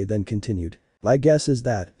on." Issei then continued. "My guess is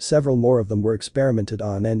that several more of them were experimented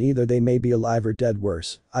on and either they may be alive or dead.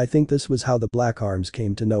 Worse, I think this was how the Black Arms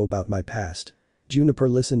came to know about my past." Juniper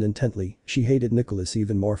listened intently. She hated Nicholas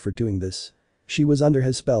even more for doing this. She was under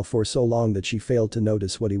his spell for so long that she failed to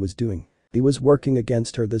notice what he was doing. He was working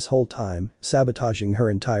against her this whole time, sabotaging her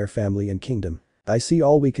entire family and kingdom. "I see,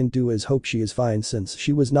 all we can do is hope she is fine since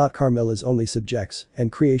she was not Carmilla's only subjects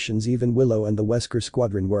and creations. Even Willow and the Wesker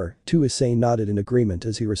squadron were too." Issei nodded in agreement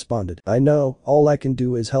as he responded, "I know, all I can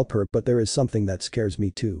do is help her, but there is something that scares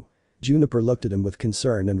me too." Juniper looked at him with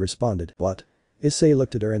concern and responded, "What?" Issei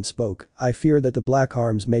looked at her and spoke, "I fear that the Black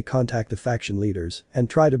Arms may contact the faction leaders and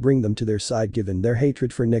try to bring them to their side. Given their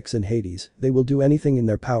hatred for Nyx and Hades, they will do anything in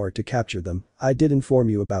their power to capture them. I did inform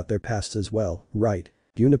you about their pasts as well, right?"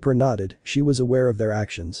 Juniper nodded, she was aware of their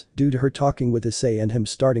actions, due to her talking with Issei and him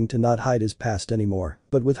starting to not hide his past anymore,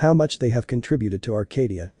 but with how much they have contributed to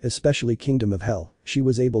Arcadia, especially Kingdom of Hell, she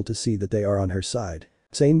was able to see that they are on her side.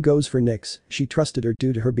 Same goes for Nyx, she trusted her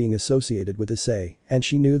due to her being associated with Issei, and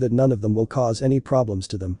she knew that none of them will cause any problems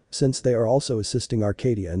to them, since they are also assisting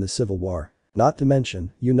Arcadia in the civil war. Not to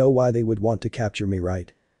mention, you know why they would want to capture me,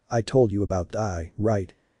 right? I told you about Dai,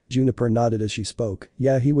 right? Juniper nodded as she spoke,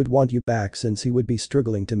 yeah, he would want you back since he would be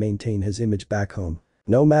struggling to maintain his image back home.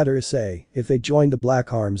 No matter Issei, if they join the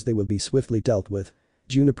Black Arms they will be swiftly dealt with.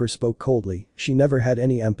 Juniper spoke coldly, she never had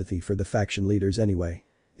any empathy for the faction leaders anyway.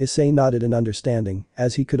 Issei nodded in understanding,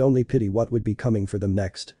 as he could only pity what would be coming for them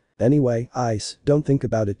next. Anyway, Ice, don't think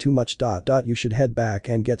about it too much. You should head back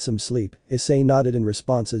and get some sleep. Issei nodded in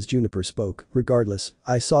response as Juniper spoke, regardless,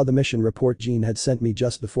 I saw the mission report Jean had sent me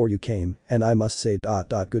just before you came, and I must say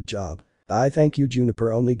good job. I thank you.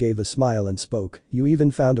 Juniper only gave a smile and spoke, you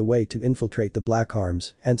even found a way to infiltrate the Black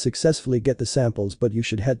Arms and successfully get the samples, but you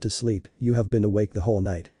should head to sleep, you have been awake the whole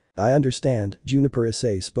night. I understand, Juniper.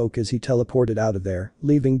 Issei spoke as he teleported out of there,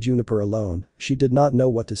 leaving Juniper alone. She did not know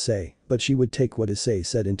what to say, but she would take what Issei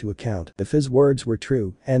said into account. If his words were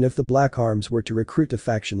true, and if the Black Arms were to recruit the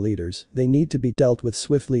faction leaders, they need to be dealt with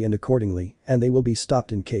swiftly and accordingly, and they will be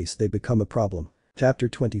stopped in case they become a problem. Chapter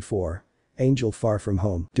 24. Angel Far From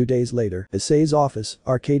Home. 2 days later, Issei's office,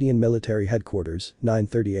 Arcadian Military Headquarters,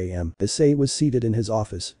 9:30 a.m. Issei was seated in his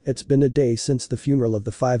office. It's been a day since the funeral of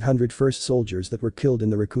the 501st soldiers that were killed in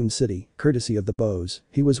the Raccoon City, courtesy of the Bows.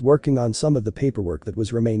 He was working on some of the paperwork that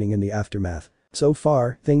was remaining in the aftermath. So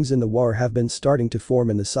far, things in the war have been starting to form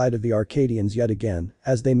in the side of the Arcadians yet again,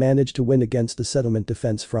 as they managed to win against the Settlement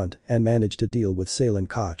Defense Front and managed to deal with Sale and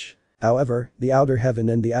Koch. However, the Outer Heaven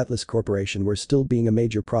and the Atlas Corporation were still being a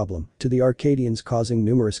major problem to the Arcadians, causing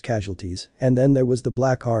numerous casualties, and then there was the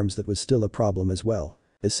Black Arms that was still a problem as well.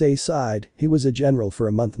 Issei sighed, he was a general for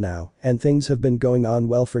a month now, and things have been going on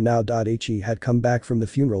well for now. He had come back from the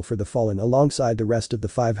funeral for the fallen alongside the rest of the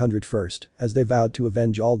 501st, as they vowed to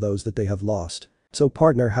avenge all those that they have lost. So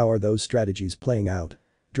partner, how are those strategies playing out?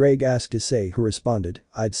 Drake asked Issei, who responded,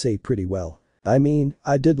 I'd say pretty well. I mean,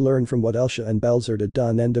 I did learn from what Elsha and Belzerd had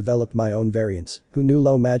done and developed my own variants, who knew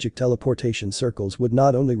low magic teleportation circles would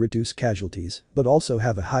not only reduce casualties, but also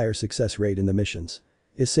have a higher success rate in the missions.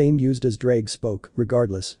 Issei mused as Drake spoke,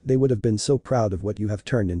 regardless, they would have been so proud of what you have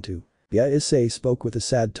turned into. Yeah, Issei spoke with a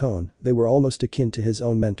sad tone, they were almost akin to his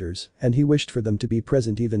own mentors, and he wished for them to be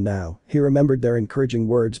present even now. He remembered their encouraging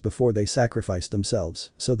words before they sacrificed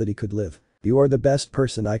themselves, so that he could live. You are the best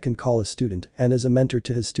person I can call a student, and as a mentor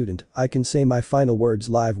to his student, I can say my final words: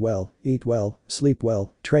 live well, eat well, sleep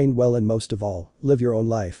well, train well, and most of all, live your own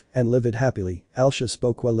life, and live it happily. Elsha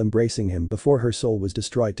spoke while embracing him before her soul was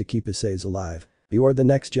destroyed to keep Issei's alive. You are the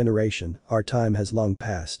next generation, our time has long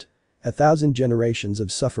passed. 1,000 generations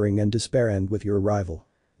of suffering and despair end with your arrival.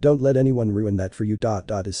 Don't let anyone ruin that for you.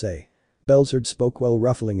 Issei. Belzerd spoke while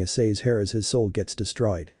ruffling Issei's hair as his soul gets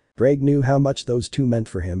destroyed. Drake knew how much those two meant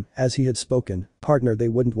for him, as he had spoken, partner, they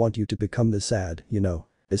wouldn't want you to become this sad, you know.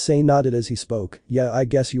 Issei nodded as he spoke, yeah, I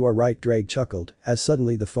guess you are right. Drake chuckled, as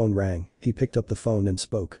suddenly the phone rang. He picked up the phone and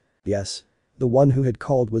spoke. Yes. The one who had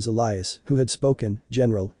called was Elias, who had spoken,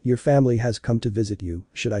 General, your family has come to visit you,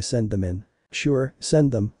 should I send them in? Sure,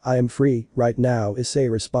 send them, I am free, right now,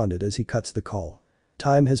 Issei responded as he cuts the call.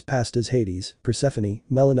 Time has passed as Hades, Persephone,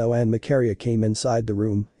 Melino and Macaria came inside the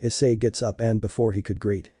room. Issei gets up and before he could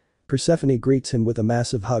greet Persephone greets him with a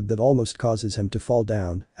massive hug that almost causes him to fall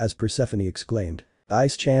down, as Persephone exclaimed.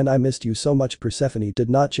 Ice-chan, I missed you so much. Persephone did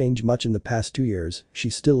not change much in the past 2 years, she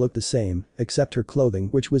still looked the same, except her clothing,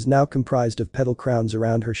 which was now comprised of petal crowns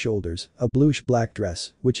around her shoulders, a bluish-black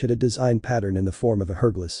dress, which had a design pattern in the form of a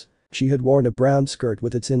Hercules. She had worn a brown skirt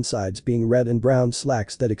with its insides being red and brown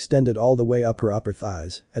slacks that extended all the way up her upper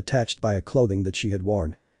thighs, attached by a clothing that she had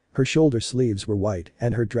worn. Her shoulder sleeves were white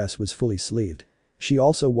and her dress was fully sleeved. She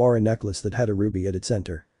also wore a necklace that had a ruby at its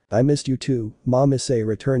center. I missed you too, Mom. Issei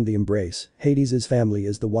returned the embrace. Hades's family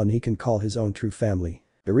is the one he can call his own true family.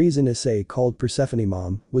 The reason Issei called Persephone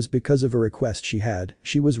Mom was because of a request she had.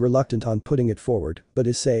 She was reluctant on putting it forward, but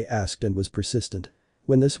Issei asked and was persistent.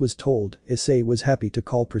 When this was told, Issei was happy to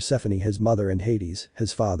call Persephone his mother and Hades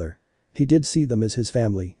his father. He did see them as his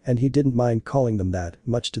family, and he didn't mind calling them that,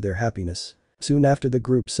 much to their happiness. Soon after the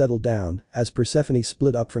group settled down, as Persephone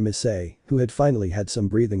split up from Issei, who had finally had some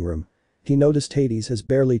breathing room. He noticed Hades has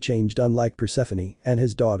barely changed, unlike Persephone and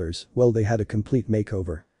his daughters, well, they had a complete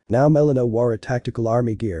makeover. Now Melino wore a tactical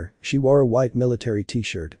army gear, she wore a white military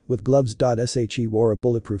t-shirt with gloves. She wore a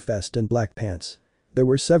bulletproof vest and black pants. There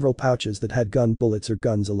were several pouches that had gun bullets or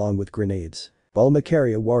guns along with grenades. While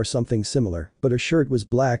Macaria wore something similar, but her shirt was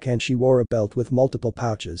black and she wore a belt with multiple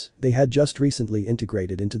pouches. They had just recently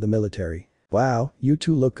integrated into the military. Wow, you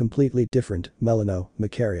two look completely different, Melano,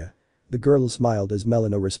 Macaria. The girl smiled as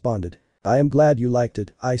Melano responded. I am glad you liked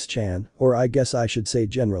it, Ice-chan, or I guess I should say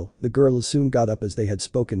General. The girls soon got up as they had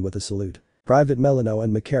spoken with a salute. Private Melano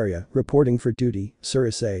and Macaria, reporting for duty, Sir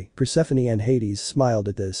Issei, Persephone and Hades smiled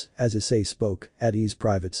at this, as Issei spoke, at ease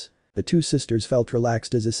privates. The two sisters felt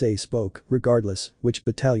relaxed as Issei spoke, regardless, which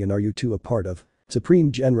battalion are you two a part of?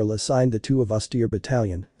 Supreme General assigned the two of us to your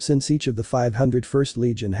battalion, since each of the 501st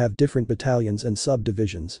Legion have different battalions and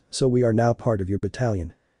subdivisions, so we are now part of your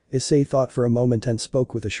battalion. Issei thought for a moment and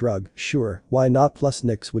spoke with a shrug, sure, why not, plus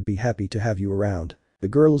Nyx would be happy to have you around. The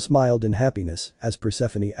girl smiled in happiness, as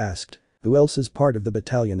Persephone asked, who else is part of the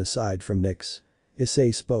battalion aside from Nyx?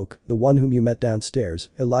 Issei spoke, the one whom you met downstairs,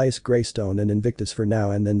 Elias Greystone and Invictus for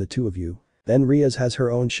now and then the two of you. Then Riaz has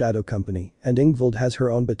her own shadow company, and Ingvild has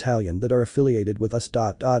her own battalion that are affiliated with us.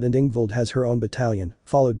 And Ingvild has her own battalion,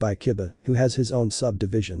 followed by Kiba, who has his own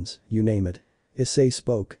subdivisions, you name it. Issei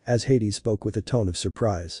spoke, as Hades spoke with a tone of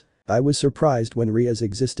surprise. I was surprised when Riaz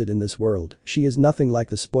existed in this world. She is nothing like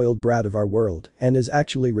the spoiled brat of our world and is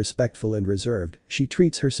actually respectful and reserved. She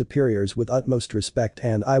treats her superiors with utmost respect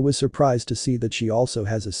and I was surprised to see that she also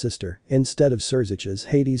has a sister instead of Surzich's.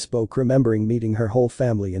 Hades spoke, remembering meeting her whole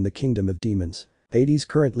family in the kingdom of demons. Hades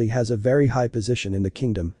currently has a very high position in the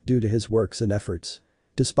kingdom due to his works and efforts.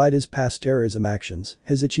 Despite his past terrorism actions,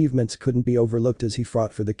 his achievements couldn't be overlooked as he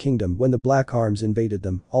fought for the kingdom when the Black Arms invaded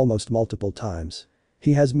them almost multiple times.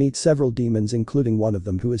 He has met several demons, including one of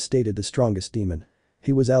them who is stated the strongest demon.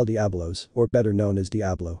 He was El Diablos, or better known as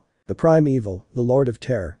Diablo. The prime evil, the lord of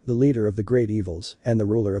terror, the leader of the great evils, and the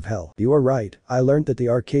ruler of hell. You are right, I learned that the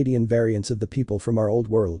Arcadian variants of the people from our old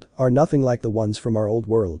world are nothing like the ones from our old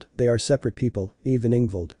world. They are separate people, even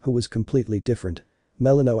Ingvild, who was completely different.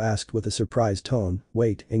 Melano asked with a surprised tone,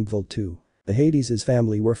 wait, Ingvild too. The Hades'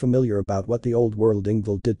 family were familiar about what the old world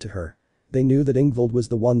Ingvild did to her. They knew that Ingvild was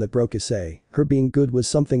the one that broke Issei. Her being good was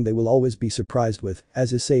something they will always be surprised with,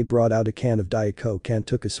 as Issei brought out a can of Diet Coke and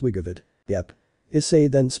took a swig of it. Yep. Issei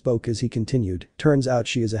then spoke as he continued, turns out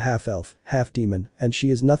she is a half-elf, half-demon, and she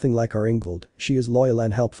is nothing like our Ingvild. She is loyal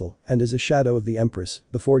and helpful, and is a shadow of the Empress.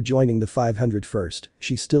 Before joining the 501st,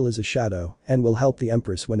 she still is a shadow, and will help the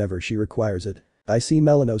Empress whenever she requires it. I see.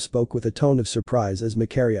 Melano spoke with a tone of surprise as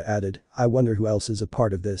Macaria added, I wonder who else is a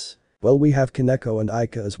part of this. Well, we have Kaneko and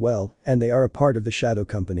Aika as well, and they are a part of the Shadow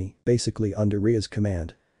Company, basically under Ria's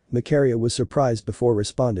command. Macaria was surprised before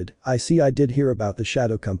responded, I see. I did hear about the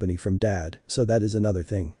Shadow Company from Dad, so that is another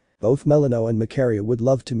thing. Both Melano and Macaria would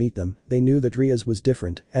love to meet them. They knew that Riaz was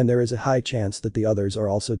different, and there is a high chance that the others are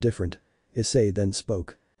also different. Issei then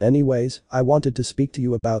spoke. Anyways, I wanted to speak to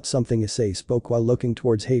you about something. Issei spoke while looking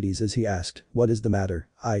towards Hades as he asked, what is the matter,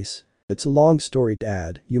 Ice? It's a long story,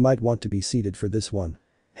 Dad, you might want to be seated for this one.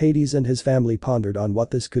 Hades and his family pondered on what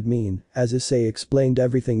this could mean. As Issei explained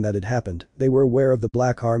everything that had happened, they were aware of the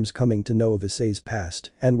Black Arms coming to know of Issei's past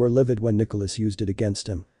and were livid when Nicholas used it against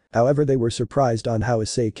him. However, they were surprised on how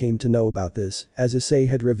Issei came to know about this, as Issei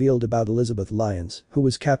had revealed about Elizabeth Lyons, who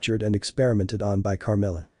was captured and experimented on by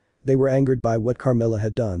Carmilla. They were angered by what Carmilla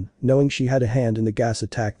had done, knowing she had a hand in the gas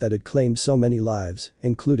attack that had claimed so many lives,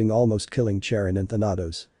 including almost killing Charon and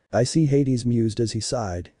Thanatos. I see. Hades mused as he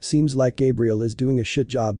sighed, seems like Gabriel is doing a shit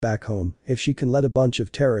job back home if she can let a bunch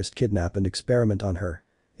of terrorists kidnap and experiment on her.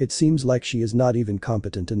 It seems like she is not even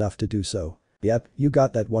competent enough to do so. Yep, you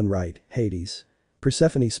got that one right, Hades.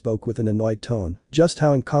 Persephone spoke with an annoyed tone, just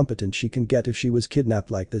how incompetent she can get if she was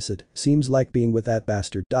kidnapped like this. It seems like being with that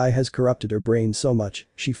bastard Dai has corrupted her brain so much,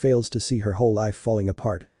 she fails to see her whole life falling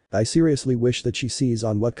apart. I seriously wish that she sees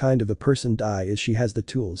on what kind of a person Dai is. She has the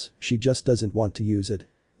tools, she just doesn't want to use it.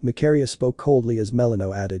 Macaria spoke coldly as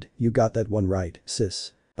Melano added, you got that one right,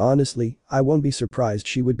 sis. Honestly, I won't be surprised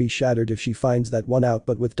she would be shattered if she finds that one out,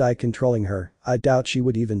 but with Dai controlling her, I doubt she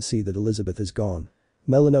would even see that Elizabeth is gone.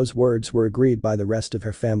 Melano's words were agreed by the rest of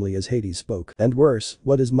her family as Hades spoke. And worse,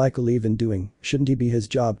 what is Michael even doing? Shouldn't he be his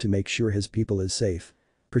job to make sure his people is safe?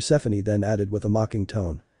 Persephone then added with a mocking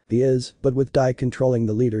tone. He is, but with Dai controlling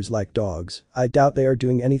the leaders like dogs, I doubt they are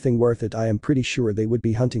doing anything worth it. I am pretty sure they would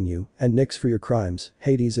be hunting you and Nyx for your crimes.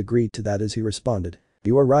 Hades agreed to that as he responded.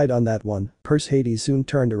 You are right on that one. Hades soon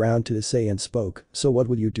turned around to Issei and spoke, so what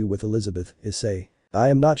will you do with Elizabeth, Issei? I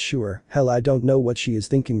am not sure, hell I don't know what she is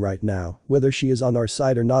thinking right now, whether she is on our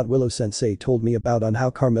side or not. Willow-sensei told me about on how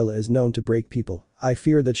Carmilla is known to break people. I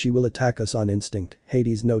fear that she will attack us on instinct,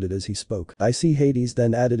 Hades noted as he spoke. I see. Hades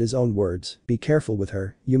then added his own words, be careful with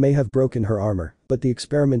her, you may have broken her armor, but the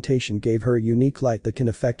experimentation gave her a unique light that can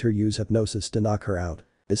affect her. Use hypnosis to knock her out.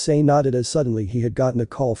 Issei nodded as suddenly he had gotten a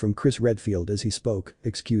call from Chris Redfield as he spoke,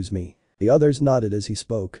 "Excuse me." The others nodded as he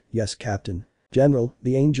spoke, "Yes, Captain." "General,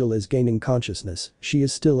 the angel is gaining consciousness, she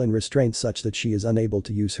is still in restraint such that she is unable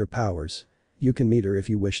to use her powers. You can meet her if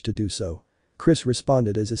you wish to do so." Chris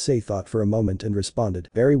responded as Issei thought for a moment and responded,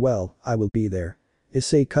 "Very well, I will be there."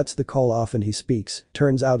 Issei cuts the call off and he speaks,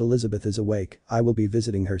 "Turns out Elizabeth is awake, I will be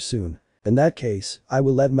visiting her soon. In that case, I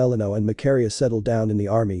will let Melino and Macaria settle down in the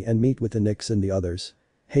army and meet with the Nyx and the others."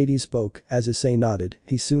 Hades spoke, as Issei nodded,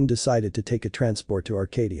 he soon decided to take a transport to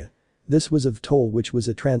Arcadia. This was of Toll, which was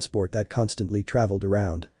a transport that constantly traveled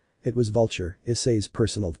around. It was Vulture, Issei's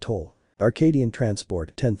personal Toll. Arcadian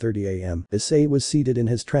transport, 10:30 am. Issei was seated in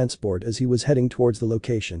his transport as he was heading towards the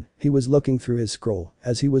location. He was looking through his scroll,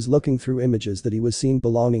 as he was looking through images that he was seeing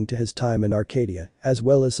belonging to his time in Arcadia, as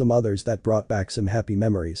well as some others that brought back some happy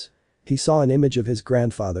memories. He saw an image of his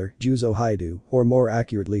grandfather, Juzo Hyoudou, or more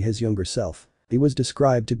accurately his younger self. He was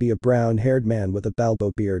described to be a brown-haired man with a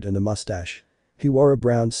balbo beard and a mustache. He wore a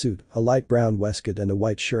brown suit, a light brown waistcoat and a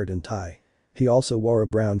white shirt and tie. He also wore a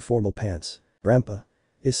brown formal pants. "Grandpa."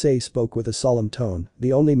 Issei spoke with a solemn tone,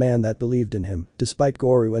 the only man that believed in him, despite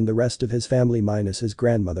Goru and the rest of his family minus his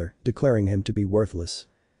grandmother, declaring him to be worthless.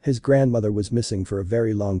 His grandmother was missing for a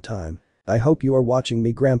very long time. "I hope you are watching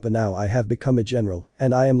me, Grandpa. Now I have become a general,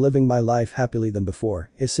 and I am living my life happily than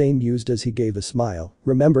before," Issei mused as he gave a smile,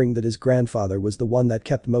 remembering that his grandfather was the one that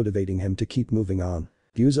kept motivating him to keep moving on.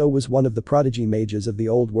 Juzo was one of the prodigy mages of the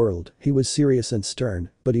old world, he was serious and stern,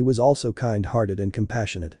 but he was also kind-hearted and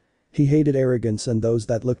compassionate. He hated arrogance and those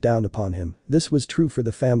that looked down upon him. This was true for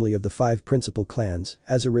the family of the 5 principal clans.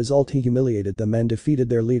 As a result, he humiliated them and defeated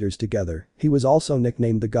their leaders together. He was also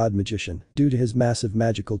nicknamed the God Magician due to his massive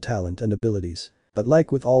magical talent and abilities. But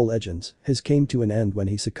like with all legends, his came to an end when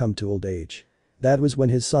he succumbed to old age. That was when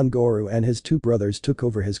his son Goru and his 2 brothers took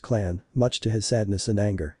over his clan, much to his sadness and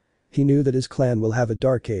anger. He knew that his clan will have a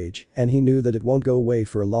dark age, and he knew that it won't go away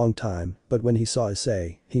for a long time, but when he saw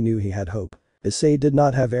Issei, he knew he had hope. Issei did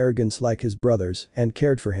not have arrogance like his brothers and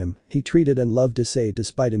cared for him. He treated and loved Issei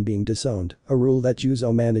despite him being disowned, a rule that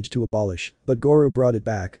Juzo managed to abolish, but Goru brought it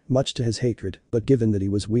back, much to his hatred, but given that he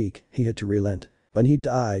was weak, he had to relent. When he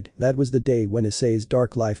died, that was the day when Issei's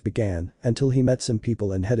dark life began, until he met some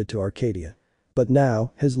people and headed to Arcadia. But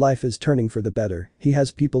now, his life is turning for the better. He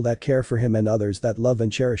has people that care for him and others that love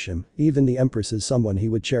and cherish him. Even the Empress is someone he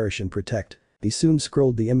would cherish and protect. He soon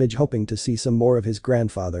scrolled the image hoping to see some more of his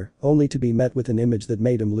grandfather, only to be met with an image that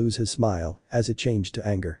made him lose his smile, as it changed to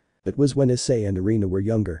anger. It was when Issei and Irina were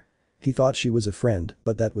younger. He thought she was a friend,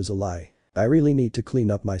 but that was a lie. "I really need to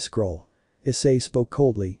clean up my scroll." Issei spoke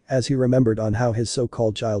coldly, as he remembered on how his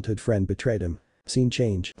so-called childhood friend betrayed him. Scene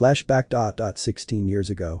change. Flashback. 16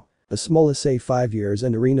 years ago. A small Issei 5 years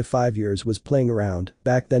and Irina 5 years was playing around.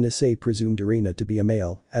 Back then Issei presumed Irina to be a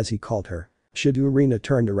male, as he called her. Hyoudou. Irina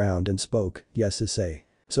turned around and spoke, "Yes, Issei.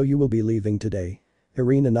 So you will be leaving today?"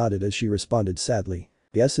 Irina nodded as she responded sadly.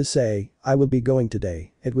 "Yes, Issei, I will be going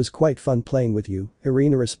today. It was quite fun playing with you,"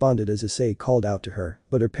 Irina responded as Issei called out to her,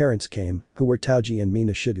 but her parents came, who were Tauji and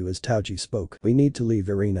Mina. Hyoudou as Tauji spoke, "We need to leave,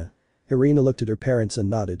 Irina." Irina looked at her parents and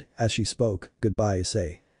nodded, as she spoke, "Goodbye,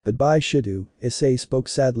 Issei." "Goodbye, Hyoudou," Issei spoke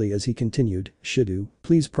sadly as he continued, "Hyoudou,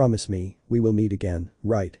 please promise me, we will meet again,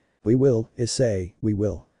 right?" "We will, Issei, we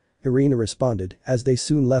will." Irina responded, as they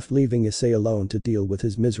soon left, leaving Issei alone to deal with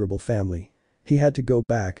his miserable family. He had to go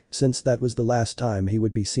back, since that was the last time he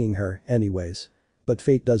would be seeing her, anyways. But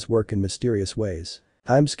fate does work in mysterious ways.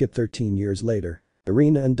 Time skip 13 years later.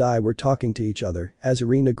 Irina and Dai were talking to each other, as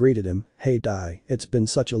Irina greeted him, "Hey Dai, it's been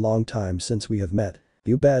such a long time since we have met."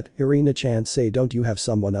 "You bet," Irina-chan say, "Don't you have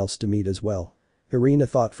someone else to meet as well?" Irina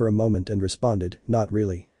thought for a moment and responded, "Not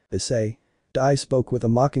really." Issei. Dai spoke with a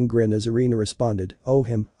mocking grin as Irina responded, "Oh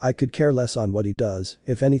him, I could care less on what he does,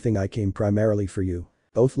 if anything I came primarily for you."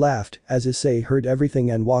 Both laughed, as Issei heard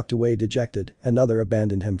everything and walked away dejected. Another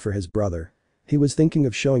abandoned him for his brother. He was thinking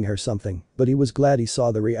of showing her something, but he was glad he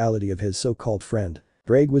saw the reality of his so-called friend.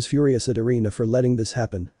 Drake was furious at Irina for letting this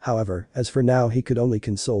happen, however, as for now he could only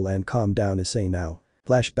console and calm down Issei now.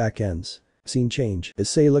 Flashback ends. Scene change.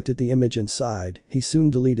 Issei looked at the image and sighed. He soon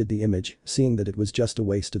deleted the image, seeing that it was just a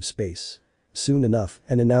waste of space. Soon enough,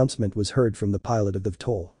 an announcement was heard from the pilot of the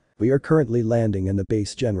VTOL. "We are currently landing in the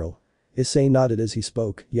base, General." Issei nodded as he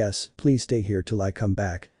spoke, "Yes, please stay here till I come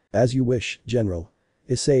back." "As you wish, General."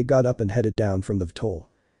 Issei got up and headed down from the VTOL.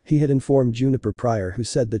 He had informed Juniper prior, who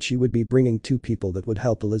said that she would be bringing 2 people that would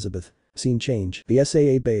help Elizabeth. Scene change. The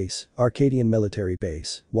SAA base, Arcadian military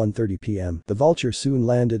base, 1:30 p.m. The Vulture soon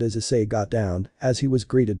landed as Issei got down, as he was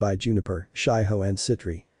greeted by Juniper, Shiho and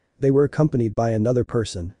Citri. They were accompanied by another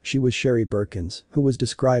person. She was Sherry Birkins, who was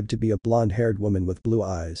described to be a blonde-haired woman with blue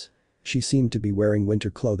eyes. She seemed to be wearing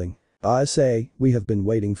winter clothing. "Ah, Issei, we have been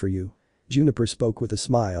waiting for you." Juniper spoke with a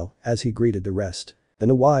smile as he greeted the rest.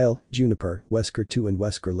 "In a while, Juniper," Wesker 2 and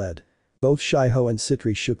Wesker led. Both Shiho and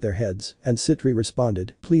Citri shook their heads, and Citri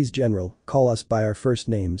responded, "Please General, call us by our first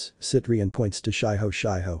names," Citri and points to Shiho.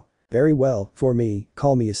 Shiho. "Very well, for me,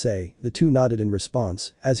 call me Issei." The two nodded in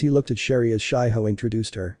response as he looked at Sherry as Shiho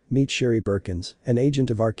introduced her. "Meet Sherry Birkins, an agent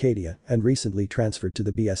of Arcadia and recently transferred to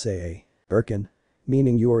the BSAA. Birkin?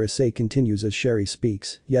 Meaning you or Issei continues as Sherry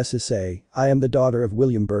speaks. "Yes Issei, I am the daughter of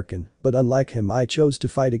William Birkin, but unlike him I chose to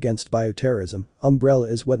fight against bioterrorism. Umbrella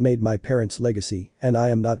is what made my parents' legacy, and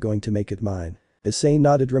I am not going to make it mine." Issei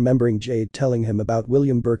nodded, remembering Jade telling him about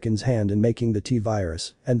William Birkin's hand in making the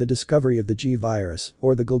T-virus and the discovery of the G-virus,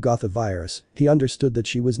 or the Golgotha virus. He understood that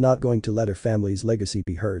she was not going to let her family's legacy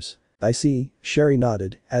be hers. "I see," Sherry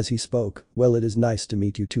nodded as he spoke. "Well, it is nice to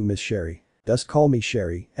meet you too, Miss Sherry. Just call me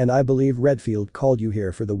Sherry, and I believe Redfield called you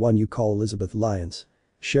here for the one you call Elizabeth Lyons."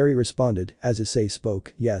 Sherry responded as Issei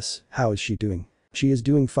spoke. "Yes, how is she doing?" "She is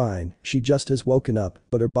doing fine, she just has woken up,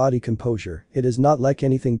 but her body composure, it is not like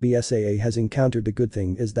anything BSAA has encountered. The good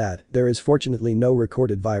thing is that there is fortunately no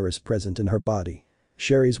recorded virus present in her body."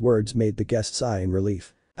 Sherry's words made the guests sigh in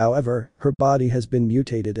relief. However, her body has been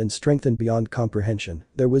mutated and strengthened beyond comprehension.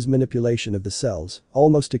 There was manipulation of the cells,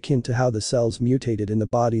 almost akin to how the cells mutated in the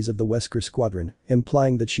bodies of the Wesker Squadron,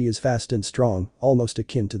 implying that she is fast and strong, almost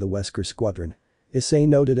akin to the Wesker Squadron. Issei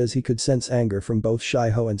noted as he could sense anger from both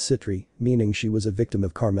Shiho and Citri, meaning she was a victim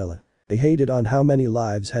of Carmilla. They hated on how many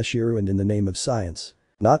lives has she ruined in the name of science.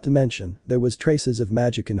 Not to mention, there was traces of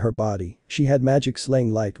magic in her body. She had magic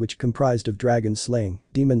slaying light which comprised of dragon slaying,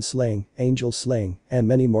 demon slaying, angel slaying, and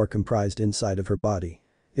many more comprised inside of her body.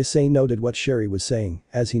 Issei noted what Sherry was saying,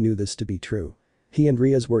 as he knew this to be true. He and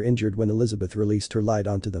Riaz were injured when Elizabeth released her light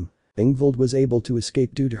onto them. Ingvild was able to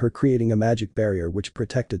escape due to her creating a magic barrier which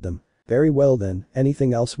protected them. "Very well then,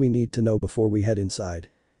 anything else we need to know before we head inside?"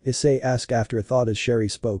 Issei asked after a thought as Sherry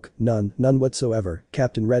spoke. None whatsoever.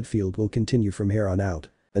 Captain Redfield will continue from here on out."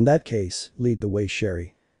 "In that case, lead the way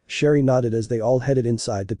Sherry." Sherry nodded as they all headed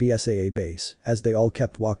inside the BSAA base, as they all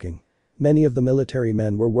kept walking. Many of the military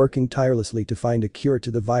men were working tirelessly to find a cure to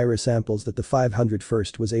the virus samples that the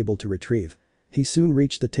 501st was able to retrieve. He soon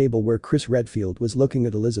reached the table where Chris Redfield was looking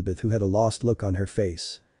at Elizabeth, who had a lost look on her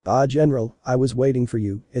face. "Ah General, I was waiting for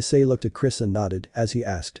you." Issei looked at Chris and nodded as he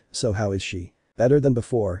asked, "So how is she?" "Better than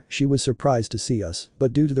before. She was surprised to see us,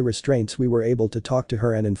 but due to the restraints we were able to talk to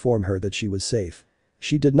her and inform her that she was safe.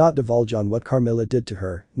 She did not divulge on what Carmilla did to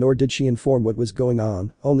her, nor did she inform what was going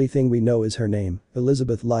on. Only thing we know is her name,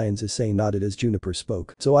 Elizabeth Lyons." Issei nodded as Juniper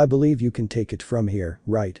spoke. "So I believe you can take it from here,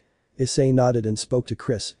 right?" Issei nodded and spoke to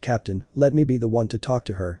Chris. "Captain, let me be the one to talk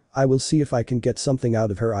to her. I will see if I can get something out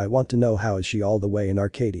of her. I want to know how is she all the way in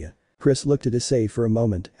Arcadia." Chris looked at Issei for a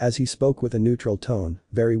moment as he spoke with a neutral tone.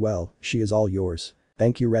 "Very well, she is all yours."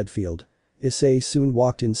 "Thank you Redfield." Issei soon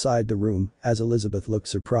walked inside the room as Elizabeth looked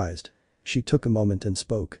surprised. She took a moment and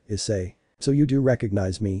spoke. "Issei. So you do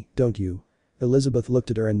recognize me, don't you?" Elizabeth looked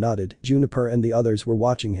at her and nodded. Juniper and the others were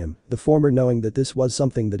watching him, the former knowing that this was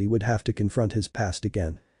something that he would have to confront his past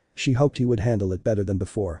again. She hoped he would handle it better than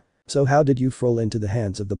before. "So how did you fall into the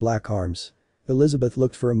hands of the Black Arms?" Elizabeth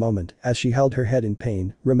looked for a moment as she held her head in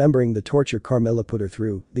pain, remembering the torture Carmilla put her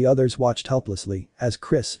through. The others watched helplessly as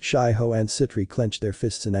Chris, Shiho and Citri clenched their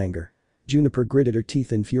fists in anger. Juniper gritted her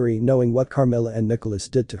teeth in fury knowing what Carmilla and Nicholas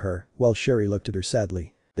did to her, while Sherry looked at her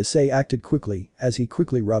sadly. Issei acted quickly as he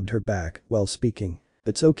quickly rubbed her back while speaking.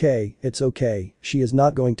 It's okay, she is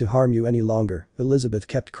not going to harm you any longer." Elizabeth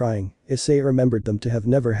kept crying. Issei remembered them to have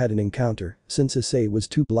never had an encounter since Issei was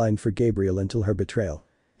too blind for Gabriel until her betrayal.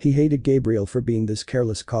 He hated Gabriel for being this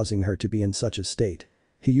careless, causing her to be in such a state.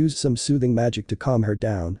 He used some soothing magic to calm her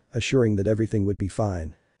down, assuring that everything would be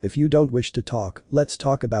fine. "If you don't wish to talk, let's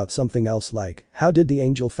talk about something else, like how did the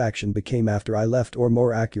Angel faction became after I left, or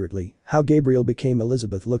more accurately, how Gabriel became."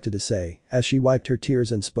 Elizabeth looked at Issei as she wiped her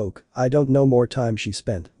tears and spoke. "I don't know." More time she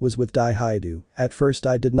spent was with Hyoudou. At first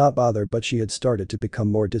I did not bother, but she had started to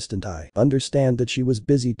become more distant. I understand that she was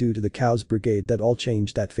busy due to the Cows Brigade. That all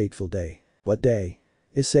changed that fateful day. "What day?"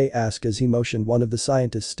 Issei asked as he motioned one of the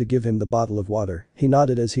scientists to give him the bottle of water. He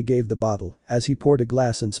nodded as he gave the bottle as he poured a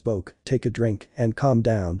glass and spoke. "Take a drink and calm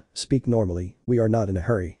down, speak normally, we are not in a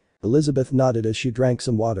hurry." Elizabeth nodded as she drank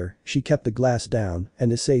some water. She kept the glass down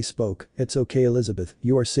and Issei spoke. "It's okay Elizabeth,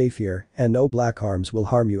 you are safe here and no Black Arms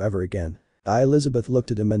will harm you ever again." Elizabeth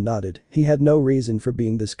looked at him and nodded. He had no reason for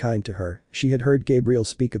being this kind to her. She had heard Gabriel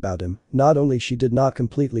speak about him. Not only she did not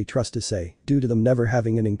completely trust Issei due to them never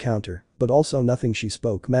having an encounter, but also nothing she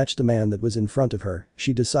spoke matched the man that was in front of her.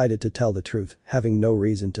 She decided to tell the truth, having no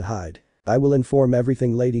reason to hide. I will inform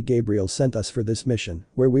everything. Lady Gabriel sent us for this mission,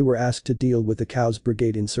 where we were asked to deal with the Chaos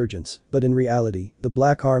Brigade insurgents, but in reality, the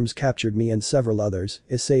Black Arms captured me and several others.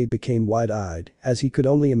 Issei became wide-eyed, as he could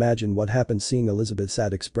only imagine what happened seeing Elizabeth's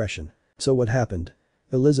sad expression. So what happened?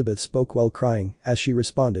 Elizabeth spoke while crying, as she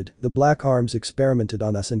responded, the Black Arms experimented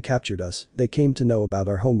on us and captured us. They came to know about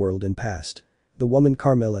our homeworld and past. The woman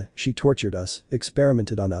Carmilla, she tortured us,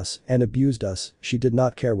 experimented on us, and abused us. She did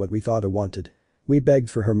not care what we thought or wanted. We begged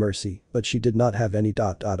for her mercy, but she did not have any.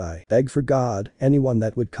 I begged for God, anyone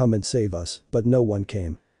that would come and save us, but no one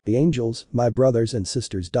came. The angels, my brothers and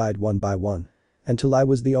sisters died one by one. Until I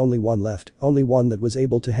was the only one left, only one that was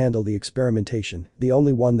able to handle the experimentation, the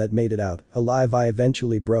only one that made it out alive. I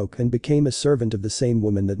eventually broke and became a servant of the same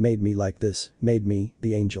woman that made me like this, made me,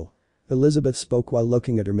 the angel. Elizabeth spoke while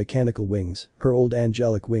looking at her mechanical wings. Her old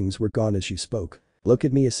angelic wings were gone as she spoke. Look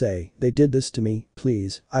at me, Issei, they did this to me,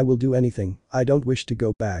 please, I will do anything, I don't wish to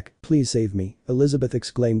go back, please save me, Elizabeth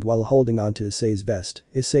exclaimed while holding onto Issei's vest.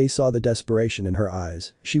 Issei saw the desperation in her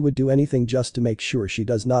eyes. She would do anything just to make sure she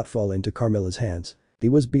does not fall into Carmilla's hands. He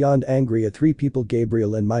was beyond angry at three people,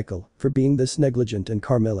 Gabriel and Michael, for being this negligent, and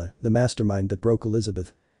Carmilla, the mastermind that broke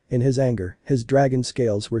Elizabeth. In his anger, his dragon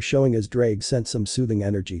scales were showing as Drake sent some soothing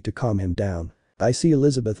energy to calm him down. I see.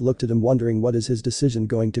 Elizabeth looked at him wondering what is his decision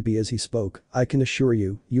going to be as he spoke. I can assure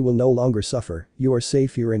you, you will no longer suffer. You are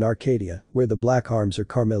safe here in Arcadia, where the Black Arms or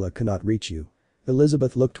Carmilla cannot reach you.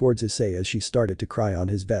 Elizabeth looked towards Issei as she started to cry on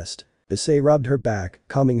his vest. Issei rubbed her back,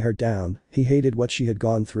 calming her down. He hated what she had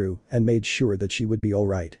gone through and made sure that she would be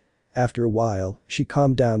alright. After a while, she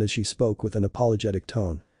calmed down as she spoke with an apologetic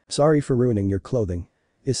tone. Sorry for ruining your clothing.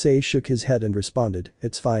 Issei shook his head and responded,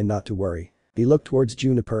 it's fine, not to worry. He looked towards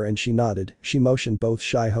Juniper and she nodded. She motioned both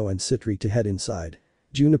Shiho and Citri to head inside.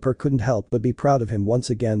 Juniper couldn't help but be proud of him once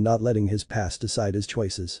again, not letting his past decide his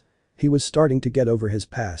choices. He was starting to get over his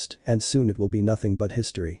past, and soon it will be nothing but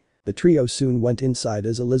history. The trio soon went inside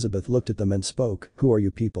as Elizabeth looked at them and spoke, who are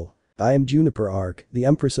you people? I am Juniper Arc, the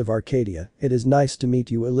Empress of Arcadia. It is nice to meet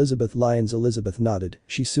you, Elizabeth Lyons. Elizabeth nodded.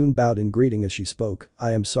 She soon bowed in greeting as she spoke.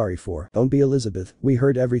 I am sorry for. Don't be, Elizabeth, we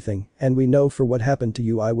heard everything, and we know for what happened to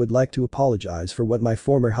you. I would like to apologize for what my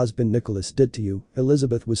former husband Nicholas did to you.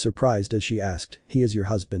 Elizabeth was surprised as she asked, he is your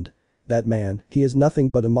husband? That man, he is nothing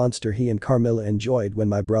but a monster he and Carmilla enjoyed when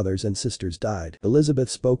my brothers and sisters died. Elizabeth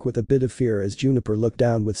spoke with a bit of fear as Juniper looked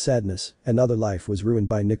down with sadness. Another life was ruined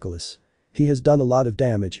by Nicholas. He has done a lot of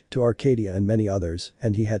damage to Arcadia and many others,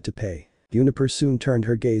 and he had to pay. Juniper soon turned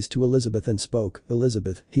her gaze to Elizabeth and spoke,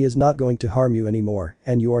 Elizabeth, he is not going to harm you anymore,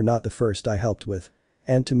 and you are not the first I helped with.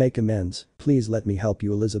 And to make amends, please let me help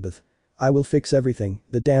you, Elizabeth. I will fix everything,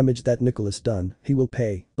 the damage that Nicholas done, he will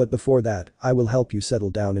pay, but before that, I will help you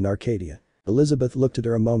settle down in Arcadia. Elizabeth looked at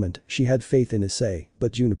her a moment. She had faith in Issei,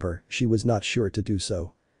 but Juniper, she was not sure to do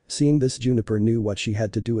so. Seeing this, Juniper knew what she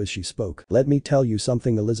had to do as she spoke. Let me tell you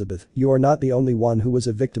something, Elizabeth, you are not the only one who was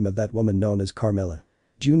a victim of that woman known as Carmilla.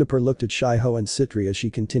 Juniper looked at Shiho and Citri as she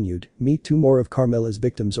continued, meet two more of Carmilla's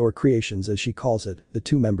victims, or creations as she calls it, the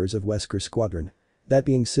two members of Wesker Squadron. That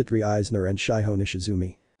being Citri Eisner and Shiho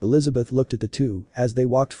Nishizumi. Elizabeth looked at the two as they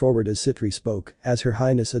walked forward as Citri spoke, as Her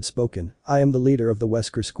Highness had spoken, I am the leader of the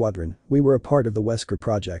Wesker Squadron. We were a part of the Wesker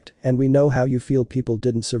project, and we know how you feel. People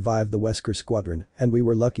didn't survive the Wesker Squadron, and we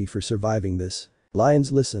were lucky for surviving this.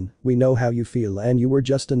 Lions, listen, we know how you feel and you were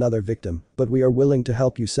just another victim, but we are willing to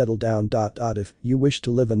help you settle down. If you wish to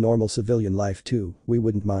live a normal civilian life too, we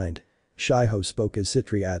wouldn't mind. Shiho spoke as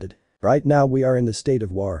Citri added. Right now we are in the state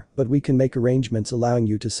of war, but we can make arrangements allowing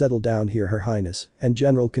you to settle down here. Her Highness and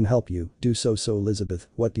General can help you do so. Elizabeth,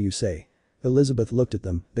 what do you say? Elizabeth looked at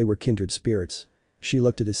them, they were kindred spirits. She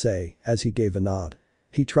looked at Issei as he gave a nod.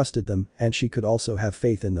 He trusted them and she could also have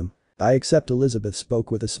faith in them. I accept. Elizabeth spoke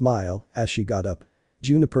with a smile as she got up.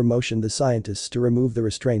 Juniper motioned the scientists to remove the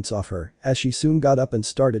restraints off her as she soon got up and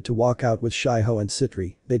started to walk out with Shiho and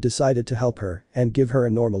Citri. They decided to help her and give her a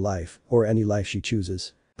normal life, or any life she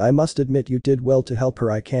chooses. I must admit you did well to help her.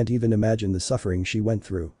 I can't even imagine the suffering she went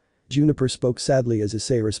through. Juniper spoke sadly as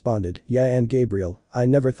Issei responded, yeah, and Gabriel, I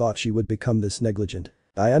never thought she would become this negligent.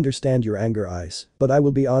 I understand your anger, Ice, but I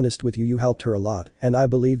will be honest with you, you helped her a lot, and I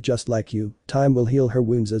believe just like you, time will heal her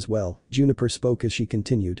wounds as well. Juniper spoke as she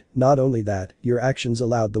continued, not only that, your actions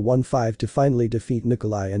allowed the 1-5 to finally defeat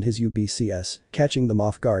Nikolai and his UBCS, catching them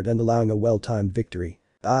off guard and allowing a well-timed victory.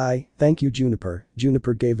 Thank you, Juniper.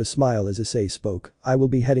 Juniper gave a smile as Issei spoke. I will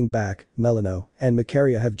be heading back. Melano and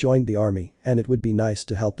Macaria have joined the army, and it would be nice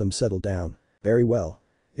to help them settle down. Very well.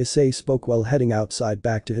 Issei spoke while heading outside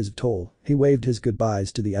back to his toll. He waved his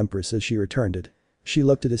goodbyes to the Empress as she returned it. She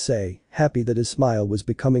looked at Issei, happy that his smile was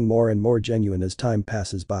becoming more and more genuine as time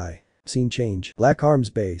passes by. Scene change. Black Arms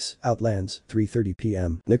Base, Outlands, 3:30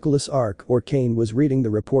 p.m. Nicholas Arcane was reading the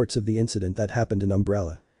reports of the incident that happened in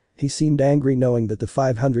Umbrella. He seemed angry knowing that the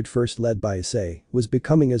 501st led by Issei was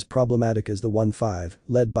becoming as problematic as the 1-5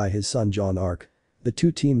 led by his son John Arc. The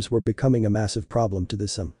two teams were becoming a massive problem to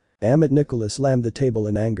this Amit Nicholas slammed the table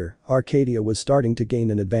in anger. Arcadia was starting to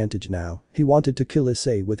gain an advantage now. He wanted to kill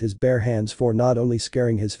Issei with his bare hands for not only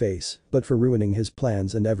scaring his face, but for ruining his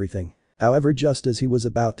plans and everything. However, just as he was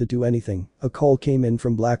about to do anything, a call came in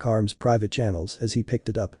from Black Arm's private channels as he picked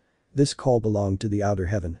it up. This call belonged to the Outer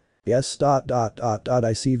Heaven. Yes.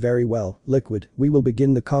 I see very well, Liquid, we will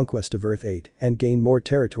begin the conquest of Earth 8 and gain more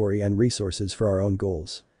territory and resources for our own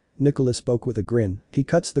goals. Nicholas spoke with a grin. He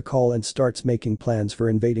cuts the call and starts making plans for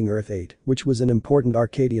invading Earth 8, which was an important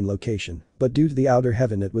Arcadian location, but due to the Outer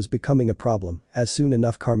Heaven it was becoming a problem. As soon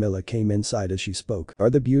enough Carmilla came inside as she spoke.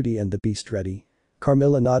 Are the Beauty and the Beast ready?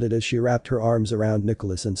 Carmilla nodded as she wrapped her arms around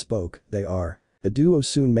Nicholas and spoke, they are. The duo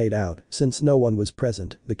soon made out. Since no one was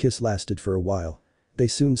present, the kiss lasted for a while. They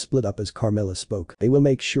soon split up as Carmilla spoke. They will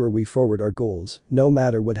make sure we forward our goals, no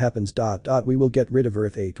matter what happens. We will get rid of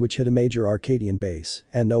Earth 8, which hit a major Arcadian base,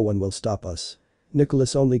 and no one will stop us.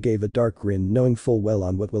 Nicholas only gave a dark grin, knowing full well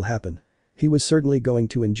on what will happen. He was certainly going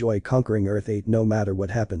to enjoy conquering Earth 8 no matter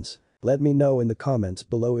what happens. Let me know in the comments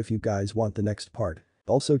below if you guys want the next part.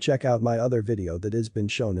 Also check out my other video that has been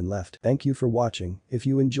shown in left. Thank you for watching. If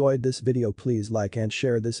you enjoyed this video please like and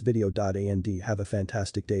share this video. And have a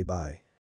fantastic day. Bye.